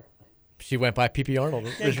 She went by P.P. Arnold.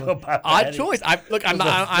 Go by Odd Patty. choice. I'm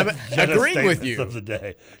agreeing with you. Of the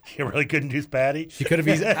day. She really couldn't use Patty. She could have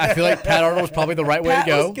used. I feel like Pat Arnold was probably the right way Pat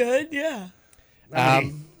to go. was good, yeah.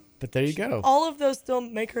 But there you go. All of those still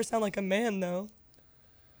make her sound like a man, though.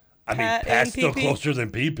 I mean, Pat Pat's and still PP. closer than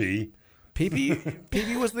PP.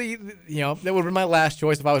 PP was the that would have been my last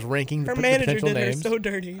choice if I was ranking Her the manager potential did names. her so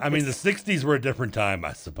dirty. I mean, the 60s were a different time,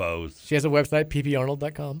 I suppose. She has a website,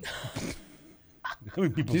 pparnold.com. How many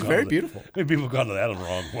people She's gone very to- beautiful. How many people have gone to that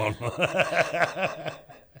wrong one?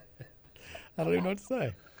 I don't even know what to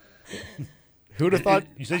say. Who would have thought?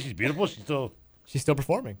 You say she's beautiful? She's still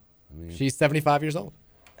performing. She's 75 years old.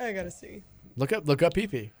 I gotta see. Look up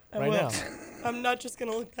PP I right will. now. I'm not just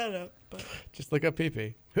gonna look that up, but Just look up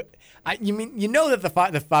PP. You know that the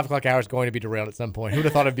 5 o'clock hour is going to be derailed at some point. Who would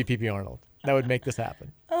have thought it'd be PP Arnold? That would make this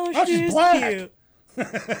happen. oh, she's she's black. cute.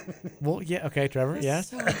 Well, yeah, okay, Trevor.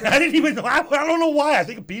 Yes, I didn't even know. I don't know why. I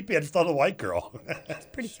think of PP. I just thought of a white girl.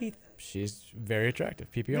 Pretty teeth. she's very attractive.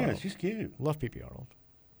 PP Yeah, Arnold. she's cute. Love PP Arnold.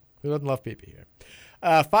 Who doesn't love PP here?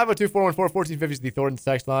 502-414-1450 is the Thornton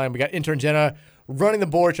text line. We got intern Jenna running the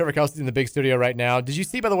board. Trevor Kelsey's in the big studio right now. Did you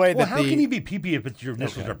see, by the way, Well, that how can you be PP if your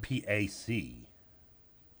initials are PAC?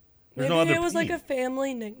 There's no Maybe other it was P. like a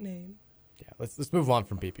family nickname. Yeah, let's move on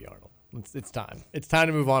from PP Arnold. It's time. It's time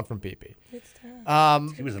to move on from PP. It's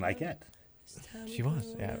time. She was an Ikette. She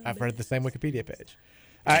was. Yeah, I've read the same Wikipedia page.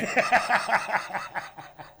 All right.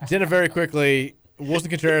 Jenna, very quickly, Wilson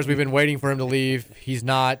Contreras, we've been waiting for him to leave. He's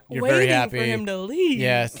not. You're very happy. Waiting for him to leave.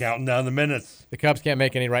 Yes. Counting down the minutes. The Cubs can't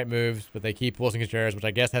make any right moves, but they keep Wilson Contreras, which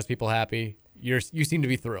I guess has people happy. You seem to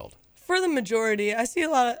be thrilled. For the majority, I see a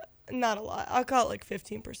lot of, not a lot, I'll call it like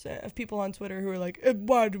 15% of people on Twitter who are like,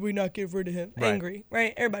 why did we not get rid of him? Right. Angry,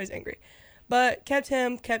 right? Everybody's angry. But kept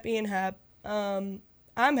him, kept Ian Happ. I'm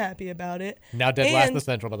happy about it. Now dead last in And the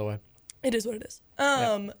Central, by the way. It is what it is.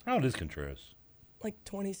 How old is Contreras? Like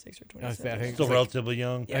 26 or I 27. think Still it's relatively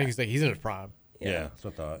young. I think he's in his prime. Yeah, that's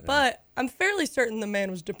what I thought. Yeah. But I'm fairly certain the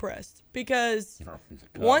man was depressed because Oh, he's a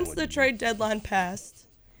cub, once the wouldn't he? trade deadline passed,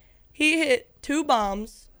 he hit 2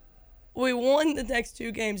 bombs. We won the next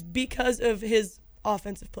 2 games because of his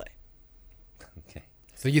offensive play. Okay.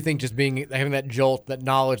 So you think just having that jolt, that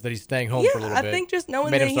knowledge that he's staying home for a little bit? I think just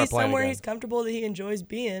knowing made that him start he's playing somewhere again. he's comfortable, that he enjoys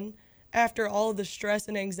being after all of the stress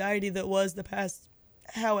and anxiety that was the past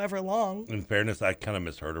however long. In fairness, I kind of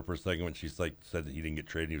misheard her for a second when she said that he didn't get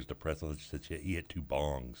traded. He was depressed. I thought she said he hit 2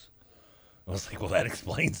 bongs. I was like, well, that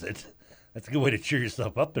explains it. That's a good way to cheer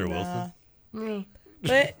yourself up there, Wilson.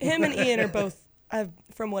 But him and Ian are both,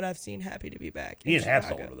 from what I've seen, happy to be back. Ian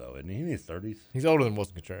half's older, though, isn't he? In his 30s. He's older than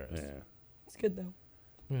Wilson Contreras. Yeah. It's good, though.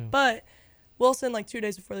 Yeah. But Wilson, like 2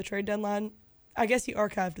 days before the trade deadline, I guess he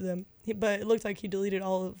archived them, but it looked like he deleted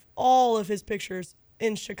all of his pictures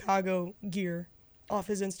in Chicago gear off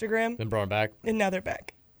his Instagram. Then brought him back. And now they're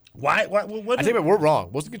back. Why? What I think we're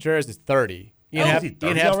wrong. Wilson Contreras is 30. Ian Happ's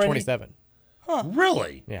 27. Huh.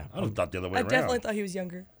 Really? Yeah. I would have thought the other way I around. definitely thought he was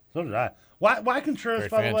younger. So did I. Why Contreras,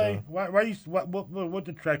 Great by the fan, way? Joe. Why you, what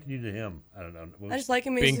attracted you to him? I don't know. I just like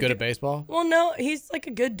him. Being good at baseball? Well, no, he's like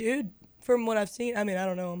a good dude from what I've seen. I mean, I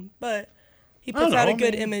don't know him, but he I don't puts out know, a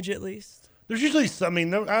good I mean- image at least. There's usually some. I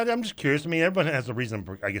mean, I'm just curious. I mean, everyone has a reason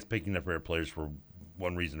for, I guess, picking their favorite players for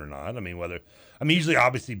one reason or not. I mean, usually,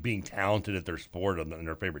 obviously, being talented at their sport and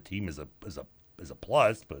their favorite team is a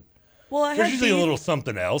plus, but Well, I there's had usually a beef. little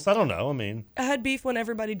something else. I don't know. I mean, I had beef when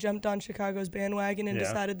everybody jumped on Chicago's bandwagon and Yeah.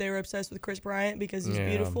 decided they were obsessed with Chris Bryant because he's Yeah.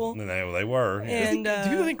 beautiful. and they were. Yeah. And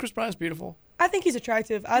Do you think Chris Bryant's beautiful? I think he's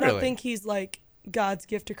attractive. I don't Really? think he's like God's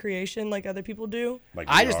gift to creation like other people do. Like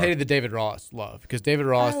I we just are. hated the David Ross love because David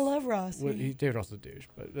Ross. I love Rossi. David Ross is a douche,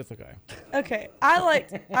 but that's okay. Okay, I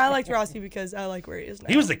liked Rossi because I like where he is now.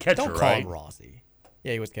 He was a catcher, Don't call right? him Rossi.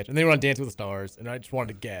 Yeah, he was catching. And they were on Dance with the Stars, and I just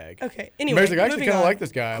wanted to gag. Okay, anyway, Mary's like, I actually moving kind of on. like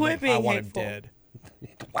this guy. I'm Quit like, I being want hateful. him dead.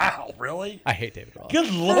 Wow, really? I hate David Ross.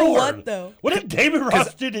 Good lord! what, though? What did David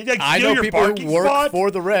Ross do? Did he I steal know your people parking who work spot? for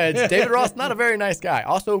the Reds. David Ross, not a very nice guy.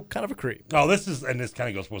 Also, kind of a creep. Oh, this kind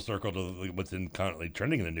of goes full circle to what's currently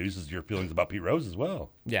trending in the news is your feelings about Pete Rose as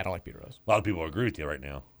well. Yeah, I don't like Pete Rose. A lot of people agree with you right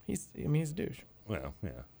now. He's a douche. Well,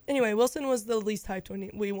 yeah. Anyway, Wilson was the least hyped when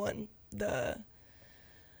we won the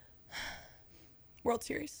World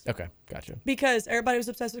Series. Okay, gotcha. Because everybody was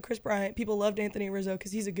obsessed with Chris Bryant. People loved Anthony Rizzo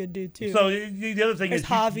because he's a good dude too. So the other thing There's is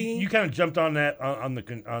Javi. you kind of jumped on that on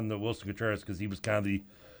the Wilson Contreras because he was kind of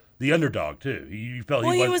the underdog too. You felt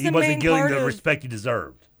Well, he he was the wasn't main getting part the of- respect he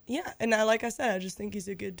deserved. Yeah, and like I said, I just think he's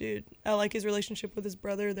a good dude. I like his relationship with his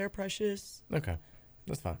brother. They're precious. Okay,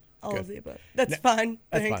 that's fine. All Good. of the above. That's fine.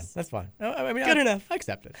 That's Thanks. fine. That's fine. I mean, Good enough. I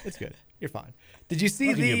accept it. It's good. You're fine. Did you see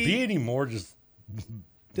How can you the be any more just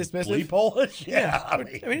dismissive? Polish? Yeah, I mean,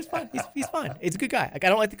 it's fine. He's fine. He's a good guy. Like, I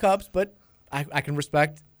don't like the Cubs, but I can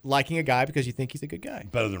respect liking a guy because you think he's a good guy.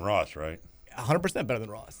 Better than Ross, right? 100% better than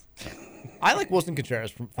Ross. I like Wilson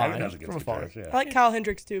Contreras from I would fine, have against from afar. Contreras, I like Kyle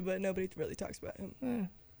Hendricks too, but nobody really talks about him.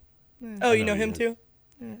 Oh, you know him too?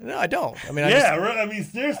 No, I don't. I mean, I mean,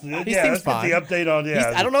 seriously. He yeah, seems let's fine. get the update on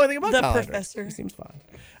I don't know anything about The Kyle Hendricks. professor. He seems fine.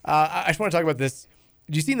 I just want to talk about this.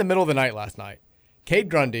 Did you see in the middle of the night last night? Cade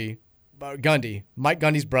Gundy, Mike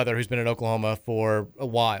Gundy's brother, who's been in Oklahoma for a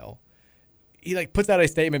while, he puts out a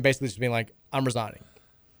statement basically just being like, "I'm resigning."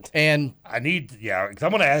 And because I'm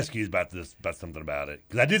going to ask you about something about it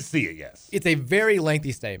because I did see it. Yes, it's a very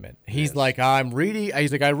lengthy statement. He's like, "I'm reading."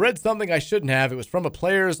 He's like, "I read something I shouldn't have. It was from a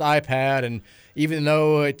player's iPad, and even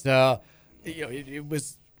though it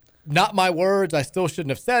was not my words, I still shouldn't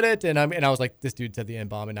have said it." And I was like, "This dude said the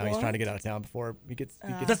N-bomb, and now he's trying to get out of town before he gets."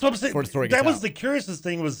 That's what I'm saying. before the story gets That was out. the curiousest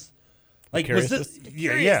thing. Was was Curiousest? this?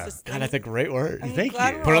 Yeah. God, that's a great word. Thank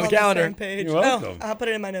Glad you. we're Put it on all the calendar. same page. You're welcome. Oh, I'll put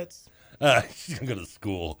it in my notes. She's gonna go to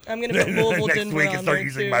school. I'm gonna put Louisville, next Denver week on and start there,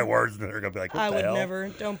 using too. my words, and they're gonna be like, "What I the would hell?" never.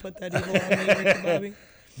 Don't put that evil on me, Ricky Bobby.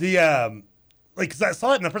 Because I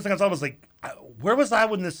saw it, and the first thing I saw was like, where was I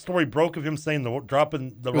when this story broke of him saying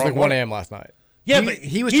dropping the It was wrong like 1 one? a.m. last night. Yeah, but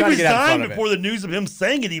he was trying to get out in front resigned of before it. the news of him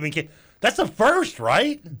saying it even came. That's a first,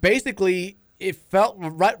 right? Basically, it felt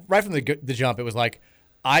right from the jump. It was like,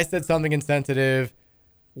 I said something insensitive.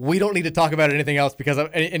 We don't need to talk about anything else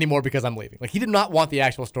anymore because I'm leaving. Like, he did not want the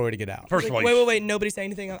actual story to get out. First of all, wait. Nobody say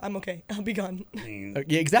anything. I'm okay. I'll be gone. Yeah,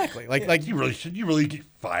 exactly. Like you really get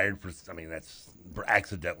fired for? I mean, that's for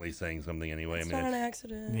accidentally saying something anyway. It's I mean, not an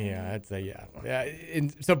accident. Yeah, I'd say yeah.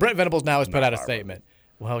 And so Brent Venables now has put out a statement.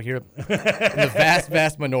 Well, you're in the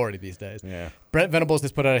vast minority these days. Yeah. Brent Venables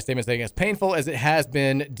has put out a statement saying, as painful as it has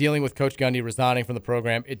been dealing with Coach Gundy resigning from the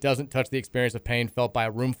program, it doesn't touch the experience of pain felt by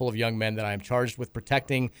a room full of young men that I am charged with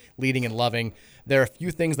protecting, leading, and loving. There are a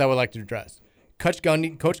few things I would like to address. Coach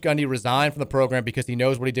Gundy resigned from the program because he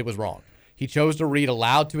knows what he did was wrong. He chose to read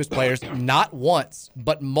aloud to his players, not once,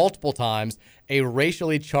 but multiple times, a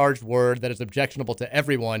racially charged word that is objectionable to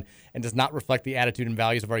everyone and does not reflect the attitude and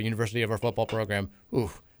values of our university, of our football program.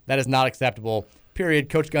 Oof, that is not acceptable. period.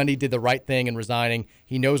 Coach Gundy did the right thing in resigning.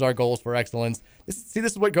 He knows our goals for excellence. This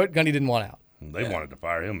is what Gundy didn't want out. They wanted to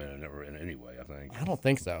fire him in any way, I think. I don't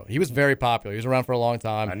think so. He was very popular. He was around for a long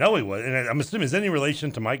time. I know he was. And I'm assuming, is any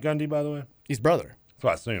relation to Mike Gundy, by the way? He's brother. That's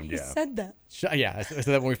what I assumed, He yeah. said that. Yeah, I said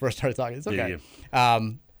that when we first started talking. It's okay. I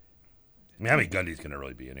mean, how many Gundys can there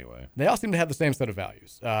really be anyway? They all seem to have the same set of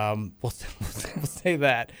values. We'll say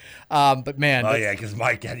that. But, man. Oh, yeah, because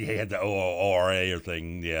Mike had the ORA or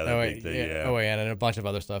thing. Yeah, that big thing, yeah. OAN and a bunch of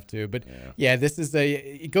other stuff, too. But, yeah,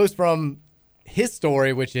 it goes from his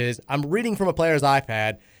story, which is I'm reading from a player's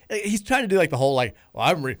iPad. He's trying to do like the whole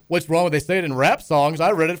what's wrong with they say it in rap songs?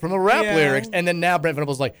 I read it from the rap lyrics. And then now Brent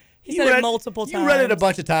Venables like, he said it multiple times. You read it a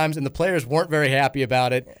bunch of times, and the players weren't very happy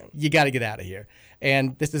about it. Yeah. You got to get out of here.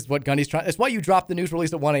 And this is what Gundy's trying. It's why you drop the news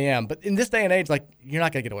release at 1 a.m. But in this day and age, like, you're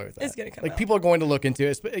not going to get away with that. It's going to come out. People are going to look into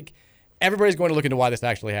it. Everybody's going to look into why this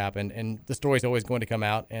actually happened, and the story's always going to come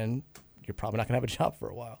out, and you're probably not going to have a job for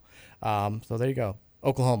a while. So there you go.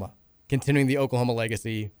 Oklahoma. Continuing the Oklahoma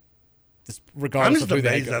legacy, just regardless of who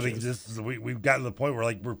they I think we've gotten to the point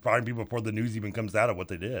where we're firing people before the news even comes out of what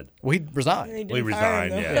they did. Well, he resigned. He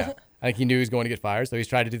resigned, yeah. I think he knew he was going to get fired, so he's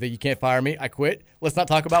tried to do that. You can't fire me. I quit. Let's not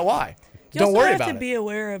talk about why. Don't worry about it. You have to be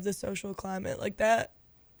aware of the social climate like that.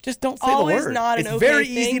 Just don't say the word. Always not an it's okay very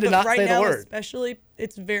thing, easy to but not right say now, the word. Especially,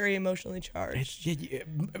 it's very emotionally charged.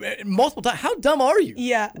 Multiple times. How dumb are you?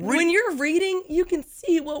 Yeah. When you're reading, you can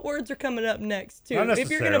see what words are coming up next, too. Not if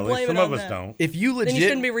you're going to blame Some it on of us that, don't. If you legit, then you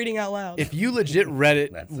shouldn't be reading out loud. If you legit read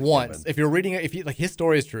it once, if you're reading it, his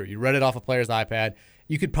story is true, you read it off a player's iPad,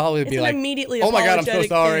 you could probably be like, immediately oh my God, I'm so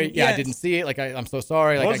sorry. Thing. Yeah, yes. I didn't see it. I'm so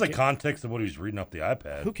sorry. What was the context of what he was reading off the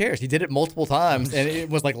iPad? Who cares? He did it multiple times, and it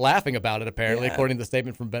was laughing about it, apparently, according to the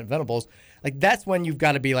statement from Brent Venables. That's when you've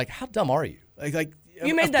got to be like, how dumb are you?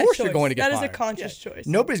 You made of that course choice. You're going to get that fired. is a conscious choice.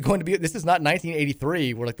 Nobody's going to be. This is not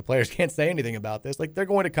 1983 where the players can't say anything about this. They're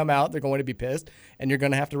going to come out. They're going to be pissed, and you're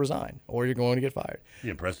going to have to resign, or you're going to get fired. Be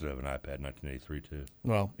impressive to have an iPad in 1983 too.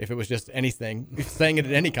 Well, if it was just anything, saying it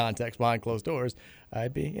in any context behind closed doors,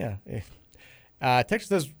 I'd be Texas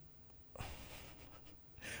says,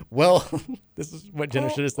 well, this is what Jenna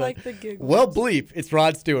should have said. Well, bleep, it's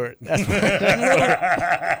Rod Stewart. That's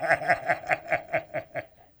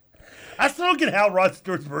I still don't get how Rod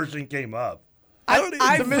Stewart's version came up. I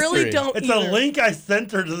really don't. It's either. a link I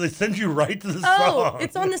sent her. They send you right to the song. Oh,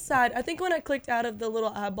 it's on the side. I think when I clicked out of the little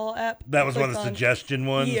eyeball app. That was one of the suggestion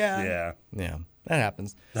ones. Yeah. That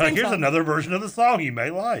happens. Here's another version of the song you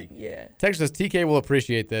may like. Yeah. Texas says, TK will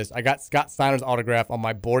appreciate this. I got Scott Steiner's autograph on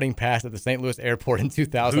my boarding pass at the St. Louis airport in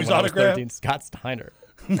 2000 Whose when autograph? I was 13. Scott Steiner.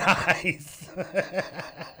 Nice.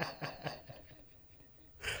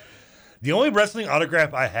 The only wrestling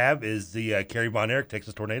autograph I have is the Kerry Von Erich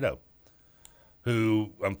Texas Tornado,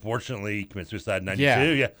 who unfortunately committed suicide in 92.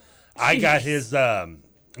 Yeah. I got his, and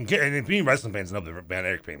being wrestling fans know the Von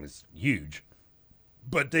Erich family is huge.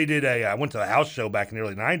 But they did I went to a house show back in the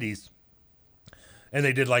early 90s, and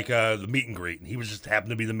they did the meet and greet. And he was just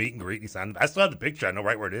happened to be the meet and greet. And he signed, I still have the picture. I know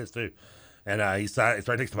right where it is, too. And he signed, it's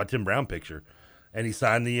right next to my Tim Brown picture. And he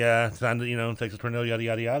signed the Texas Tornado, yada,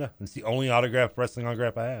 yada, yada. It's the only wrestling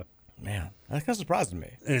autograph I have. Man, that's kind of surprising me.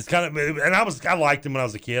 And it's kind of, and I liked him when I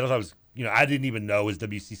was a kid. I didn't even know his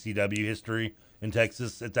WCCW history in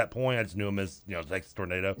Texas at that point. I just knew him as, Texas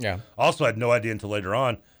Tornado. Yeah. Also, I had no idea until later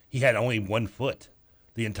on, he had only 1 foot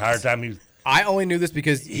the entire time he was. I only knew this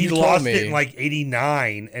because he lost it in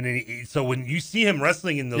 89. And then so when you see him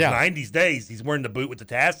wrestling in those 90s days, he's wearing the boot with the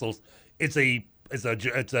tassels. It's a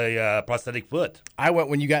prosthetic foot. I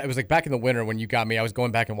went it was back in the winter when you got me. I was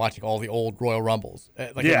going back and watching all the old Royal Rumbles,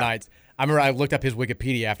 at nights. I remember I looked up his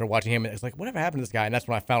Wikipedia after watching him, and it's whatever happened to this guy? And that's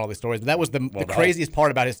when I found all these stories. But that was the craziest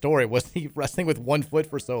part about his story was he wrestling with 1 foot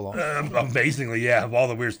for so long. Amazingly, of all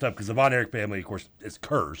the weird stuff, because the Von Erich family, of course, is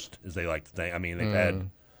cursed, as they like to think. I mean, they've had,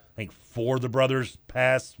 I think, 4 of the brothers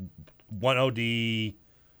pass, 1 OD.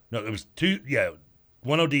 No, it was 2. Yeah.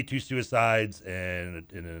 1 OD, 2 suicides, and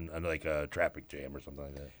a traffic jam or something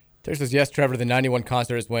like that. Terry says, yes, Trevor, the 91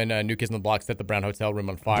 concert is when New Kids on the Block set the Brown Hotel room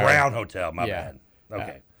on fire. Brown Hotel, my bad.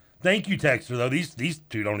 Okay. Thank you, Texter, though. These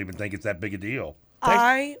two don't even think it's that big a deal.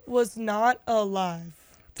 I was not alive.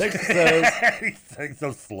 Texter says... He's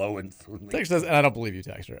so slow and sweet. Texter says, and I don't believe you,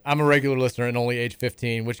 Texter. I'm a regular listener and only age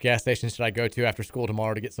 15. Which gas station should I go to after school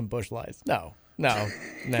tomorrow to get some Busch Lights? No.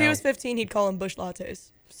 If he was 15, he'd call them Busch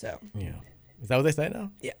Lattes. So... Yeah. Is that what they say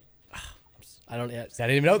now? Yeah. I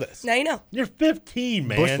didn't even know this. Now you know. You're 15,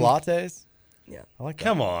 man. Busch Lattes? Yeah. I like that.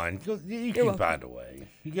 Come on. You can find a way.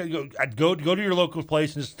 You gotta go to your local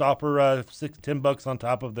place and just stop her $10 on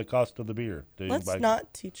top of the cost of the beer. Let's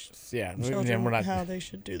not teach children we're not, how they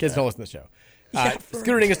should do kids that. don't listen to the show.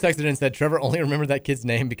 Scooter Dingus texted in and said, Trevor only remembered that kid's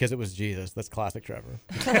name because it was Jesus. That's classic Trevor.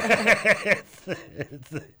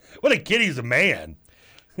 What a kid, he's a man.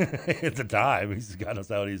 At the time, he's God knows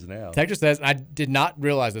how he is now. Texture says, I did not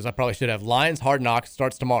realize this. I probably should have. Lions Hard Knocks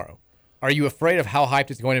starts tomorrow. Are you afraid of how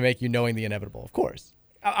hyped it's going to make you knowing the inevitable? Of course.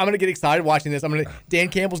 I'm going to get excited watching this. Dan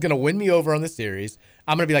Campbell's going to win me over on this series.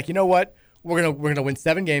 I'm going to be like, you know what? We're gonna win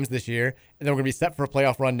 7 games this year, and then we're gonna be set for a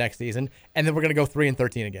playoff run next season, and then we're gonna go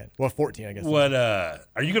 3-13 again. Well, 14, I guess. What?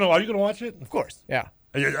 Are you gonna watch it? Of course, yeah.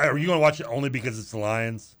 Are you gonna watch it only because it's the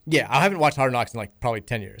Lions? Yeah, I haven't watched Hard Knocks in like probably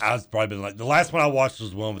 10 years. I was probably been like the last one I watched was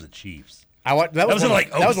the one with the Chiefs. That was one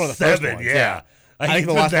of the first ones. Yeah. I think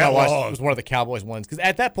the last one I watched was one of the Cowboys ones because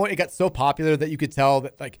at that point it got so popular that you could tell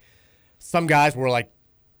that like some guys were like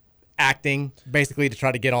acting basically to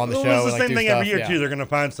try to get on the show. It's the same thing every year too. They're going to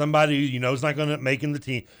find somebody who you know is not going to making the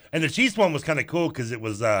team. And the Chiefs one was kind of cool because it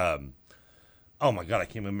was, oh my God, I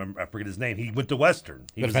can't remember. I forget his name. He went to Western.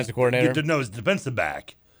 He was defensive coordinator. No, he's defensive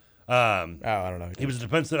back. I don't know. He was a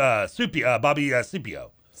defensive Bobby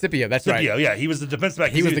Scipio. Scipio, that's right. Scipio, yeah, he was the defensive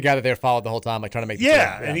back. He was the guy that they followed the whole time, like trying to make.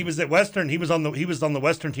 And he was at Western. He was on the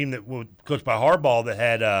Western team that was coached by Harbaugh that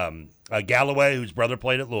had Galloway, whose brother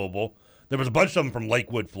played at Louisville. There was a bunch of them from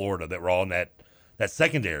Lakewood, Florida, that were all in that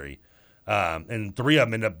secondary. And 3 of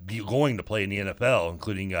them ended up going to play in the NFL,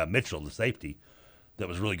 including Mitchell, the safety, that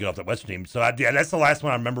was really good off that Western team. So that's the last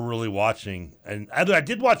one I remember really watching. And I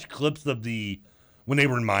did watch clips of when they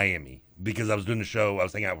were in Miami because I was doing the show. I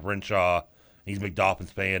was hanging out with Renshaw. He's a big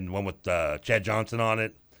Dolphins fan. The one with Chad Johnson on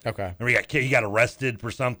it. Okay. And he got arrested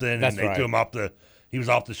for something, That's and they right. threw him off he was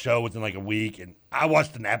off the show within like a week. And I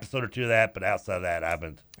watched an episode or 2 of that, but outside of that, I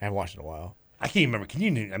haven't watched it in a while. I can't remember.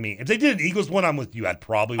 If they did an Eagles one, I'm with you. I'd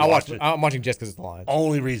probably watch it. I'm watching just because it's the Lions.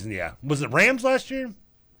 Only reason, yeah. Was it Rams last year?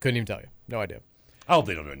 Couldn't even tell you. No idea. I hope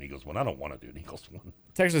they don't do an Eagles one. I don't want to do an Eagles one.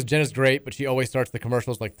 Texas says Jenna's great, but she always starts the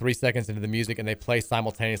commercials like 3 seconds into the music, and they play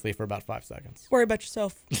simultaneously for about 5 seconds. Worry about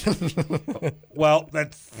yourself. Well,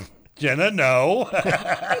 that's Jenna. No,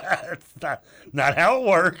 that's not how it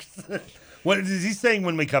works. What is he saying?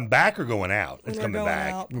 When we come back or going out? It's coming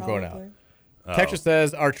back. We're going out. Texas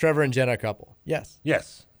says, "Are Trevor and Jenna a couple?" Yes.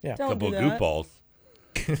 Yes. Yeah. Couple of goofballs.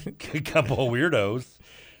 A couple of weirdos.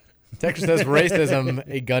 Texas says racism,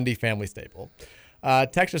 a Gundy family staple.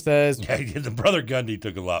 Texas says the brother Gundy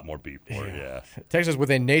took a lot more people. Yeah. Texas, with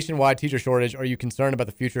a nationwide teacher shortage, are you concerned about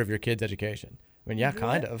the future of your kids' education? I mean, yeah,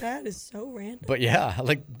 kind of. That is so random. But yeah,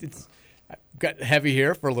 like it's got heavy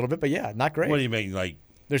here for a little bit, but yeah, not great. What do you mean, like?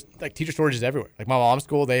 There's like teacher shortages everywhere. Like my mom's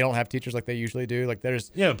school, they don't have teachers like they usually do. Like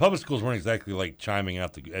there's but public schools weren't exactly like chiming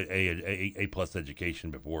out the A plus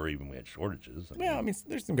education before even we had shortages. I mean,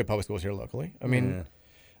 there's some good public schools here locally. I mean,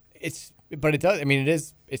 but it does. I mean,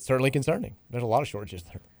 it's certainly concerning. There's a lot of shortages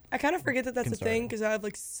there. I kind of forget that that's a thing because I have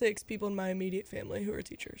like 6 people in my immediate family who are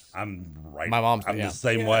teachers. I'm right. My mom's. I'm the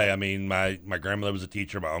same way. I mean, my grandmother was a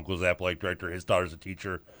teacher. My uncle's athletic director. His daughter's a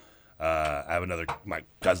teacher. I have my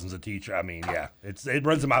cousin's a teacher. I mean, yeah, it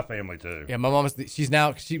runs in my family too. Yeah, my mom she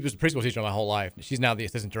was a preschool teacher my whole life. She's now the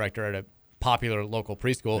assistant director at a popular local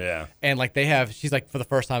preschool. Yeah. And like she's like, for the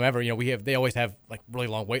first time ever, they always have like really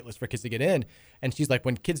long wait lists for kids to get in. And she's like,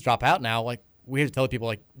 when kids drop out now, like we have to tell people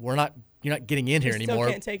like, you're not getting in here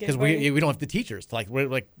anymore because we don't have the teachers.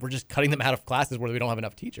 We're just cutting them out of classes where we don't have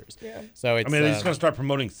enough teachers. Yeah. So it's, are they just going to start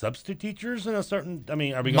promoting substitute teachers in a certain? I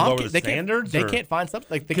mean, are we going to lower the standards? They can't find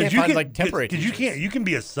they can't find like temporary. Because you can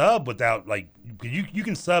be a sub without like you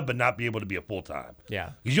can sub but not be able to be a full time.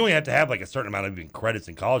 Yeah. Because you only have to have like a certain amount of credits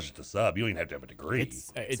in college to sub. You don't even have to have a degree.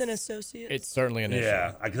 It's an associate. It's certainly an issue.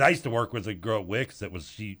 Yeah. Because I used to work with a girl at Wix that was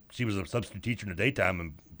she was a substitute teacher in the daytime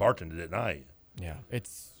and bartended at night. Yeah.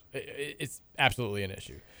 It's absolutely an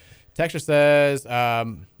issue. Texture says,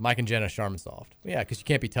 Mike and Jenna Charmin soft. Yeah, because you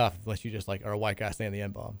can't be tough unless you just like are a white guy saying the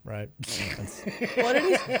N-bomb, right?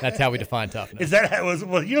 That's how we define toughness. Is that how it was?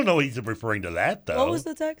 Well, you don't know he's referring to that though. What was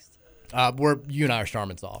the text? You and I are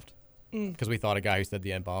Charmin soft because we thought a guy who said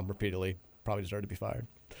the N-bomb repeatedly probably deserved to be fired.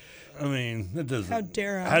 I mean, that doesn't. How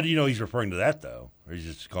dare I? How do you know he's referring to that though? Or he's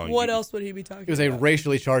just calling? What else would he be talking about? It was a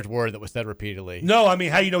racially charged word that was said repeatedly. No, I mean,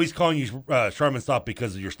 how you know he's calling you Charmin soft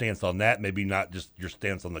because of your stance on that? Maybe not just your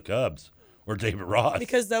stance on the Cubs or David Ross.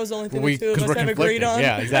 Because that was the only thing the two of us have agreed on.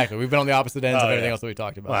 Yeah, exactly. We've been on the opposite ends of everything else that we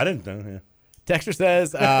talked about. Well, I didn't know. Yeah. Texture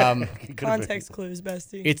says, context clues,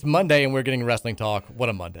 bestie. It's Monday and we're getting wrestling talk. What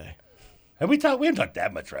a Monday! We haven't talked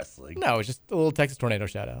that much wrestling. No, it's just a little Texas Tornado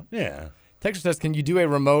shout out. Yeah. Texture says, can you do a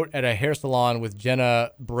remote at a hair salon with Jenna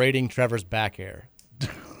braiding Trevor's back hair?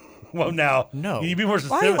 Well, now, no. Can you be more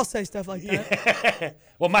specific? Why do y'all say stuff like that? Yeah.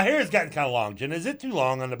 Well, my hair has gotten kind of long, Jenna. Is it too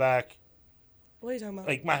long on the back? What are you talking about?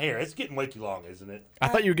 Like my hair, it's getting way too long, isn't it? I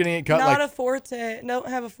thought you were getting it cut Not a forte. Don't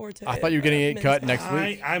have a forte. I thought you were getting it cut next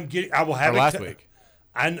week. I will have or it last cut. week.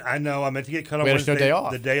 I know. I meant to get cut on We had a Wednesday. show day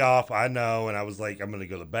off. The day off, I know. And I was like, I'm going to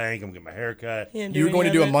go to the bank. I'm going to get my hair cut. You were going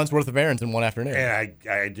to do a month's worth of errands in one afternoon. And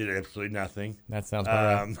I did absolutely nothing. That sounds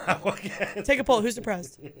about right. Take a poll. Who's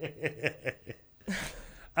surprised?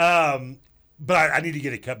 But I need to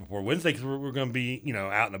get it cut before Wednesday because we're going to be,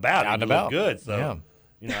 out and about. Out and about. Good. So,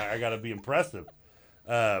 Yeah. I got to be impressive.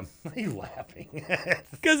 Why are you laughing?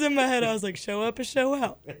 Because in my head, I was like, show up and show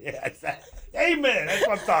out. Yeah, exactly. Amen. That's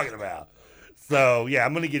what I'm talking about. So, yeah,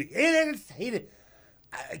 I'm going to get it. And I just hate it.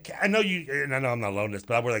 I know you, and I know I'm not alone in this,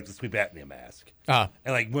 but I wear, the sleep apnea mask.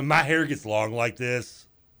 And, when my hair gets long like this,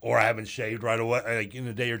 or I haven't shaved right away, in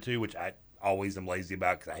a day or two, which I always am lazy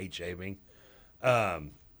about because I hate shaving,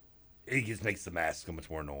 it just makes the mask so much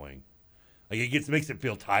more annoying. It makes it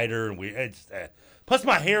feel tighter and weird. Plus,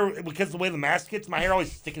 my hair, because of the way the mask gets, my hair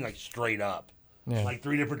always sticking straight up, 3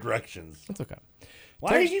 different directions. That's okay.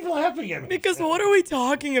 Why are you laughing at me? Because what are we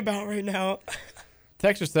talking about right now?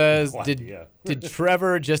 Texter says, No idea. did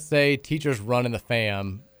Trevor just say teachers run in the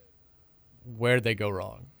fam? Where'd they go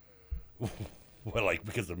wrong? What,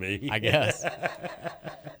 because of me? I guess.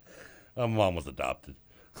 My mom was adopted.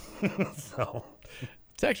 So.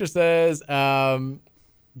 Texter says,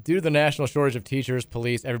 due to the national shortage of teachers,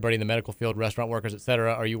 police, everybody in the medical field, restaurant workers,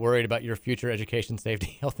 etc., are you worried about your future education,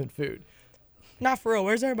 safety, health, and food? Not for real.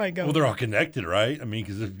 Where's everybody going? Well, they're all connected, right? I mean,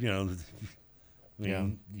 because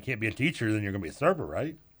you can't be a teacher, then you're going to be a server,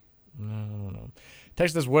 right? No.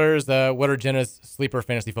 Texas says, what are Jenna's sleeper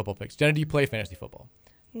fantasy football picks? Jenna, do you play fantasy football?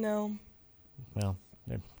 No. Well,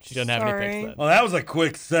 she doesn't have any picks then. Well, that was a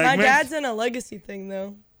quick segment. My dad's in a legacy thing,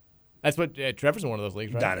 though. That's what Trevor's in one of those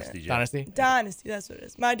leagues, right? Dynasty, yeah. Dynasty. Dynasty, that's what it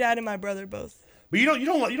is. My dad and my brother both. But you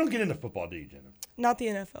don't get into football, do you, Jenna? Not the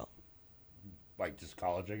NFL. Like just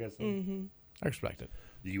college, I guess. Mm-hmm. I respect it.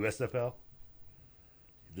 The USFL,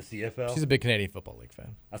 the CFL. She's a big Canadian Football League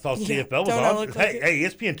fan. I saw CFL was on. Hey,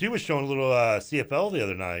 ESPN2 was showing a little CFL the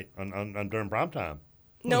other night on during primetime.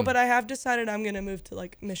 No, but I have decided I'm gonna move to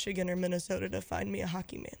Michigan or Minnesota to find me a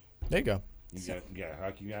hockey man. There you go. You got a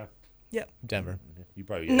hockey guy? Yep. Denver. You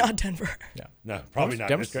probably not Denver. Yeah. No, probably not.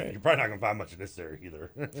 Denver's great. You're probably not gonna find much of this area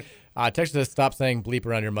either. Texas says, stop saying bleep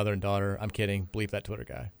around your mother and daughter. I'm kidding. Bleep that Twitter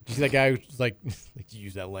guy. Did you see that guy who's like you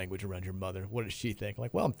use that language around your mother? What does she think? I'm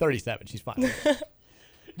like, well, I'm 37. She's fine.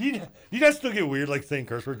 Do you guys still get weird saying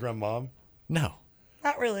curse words around mom? No.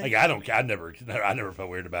 Not really. I never felt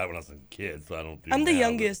weird about it when I was a kid, so I don't do I'm the now,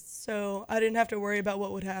 youngest, so I didn't have to worry about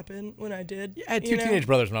what would happen when I did. I had two teenage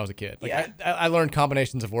brothers when I was a kid. I learned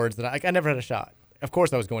combinations of words that I never had a shot. Of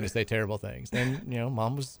course I was going to say terrible things. And,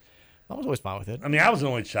 mom was always fine with it. I mean, I was the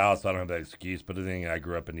only child, so I don't have that excuse. But I think I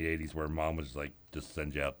grew up in the 80s where mom was like, just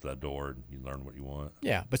send you out the door and you learn what you want.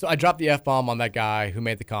 Yeah, but so I dropped the F-bomb on that guy who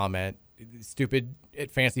made the comment, stupid at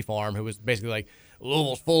Fancy Farm, who was basically like,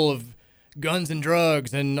 Louisville's full of guns and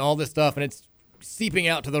drugs and all this stuff, and it's seeping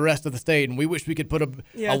out to the rest of the state, and we wish we could put a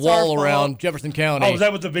wall around Jefferson County. Oh, was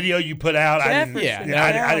that what the video you put out? I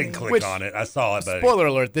didn't click on it. I saw it. But spoiler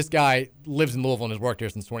alert, this guy lives in Louisville and has worked here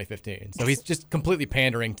since 2015. So he's just completely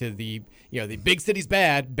pandering to the big city's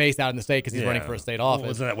bad base out in the state because he's running for a state office.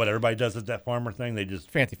 Well, isn't that what everybody does at that farmer thing? They just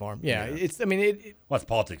Fancy Farm. Yeah. It's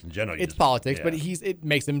politics in general. It's politics, but it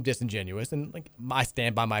makes him disingenuous, and I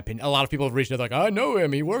stand by my opinion. A lot of people have reached out like, I know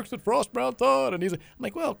him. He works at Frost Brown Todd, and I'm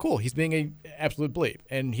like, well, cool. He's being a absolute bleep,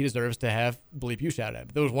 and he deserves to have bleep you shout at him.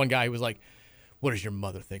 There was one guy who was like, what does your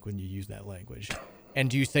mother think when you use that language? And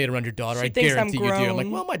do you say it around your daughter? She I thinks guarantee I'm you do. grown. I'm like,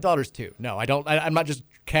 well, my daughter's too. No, I don't. I'm not just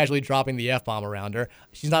casually dropping the F-bomb around her.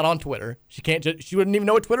 She's not on Twitter. She can't. She wouldn't even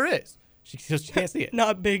know what Twitter is. She can't see it.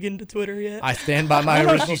 Not big into Twitter yet. I stand by my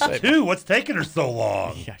original statement. Dude, what's taking her so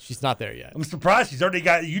long? Yeah, she's not there yet. I'm surprised she's already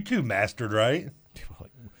got YouTube mastered, right?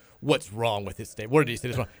 What's wrong with his state? What did he say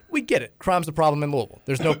is wrong? We get it. Crime's a problem in Louisville.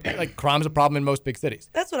 There's no crime's a problem in most big cities.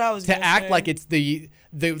 That's what I was to gonna act say. like it's the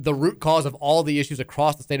root cause of all the issues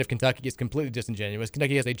across the state of Kentucky is completely disingenuous.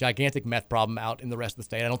 Kentucky has a gigantic meth problem out in the rest of the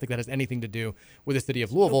state. I don't think that has anything to do with the city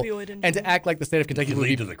of Louisville. And to act like the state of Kentucky would lead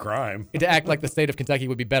be to the crime. To act like the state of Kentucky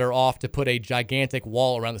would be better off to put a gigantic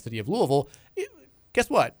wall around the city of Louisville.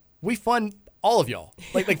 Guess what? We fund all of y'all.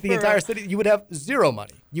 Like the entire city, you would have zero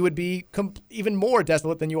money. You would be even more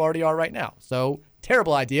desolate than you already are right now. So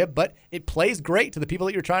terrible idea, but it plays great to the people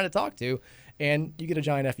that you're trying to talk to, and you get a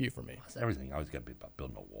giant FU from me. That's everything. I always got to be about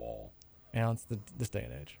building a wall. Yeah, it's this day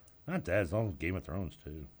and age. Not that. It's on Game of Thrones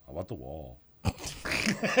too. I want the wall. Do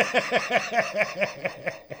you want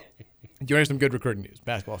to hear some good recruiting news,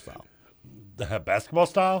 basketball style? Basketball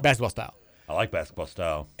style? Basketball style. I like basketball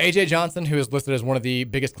style. A.J. Johnson, who is listed as one of the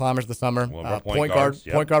biggest climbers of the summer, point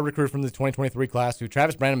guard recruit from the 2023 class, who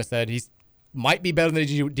Travis Branham has said he's might be better than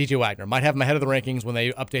DJ Wagner. Might have him ahead of the rankings when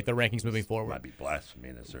they update their rankings moving forward. Might be blasphemy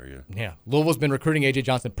in this area. Yeah. Louisville's been recruiting A.J.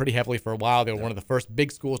 Johnson pretty heavily for a while. They were one of the first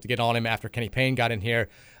big schools to get on him after Kenny Payne got in here.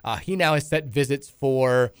 He now has set visits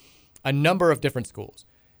for a number of different schools.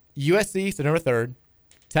 USC, September 3rd.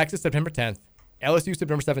 Texas, September 10th. LSU,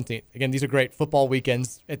 September 17th. Again, these are great football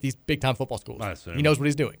weekends at these big-time football schools. He knows what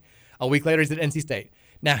he's doing. A week later, he's at NC State.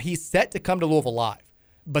 Now, he's set to come to Louisville Live.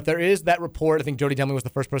 But there is that report, I think Jody Demling was the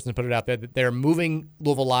first person to put it out there, that they're moving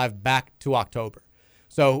Louisville Live back to October.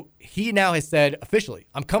 So he now has said officially,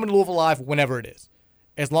 I'm coming to Louisville Live whenever it is.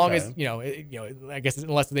 As long as, I guess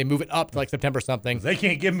unless they move it up to like September something. They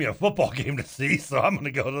can't give me a football game to see, so I'm going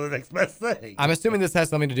to go to the next best thing. I'm assuming this has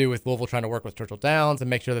something to do with Louisville trying to work with Churchill Downs and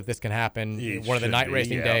make sure that this can happen one of the night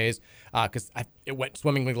racing days. Because it went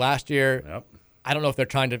swimmingly last year. Yep. I don't know if they're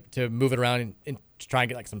trying to move it around and to try and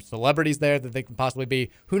get like some celebrities there that they can possibly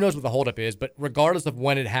be. Who knows what the holdup is? But regardless of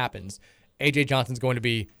when it happens, A.J. Johnson's going to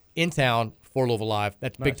be in town for Louisville Live.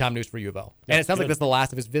 That's big time news for U of L. And it sounds like that's the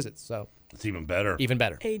last of his visits. So it's even better. Even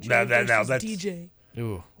better. AJ versus DJ.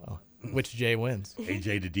 Ooh, well, which J wins?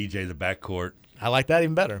 AJ to DJ, the backcourt. I like that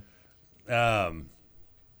even better. I mean,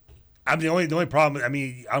 the only problem. I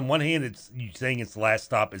mean, on one hand, it's you saying it's the last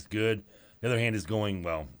stop is good. The other hand is going,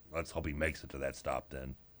 well, let's hope he makes it to that stop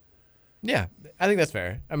then. Yeah, I think that's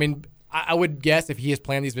fair. I mean, I would guess if he has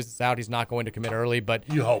planned these visits out, he's not going to commit early. But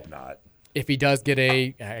you hope not. If he does get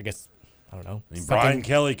I don't know. I mean, Brian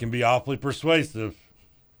Kelly can be awfully persuasive.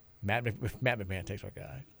 Matt McMahon takes our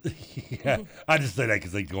guy. Yeah, I just say that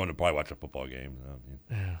because they're going to probably watch a football game.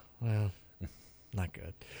 Yeah, well, not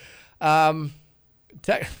good.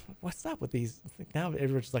 What's up with these? Now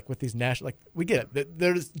everyone's just like with these national. Like we get it.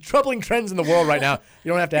 There's troubling trends in the world right now.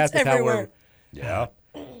 You don't have to ask us how we're. Yeah.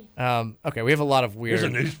 Okay, we have a lot of weird. Here's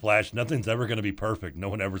a news flash. Nothing's ever going to be perfect. No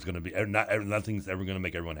one ever's going to be. Nothing's ever going to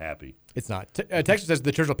make everyone happy. It's not. Texas says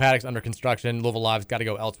the Churchill Paddock's under construction. Louisville Live's got to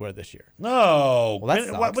go elsewhere this year. No. Well, that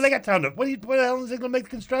sucks. When they got time to. What the hell is they going to make the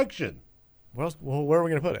construction? Where are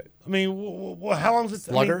we going to put it? I mean, how long is it?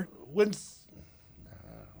 Slugger? I mean, when's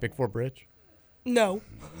Big Four Bridge? No.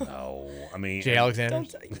 I mean, Jay Alexander?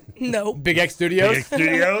 No. Big X Studios? Big X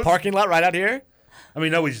Studios? Parking lot right out here? I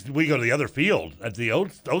mean, no, we go to the other field at the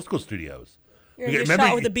old school studios. You're gonna get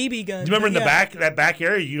shot with a BB gun. Do you remember in the back, that back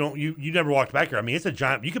area? You never walked back here. I mean, it's a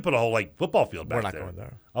giant. You could put a whole like football field back there. We're not going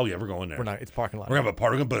there. Oh yeah, we're going there. We're not. It's parking lot. We're gonna have a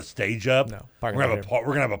party. We're gonna put a stage up. No, we're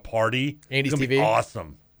gonna have a party. Andy's it's gonna TV. be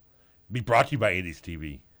awesome. Be brought to you by Andy's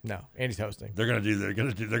TV. No, Andy's hosting. They're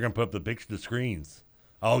gonna put up the screens.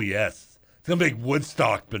 Oh yes, it's gonna be like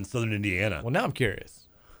Woodstock in Southern Indiana. Well, now I'm curious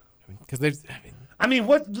because there's. I mean,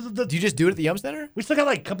 what? Do you just do it at the Yum Center? We still got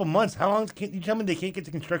like a couple months. How long? Can you tell me they can't get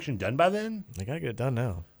the construction done by then? They gotta get it done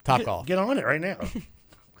now. Top golf. Get on it right now.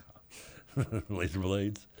 Laser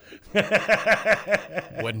blades.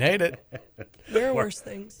 Wouldn't hate it. There are worse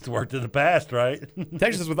things. It's worked in the past, right?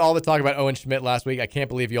 Texas, with all the talk about Owen Schmidt last week, I can't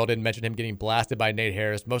believe y'all didn't mention him getting blasted by Nate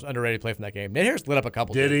Harris. Most underrated play from that game. Nate Harris lit up a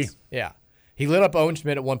couple. Did dudes. he? Yeah. He lit up Owen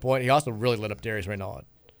Schmidt at one point. He also really lit up Darius Reynaud.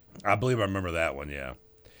 I believe I remember that one, yeah.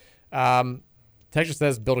 Texas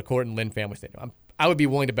says build a court in Lynn Family Stadium. I would be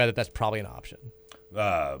willing to bet that that's probably an option.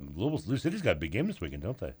 Lou City's got a big game this weekend,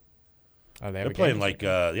 don't they? Oh, they're playing like,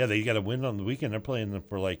 they got a win on the weekend. They're playing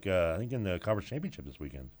for like, I think in the conference championship this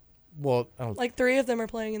weekend. Well, like 3 of them are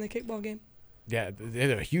playing in the kickball game. Yeah,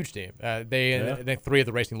 they're a huge team. They 3 of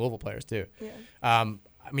the Racing Louisville players too. Yeah.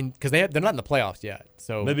 I mean, because they're not in the playoffs yet.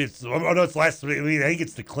 So maybe it's it's last. I think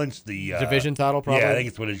it's to clinch the division title. Probably. Yeah, I think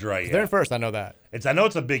it's what it's right. Yeah. They're in first. I know that. I know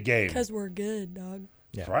it's a big game. Because we're good, dog.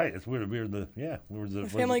 That's right. It's weird. My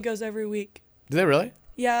family goes every week. Do they really?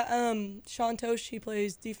 Yeah. Sean Tosh, he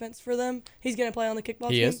plays defense for them. He's gonna play on the kickball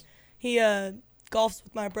team. Is? He golfs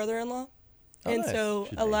with my brother-in-law. Oh, and nice. so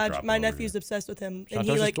my nephew's obsessed with him, and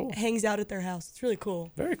he like hangs out at their house. It's really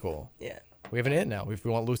cool. Very cool. Yeah. We have an in now. If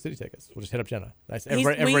we want Lou City tickets, we'll just hit up Jenna. That's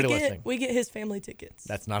everybody listening. We get his family tickets.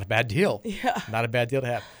 That's not a bad deal. Yeah. Not a bad deal to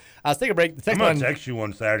have. Let's take a break. The text I'm line, gonna text you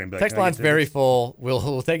one Saturday. And be like, text line's very full.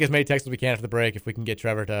 We'll take as many texts as we can after the break if we can get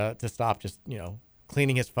Trevor to stop just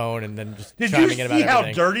cleaning his phone and then just chiming in about everything. Did you see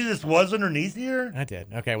how dirty this was underneath here? I did.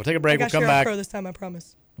 Okay, we'll take a break. We'll come Cheryl back. Crow this time, I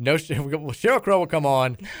promise. No, Cheryl Crow will come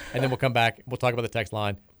on, and then we'll come back. We'll talk about the text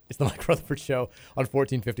line. It's the Mike Rutherford Show on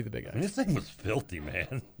 1450 The Big X. I mean, this thing was filthy,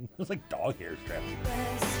 man. It was like dog hair strapped.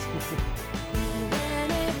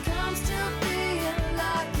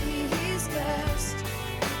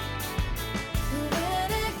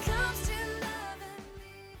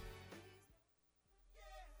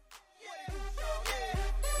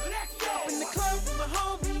 In the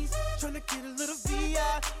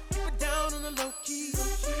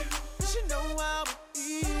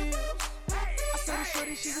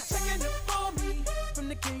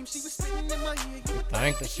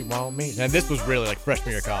Think that she want me. And this was really like freshman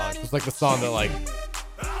year of college. It was like the song that like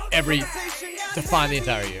defined the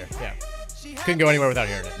entire year. Yeah. Couldn't go anywhere without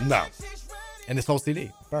hearing it. No. And this whole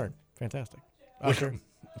CD. Burn. Fantastic. Usher.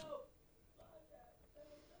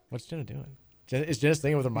 What's Jenna doing? Is Jenna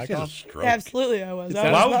singing with her mic on? Absolutely, I was. It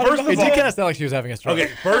did kind of sound like she was having a stroke. Okay,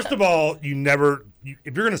 first of all, if you're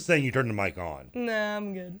going to sing, you turn the mic on. Nah,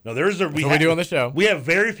 I'm good. No, That's what we do on the show. We have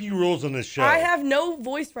very few rules on this show. I have no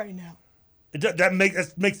voice right now. That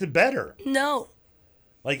makes it better. No.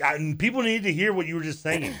 Like, people need to hear what you were just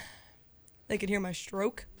saying. They could hear my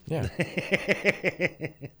stroke. Yeah.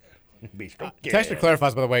 Texture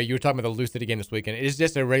clarifies, by the way, you were talking about the Lou City game this weekend. It is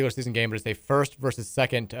just a regular season game, but it's a first versus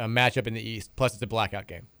second matchup in the East. Plus, it's a blackout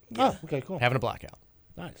game. Yeah. Oh, okay, cool. Having a blackout.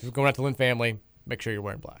 Nice. If you're going out to Lynn family, make sure you're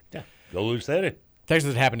wearing black. Yeah. Go Lou City.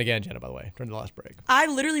 Texas, it happened again, Jenna, by the way, during the last break. I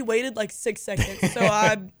literally waited like 6 seconds,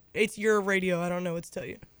 so it's your radio. I don't know what to tell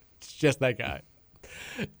you. It's just that guy.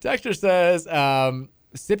 Texture says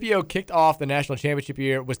Scipio was kicked off the national championship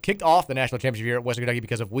year at Western Kentucky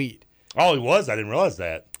because of weed. Oh, he was? I didn't realize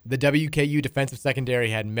that. The WKU defensive secondary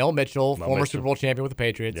had Mel Mitchell, former Super Bowl champion with the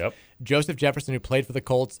Patriots, Joseph Jefferson, who played for the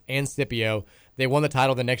Colts, and Scipio. They won the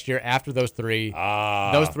title the next year after those three.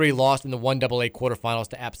 Those three lost in the 1AA quarterfinals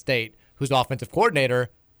to App State, whose offensive coordinator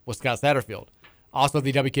was Scott Satterfield. Also,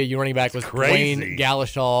 the WKU running back was Dwayne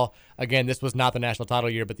Galashaw. Again, this was not the national title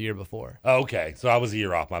year, but the year before. Oh, okay, so I was a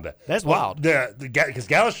year off, my bad. That's wild. Because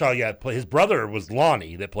Galashaw, his brother was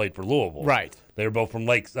Lonnie that played for Louisville. Right. They were both from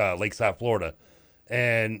Lakeside, Florida.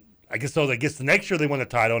 And I guess the next year they won the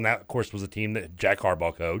title, and that, of course, was a team that Jack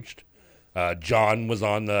Harbaugh coached. John was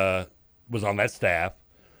on that staff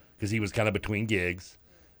because he was kind of between gigs.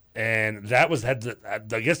 And that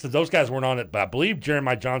I guess that those guys weren't on it, but I believe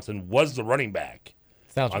Jeremiah Johnson was the running back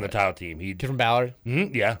on the title team. Kid from Ballard?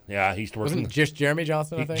 Mm-hmm, yeah. He used to work. Wasn't just Jeremy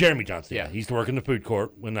Johnson, I think? Jeremy Johnson, yeah. He used to work in the food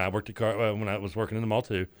court when I worked when I was working in the mall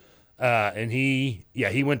too. And he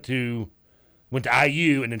went to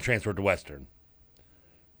IU and then transferred to Western.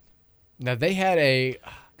 Now they had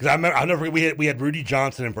because I'll never forget we had Rudy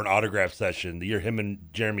Johnson in for an autograph session the year him and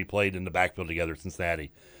Jeremy played in the backfield together at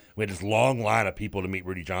Cincinnati. We had this long line of people to meet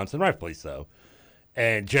Rudy Johnson, rightfully so.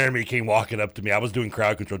 And Jeremy came walking up to me. I was doing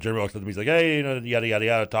crowd control. Jeremy walks up to me. He's like, hey, yada, yada,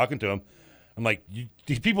 yada, talking to him. I'm like,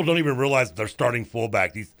 these people don't even realize they're starting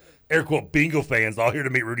fullback. These air quote bingo fans all here to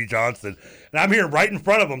meet Rudy Johnson. And I'm here right in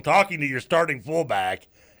front of them talking to your starting fullback.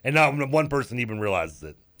 And not one person even realizes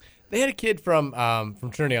it. They had a kid from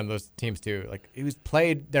Trinity on those teams too. Like he was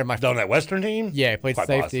played there. On that Western team? Yeah, he played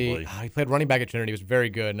safety. He played running back at Trinity. He was very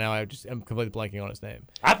good. Now I'm completely blanking on his name.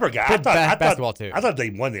 I forgot. I thought basketball too. I thought they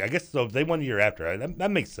won. I guess so. They won the year after.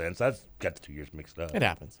 That makes sense. I've got the 2 years mixed up. It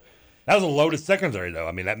happens. That was a loaded secondary though.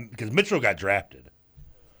 I mean, because Mitchell got drafted.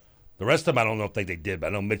 The rest of them I don't know if they did, but I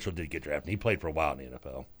know Mitchell did get drafted. He played for a while in the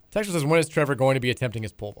NFL. Texas says, when is Trevor going to be attempting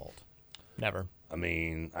his pole vault? Never. I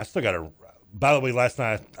mean, I still got to. By the way, last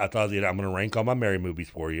night I thought I'm going to rank all my Mary movies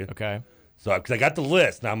for you. Okay. So, because I got the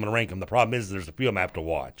list, now I'm going to rank them. The problem is there's a few of them I have to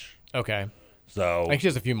watch. Okay. So I think she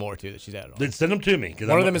has a few more too that she's added on. Then send them to me.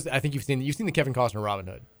 One of them is I think you've seen the Kevin Costner Robin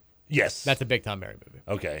Hood. Yes. That's a big time Mary movie.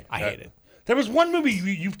 Okay. I hate it. There was one movie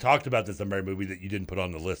you've talked about that's a Mary movie that you didn't put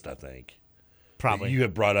on the list, I think. Probably. You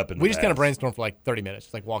have brought up in the We just past. kind of brainstormed for like 30 minutes,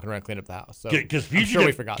 just like walking around cleaning up the house. So I'm sure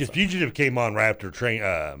we forgot. Because Fugitive came on right after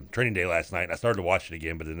training day last night, and I started to watch it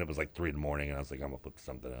again, but then it was like 3 a.m, and I was like, I'm going to flip to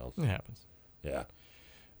something else. It happens. Yeah.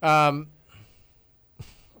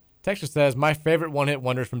 Texture says, my favorite one-hit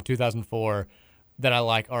wonders from 2004 that I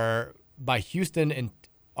like are by Houston and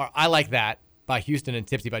I like that by Houston and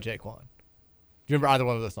Tipsy by Jaquan. Do you remember either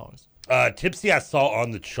one of those songs? Tipsy I saw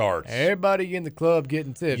on the charts. Everybody in the club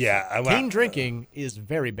getting tipsy. Yeah. Teen drinking is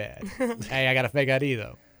very bad. Hey, I got a fake ID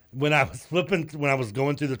though. When I was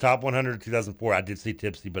going through the top 100 of 2004, I did see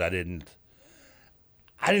Tipsy, but I didn't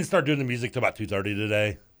start doing the music till about 2:30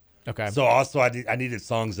 today. Okay. So also I needed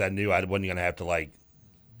songs I knew I wasn't going to have to like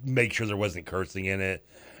make sure there wasn't cursing in it.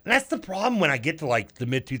 And that's the problem when I get to like the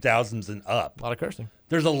mid 2000s and up. A lot of cursing.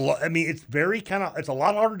 There's a lot. I mean, it's a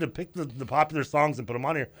lot harder to pick the popular songs and put them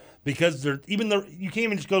on here because you can't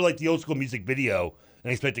even just go to like the old school music video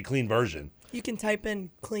and expect a clean version. You can type in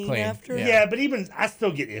clean after. Yeah, but even I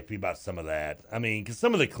still get iffy about some of that. I mean, because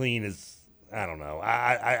some of the clean is, I don't know.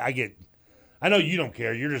 I know you don't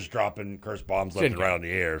care. You're just dropping curse bombs left and right on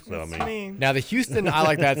the air. So I mean, now the Houston, I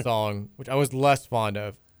like that song, which I was less fond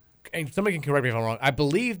of. And somebody can correct me if I'm wrong. I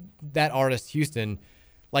believe that artist Houston,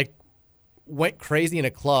 like, went crazy in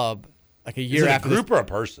a club like a year after. A group or a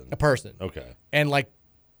person? A person. Okay. And like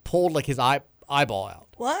pulled like his eyeball out.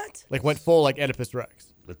 What? Like went full like Oedipus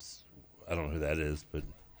Rex. I don't know who that is, but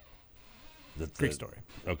Greek story.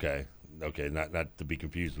 Okay. Not to be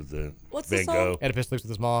confused with the What's the Van song? Gogh. Oedipus sleeps with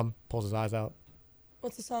his mom, pulls his eyes out.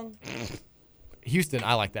 What's the song? Houston,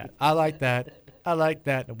 I like that. I like that. I like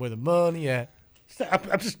that. Where the money at?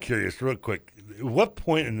 I'm just curious, real quick. At what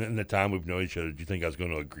point in the time we've known each other do you think I was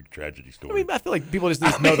going to a Greek tragedy story? I mean, I feel like people just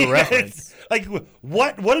know the reference. Like,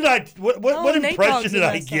 what impression did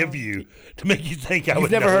I give you to make you think I would?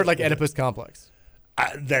 You've never know heard like Oedipus Complex?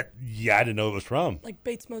 I didn't know it was from. Like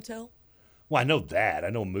Bates Motel? Well, I know that. I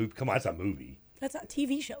know a movie. Come on, it's a movie. That's not a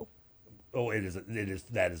TV show. Oh, it is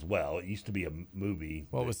that as well. It used to be a movie.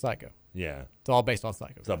 Well, it was Psycho. Yeah. It's all based on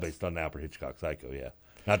Psycho. It's all based on Alfred Hitchcock Psycho, yeah.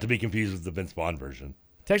 Not to be confused with the Vince Vaughn version.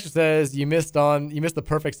 Texture says you missed the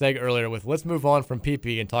perfect seg earlier with let's move on from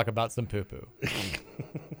pee-pee and talk about some poo-poo.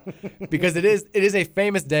 Because it is a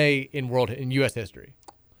famous day in U.S. history.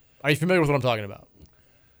 Are you familiar with what I'm talking about?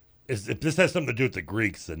 If this has something to do with the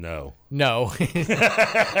Greeks, then no. No.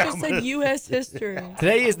 Just said U.S. history.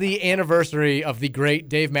 Today is the anniversary of the great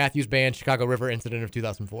Dave Matthews Band Chicago River incident of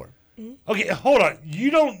 2004. Okay, hold on. You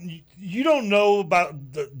don't know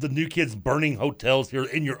about the new kids burning hotels here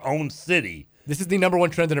in your own city. This is the number one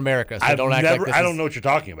trend in America, so don't act like this I don't know what you're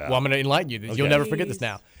talking about. Well, I'm going to enlighten you. Okay. You'll never forget this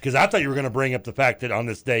now. Because I thought you were going to bring up the fact that on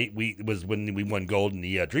this date was when we won gold in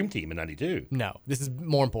the Dream Team in '92. No, this is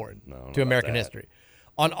more important to American history.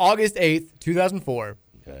 On August 8th, 2004,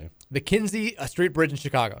 the Kinsey Street Bridge in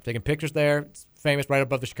Chicago. I'm taking pictures there. It's famous right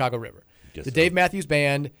above the Chicago River. Dave Matthews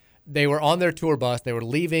Band, they were on their tour bus. They were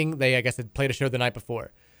leaving. They, I guess, had played a show the night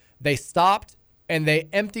before. They stopped, and they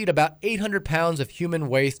emptied about 800 pounds of human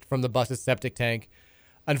waste from the bus's septic tank.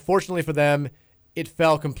 Unfortunately for them, it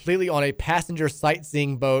fell completely on a passenger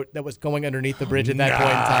sightseeing boat that was going underneath the bridge at that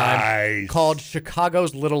point in time, called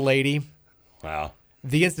Chicago's Little Lady. Wow.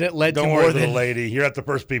 The incident led to more more than than lady. You're not the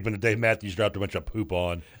first people that Dave Matthews dropped a bunch of poop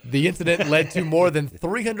on. The incident led to more than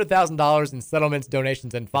 $300,000 in settlements,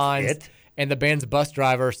 donations, and fines. And the band's bus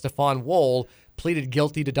driver, Stefan Wohl, pleaded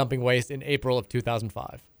guilty to dumping waste in April of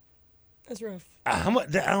 2005. That's rough. How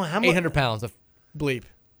much? 800 pounds of bleep.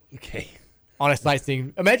 Okay. On a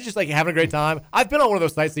sightseeing. Imagine just like having a great time. I've been on one of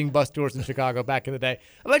those sightseeing bus tours in Chicago back in the day.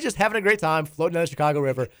 Imagine just having a great time, floating down the Chicago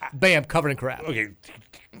River, bam, covered in crap. Okay.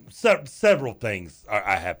 Several things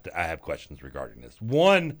I have questions regarding this.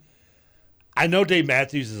 One, I know Dave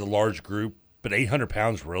Matthews is a large group, but 800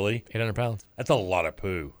 pounds, really? 800 pounds. That's a lot of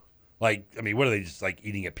poo. Like, I mean, what are they just like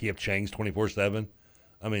eating at P.F. Chang's 24/7?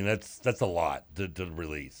 I mean, that's a lot to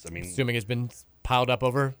release. I mean, assuming it's been piled up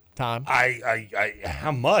over time.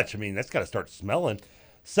 How much? I mean, that's got to start smelling.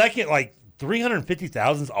 Second, like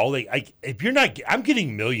 350,000 is all they. If you're not, I'm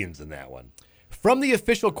getting millions in that one. From the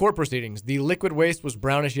official court proceedings, the liquid waste was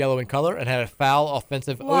brownish yellow in color and had a foul,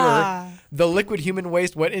 offensive odor. The liquid human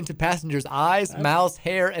waste went into passengers' eyes, mouths,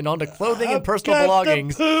 hair, and onto clothing and personal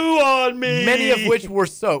belongings. The poo on me. Many of which were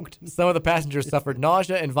soaked. Some of the passengers suffered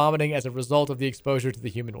nausea and vomiting as a result of the exposure to the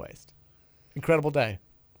human waste. Incredible day.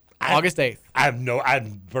 August 8th.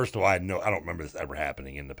 First of all, I don't remember this ever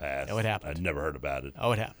happening in the past. Oh, it happened. I'd never heard about it.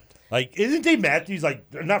 Oh, it happened. Like, isn't Dave Matthews, like,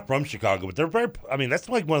 they're not from Chicago, but they're very, I mean, that's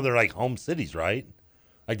like one of their, like, home cities, right?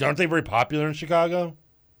 Like, aren't they very popular in Chicago?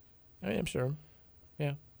 I mean, I'm sure.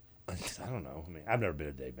 Yeah. I don't know. I mean, I've never been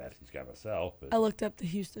a Dave Matthews guy myself. But I looked up the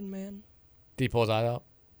Houston man. Did he pull his eye out?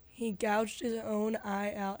 He gouged his own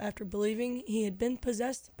eye out after believing he had been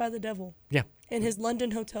possessed by the devil. Yeah. In his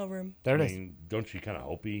London hotel room. There it is. I mean, don't you kind of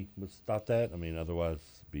hope he thought that? I mean, otherwise,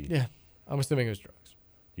 Yeah. I'm assuming it was drugs.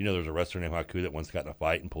 You know, there's a wrestler named Haku that once got in a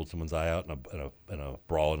fight and pulled someone's eye out in a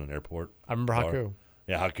brawl in an airport. I remember Haku.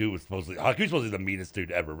 Yeah, Haku's supposedly the meanest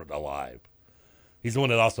dude ever alive. He's the one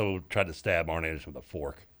that also tried to stab Arn Anderson with a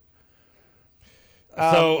fork.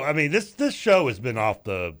 So, I mean, this show has been off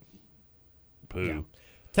the poo. Yeah.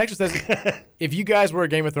 Texas says, if you guys were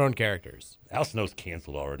Game of Thrones characters. Al Snow's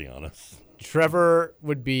canceled already on us. Trevor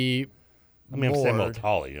would be I'm Samuel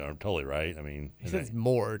Tully. I'm totally right. I mean. He says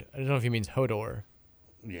Mord. I don't know if he means Hodor.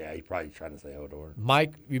 Yeah, he's probably trying to say Hodor.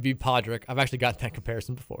 Mike would be Podrick. I've actually gotten that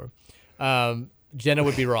comparison before. Jenna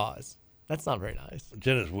would be Roz. That's not very nice.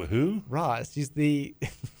 Jenna's who? Roz. She's the...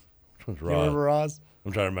 Which one's Roz? You remember Roz?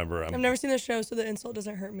 I'm trying to remember. I've never seen the show, so the insult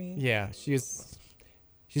doesn't hurt me. Yeah, she's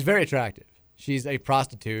very attractive. She's a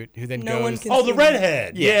prostitute who then goes... the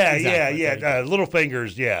redhead. Yeah, exactly. yeah. Little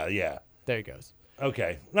fingers. Yeah. There he goes.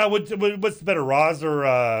 Okay. Now, what's better, Roz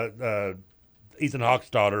or Ethan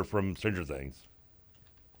Hawke's daughter from Stranger Things?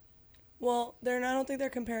 Well, I don't think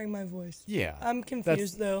they're comparing my voice. Yeah. I'm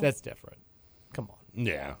confused, though. That's different. Come on.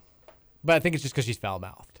 Yeah. But I think it's just because she's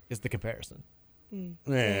foul-mouthed is the comparison.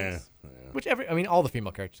 Yeah. Which all the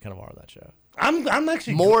female characters kind of are on that show. I'm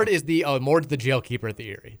actually Mord is the jailkeeper at the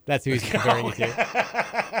Erie. That's who he's comparing it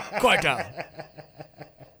to. Quite down.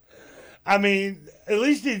 I mean, at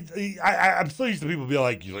least I'm still used to people being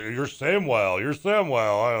like, "You're Samwell, you're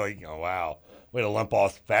Samwell." I'm like, "Oh wow, way to lump all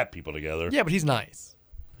fat people together." Yeah, but he's nice.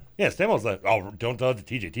 Yeah, Samwell's like, "Oh, don't tell it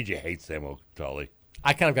to TJ. TJ hates Samwell Tully."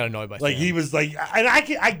 I kind of got annoyed by Sam. He was like, and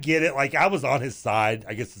I get it. Like I was on his side.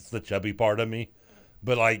 I guess it's the chubby part of me,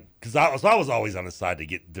 but like, because I was always on his side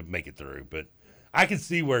to make it through. But I can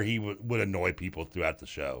see where he would annoy people throughout the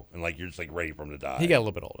show, and like you're just like ready for him to die. He got a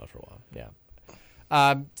little bit old after a while. Yeah.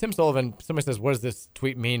 Tim Sullivan. Somebody says, "What does this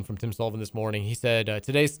tweet mean?" From Tim Sullivan this morning. He said,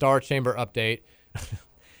 "Today's Star Chamber update."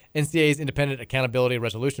 NCAA's Independent Accountability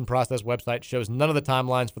Resolution Process website shows none of the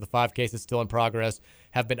timelines for the 5 cases still in progress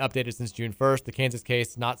have been updated since June 1st. The Kansas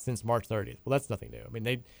case, not since March 30th. Well, that's nothing new. I mean,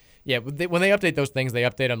 when they update those things, they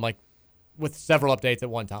update them like with several updates at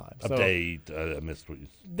one time. Update, I missed what you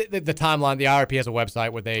said. The timeline, the IRP has a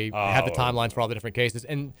website where they have the timelines for all the different cases.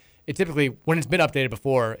 And it typically, when it's been updated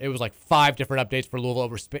before, it was like 5 different updates for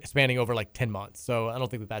Louisville spanning over like 10 months. So I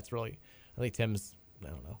don't think that's really, I think Tim's,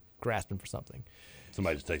 grasping for something.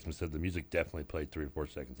 Somebody just texted me and said the music definitely played 3 or 4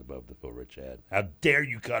 seconds above the Phil Rich ad. How dare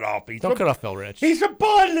you cut off? Don't cut off Phil Rich. He's from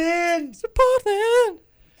Portland.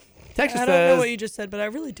 Texas I don't know what you just said, but I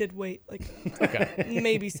really did wait like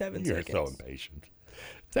maybe 7 You're seconds. You're so impatient.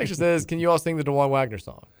 Texas says, "Can you all sing the DeJuan Wagner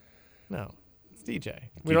song?" No, it's DJ.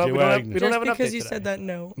 We don't have an Just update because you today. said that,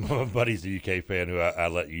 no. My buddy's a UK fan who I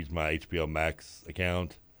let use my HBO Max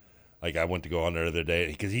account. Like I went to go on there the other day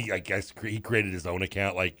because he created his own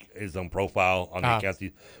account, like his own profile on the accounts,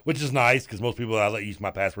 which is nice because most people I let use my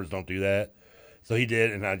passwords don't do that. So he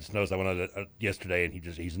did, and I just noticed I went on it yesterday, and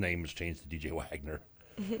his name was changed to DJ Wagner.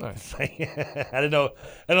 Nice. I didn't know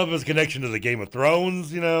if it was a connection to the Game of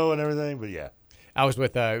Thrones, and everything, but yeah. I was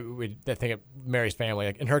with that thing at Mary's family,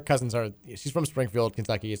 and her cousins she's from Springfield,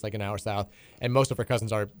 Kentucky. It's like an hour south, and most of her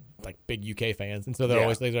cousins are like big UK fans, and so they're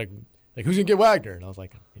always like, who's gonna get Wagner? And I was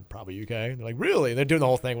like, probably UK. And they're like, really? And they're doing the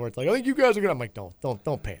whole thing where it's like, I think you guys are gonna. I'm like, don't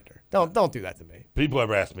pander. Don't do that to me. People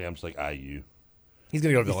ever ask me, I'm just like, IU. He's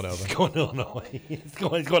gonna go to Villanova. He's going to Illinois. He's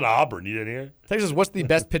going to Auburn. You didn't hear? Texas, what's the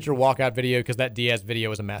best pitcher walkout video? Because that Diaz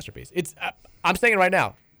video is a masterpiece. I'm saying it right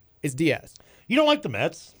now. It's Diaz. You don't like the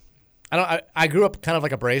Mets? I grew up kind of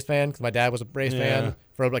like a Braves fan because my dad was a Braves fan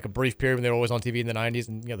for like a brief period when they were always on TV in the 90s,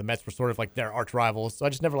 and the Mets were sort of like their arch rivals. So I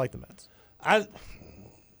just never liked the Mets. I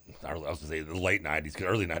was going to say the late 90s, because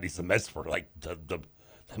early 90s, the Mets were like, the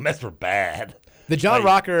Mets were bad. The John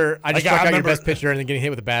Rocker, I just struck out your best pitcher and then getting hit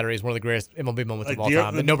with a battery is one of the greatest MLB moments of all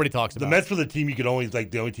time that nobody talks about. The Mets were the team you could always,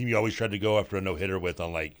 the only team you always tried to go after a no-hitter with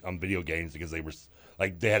on video games because they were,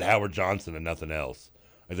 they had Howard Johnson and nothing else.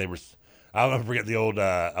 I'll never forget the old,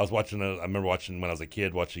 I remember watching when I was a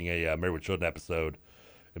kid, watching a Married with Children episode,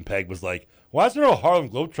 and Peg was like, why is there a Harlem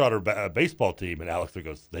Globetrotter baseball team? And Alex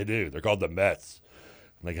goes, they do. They're called the Mets.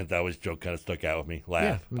 Like that always joke kind of stuck out with me.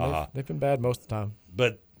 Laugh. Yeah, they've been bad most of the time.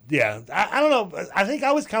 But yeah, I don't know. I think I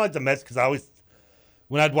always kind of like the Mets because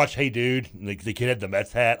when I'd watch Hey Dude, and the kid had the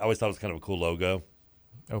Mets hat, I always thought it was kind of a cool logo.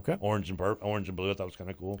 Okay. Orange and blue. I thought it was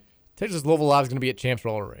kind of cool. Texas Louisville Live is going to be at Champs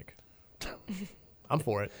Roller Rink. I'm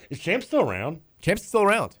for it. Is Champs still around? Champs is still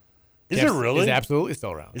around. Is it really? It's absolutely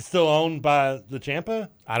still around. It's still owned by the Champa?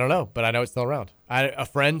 I don't know, but I know it's still around. A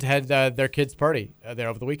friend had their kids' party there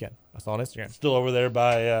over the weekend. I saw on Instagram. Still over there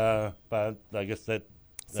by I guess that.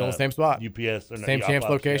 Still in the same spot. UPS. Or same Champs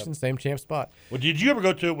location, same Champs spot. Well, did you ever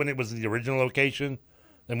go to it when it was the original location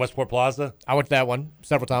in Westport Plaza? I went to that one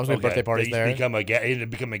several times. We had birthday parties there. It become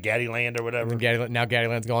a Gaddyland or whatever. Now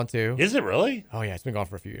Gaddyland's gone too. Is it really? Oh yeah, it's been gone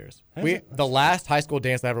for a few years. The last high school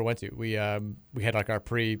dance I ever went to, we had like our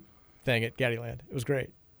pre-thing at Gaddyland. It was great.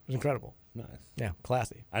 It was incredible. Nice. Yeah,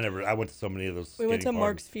 classy. I went to so many of those. We went to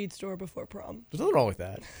Mark's Feed Store before prom. There's nothing wrong with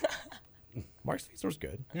that. Mark's Feed Store's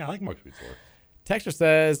good. Yeah, I like Mark's Feed Store. Texter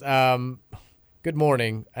says, good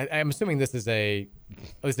morning. I'm assuming this is at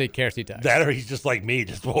least a KRC text. That or he's just like me,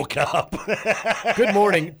 just woke up. Good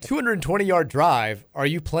morning. 220-yard drive. Are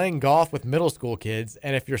you playing golf with middle school kids?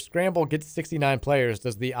 And if your scramble gets 69 players,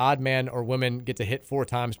 does the odd man or woman get to hit 4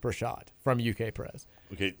 times per shot? From UK Prez.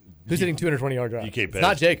 Okay. Who's hitting 220-yard drive? UK Prez. It's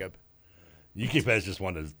not Jacob. UK Prez just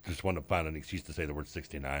wanted to find an excuse to say the word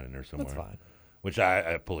 69 in there somewhere. That's fine. Which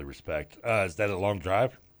I fully respect. Is that a long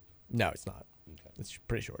drive? No, it's not. Okay. It's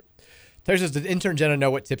pretty short. Taylor says, did intern Jenna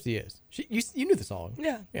know what Tipsy is? You knew the song.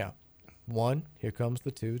 Yeah. Yeah. 1, here comes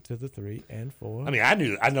the 2 to the 3 and 4. I mean,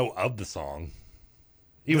 I know of the song.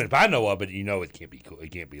 Even if I know of it, it can't be cool.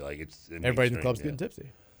 It can't be like it's. Everybody in the club's getting tipsy.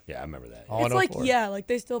 Yeah, I remember that. It's like, like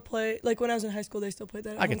they still play, like when I was in high school, they still played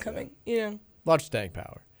that at homecoming. Large staying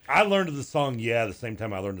power. I learned the song Yeah the same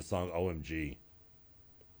time I learned the song OMG.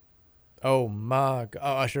 Oh my God.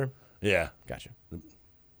 Oh, Usher? Yeah. Gotcha.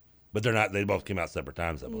 But they're not. They both came out separate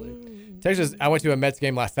times, I believe. Texas, I went to a Mets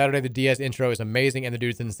game last Saturday. The Diaz intro is amazing, and the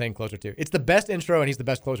dude's an insane closer, too. It's the best intro, and he's the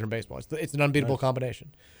best closer in baseball. It's an unbeatable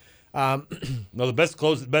combination. No, the best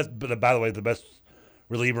close. But by the way, the best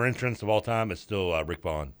reliever entrance of all time is still Rick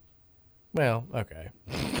Vaughn. Well, okay.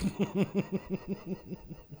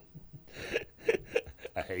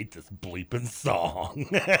 I hate this bleeping song.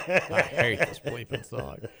 I hate this bleeping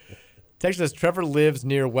song. Texas says Trevor lives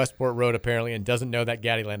near Westport Road apparently and doesn't know that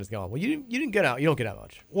Gaddyland is gone. Well, you didn't get out. You don't get out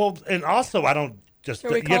much. Well, and also I don't just.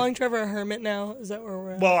 Are we calling Trevor a hermit now? Is that where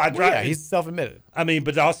we're at? Well, yeah, he's self-admitted. I mean,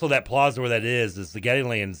 but also that plaza where that is the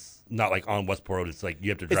Gaddyland's not like on Westport Road. It's like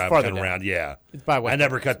you have to drive kind of around. Yeah, it's by Westport. I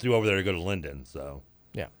never cut through over there to go to Linden. So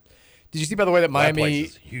yeah. Did you see by the way that Miami? That place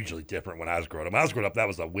is hugely different when I was growing up. When I was growing up, that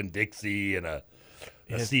was a Winn-Dixie and a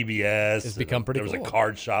CBS. It's become pretty. There was a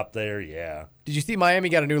card shop there. Yeah. Did you see Miami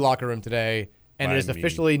got a new locker room today? And it is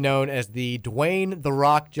officially known as the Dwayne "The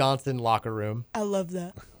Rock" Johnson locker room. I love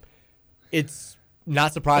that. It's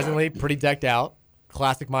not surprisingly pretty decked out,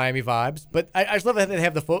 classic Miami vibes. But I just love that they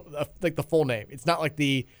have the full name. It's not like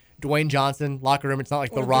the Dwayne Johnson locker room. It's not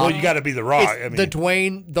like The Rock. Well, you got to be The Rock. It's the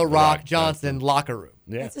Dwayne "The Rock" Johnson locker room.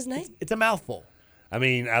 Yeah, that's his name. It's a mouthful. I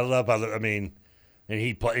mean, and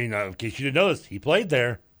he played. In case you didn't notice, he played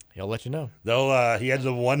there. He'll let you know. Though he had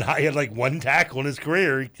like one tackle in his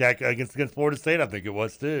career against Florida State, I think it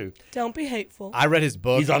was too. Don't be hateful. I read his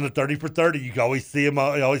book. He's on the 30 for 30. You can always see him.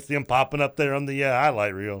 You always see him popping up there on the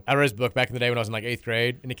highlight reel. I read his book back in the day when I was in like 8th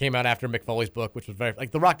grade, and it came out after Mick Foley's book, which was very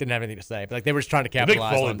like The Rock didn't have anything to say, but like they were just trying to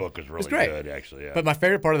capitalize. The Mick Foley on book was really good, actually. Yeah. But my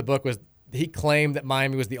favorite part of the book was he claimed that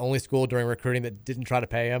Miami was the only school during recruiting that didn't try to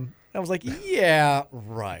pay him. I was like, yeah,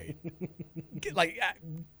 right.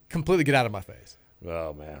 Completely get out of my face.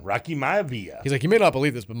 Oh, man. Rocky Maivia. He's like, you may not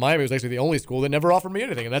believe this, but Miami was actually the only school that never offered me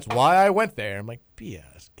anything, and that's why I went there. I'm like,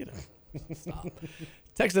 BS. Get out. Stop.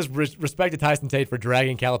 Texas respected Tyson Tate for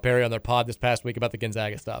dragging Calipari on their pod this past week about the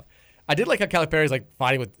Gonzaga stuff. I did like how Calipari's like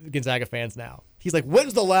fighting with Gonzaga fans now. He's like,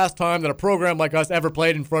 when's the last time that a program like us ever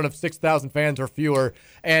played in front of 6,000 fans or fewer?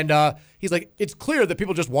 And he's like, it's clear that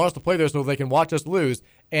people just want us to play there so they can watch us lose.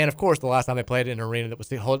 And, of course, the last time they played in an arena that was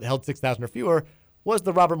held 6,000 or fewer was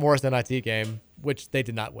the Robert Morris NIT game, which they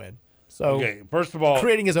did not win. So, okay, first of all,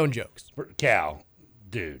 creating his own jokes. Cal,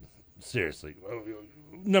 dude, seriously.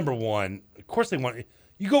 Number one, of course they want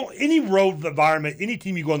you go any road environment, any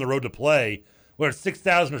team you go on the road to play, whether it's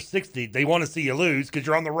 6,000 or 60, they want to see you lose because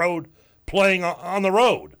you're on the road playing on the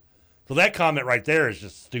road. So that comment right there is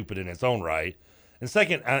just stupid in its own right. And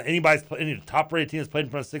second, any top-rated team that's played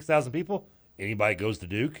in front of 6,000 people, anybody goes to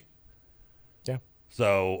Duke. Yeah.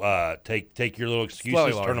 So take your little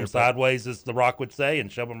excuses, turn them sideways, as The Rock would say,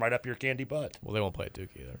 and shove them right up your candy butt. Well, they won't play at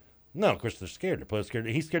Duke either. No, of course they're scared. They're scared.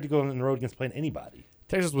 He's scared to go on the road against playing anybody.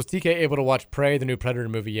 Texas, was TK able to watch Prey, the new Predator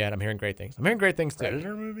movie yet? I'm hearing great things. I'm hearing great things too.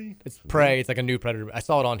 Predator movie? It's Prey. It's like a new Predator. I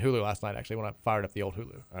saw it on Hulu last night actually when I fired up the old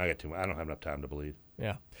Hulu. I don't have enough time to believe.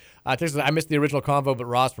 Yeah. Texas, I missed the original convo, but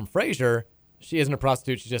Roz from Frasier, she isn't a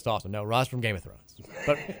prostitute. She's just awesome. No, Roz from Game of Thrones.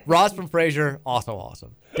 But Roz from Frasier, also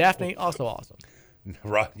awesome. Daphne, also awesome.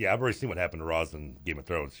 Yeah, I've already seen what happened to Roz in Game of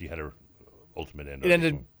Thrones. She had her ultimate end. It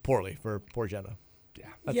ended poorly for poor Jenna. Yeah,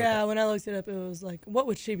 okay. When I looked it up, it was like, what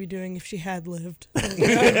would she be doing if she had lived?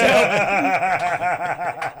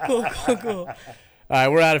 Cool. All right,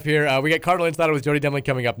 we're out of here. We got Cardinal Insider with Jody Demling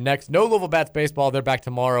coming up next. No Louisville Bats baseball. They're back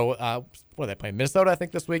tomorrow. What are they playing? Minnesota, I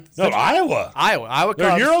think, this week? No, Iowa. Iowa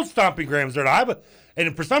They're your old stomping grounds. They're at Iowa.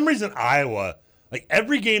 And for some reason, Iowa, like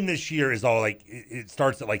every game this year is all like, it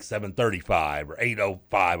starts at like 7:35 or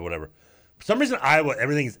 8:05 or whatever. For some reason, Iowa,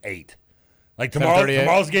 everything is 8. Like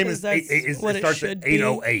tomorrow's game is 8. It starts at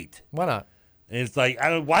 8:08. Why not? And it's like, I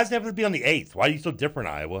don't. Why does it have to be on the 8th? Why are you so different,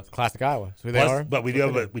 Iowa? It's classic Iowa. That's who they are. But we do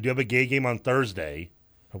have a gay game on Thursday.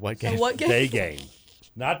 A what game? What game? Day game.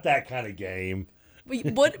 Not that kind of game.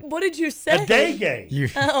 What did you say? A day game.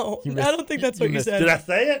 I don't think that's what you said. Did I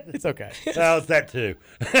say it? It's okay. Well, it's that too.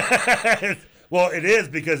 Well, it is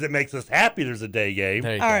because it makes us happy there's a day game.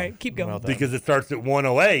 All right, keep going. Well because it starts at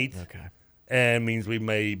 1:08. Okay. And means we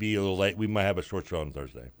may be a little late. We might have a short show on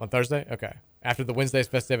Thursday. On Thursday? Okay. After the Wednesday's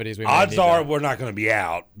festivities, we odds are we're not going to be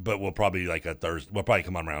out, but we'll probably like a Thursday. We'll probably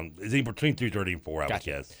come on around. Is it between 3:30 and 4? I would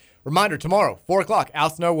guess. Reminder: tomorrow, 4:00. Al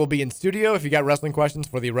Snow will be in studio. If you got wrestling questions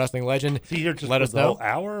for the wrestling legend, is he here just let us know. The whole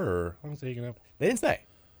hour, or how long is he taking up? They didn't say.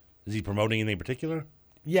 Is he promoting anything in particular?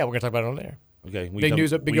 Yeah, we're gonna talk about it on there. Okay. Big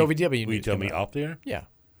news. Big OVW news. Will you tell me off there? Yeah.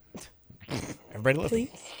 Everybody listen.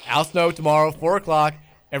 Al Snow tomorrow, 4:00.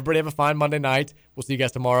 Everybody have a fine Monday night. We'll see you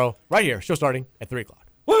guys tomorrow right here. Show starting at 3 o'clock.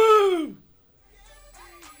 Woo!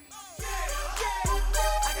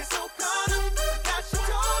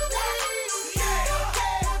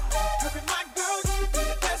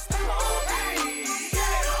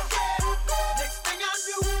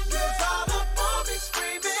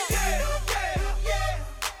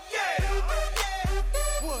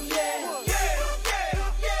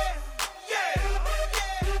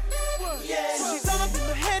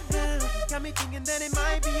 Thinking that it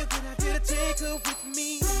might be a good idea to take her with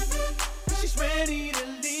me. She's ready to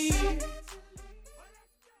leave.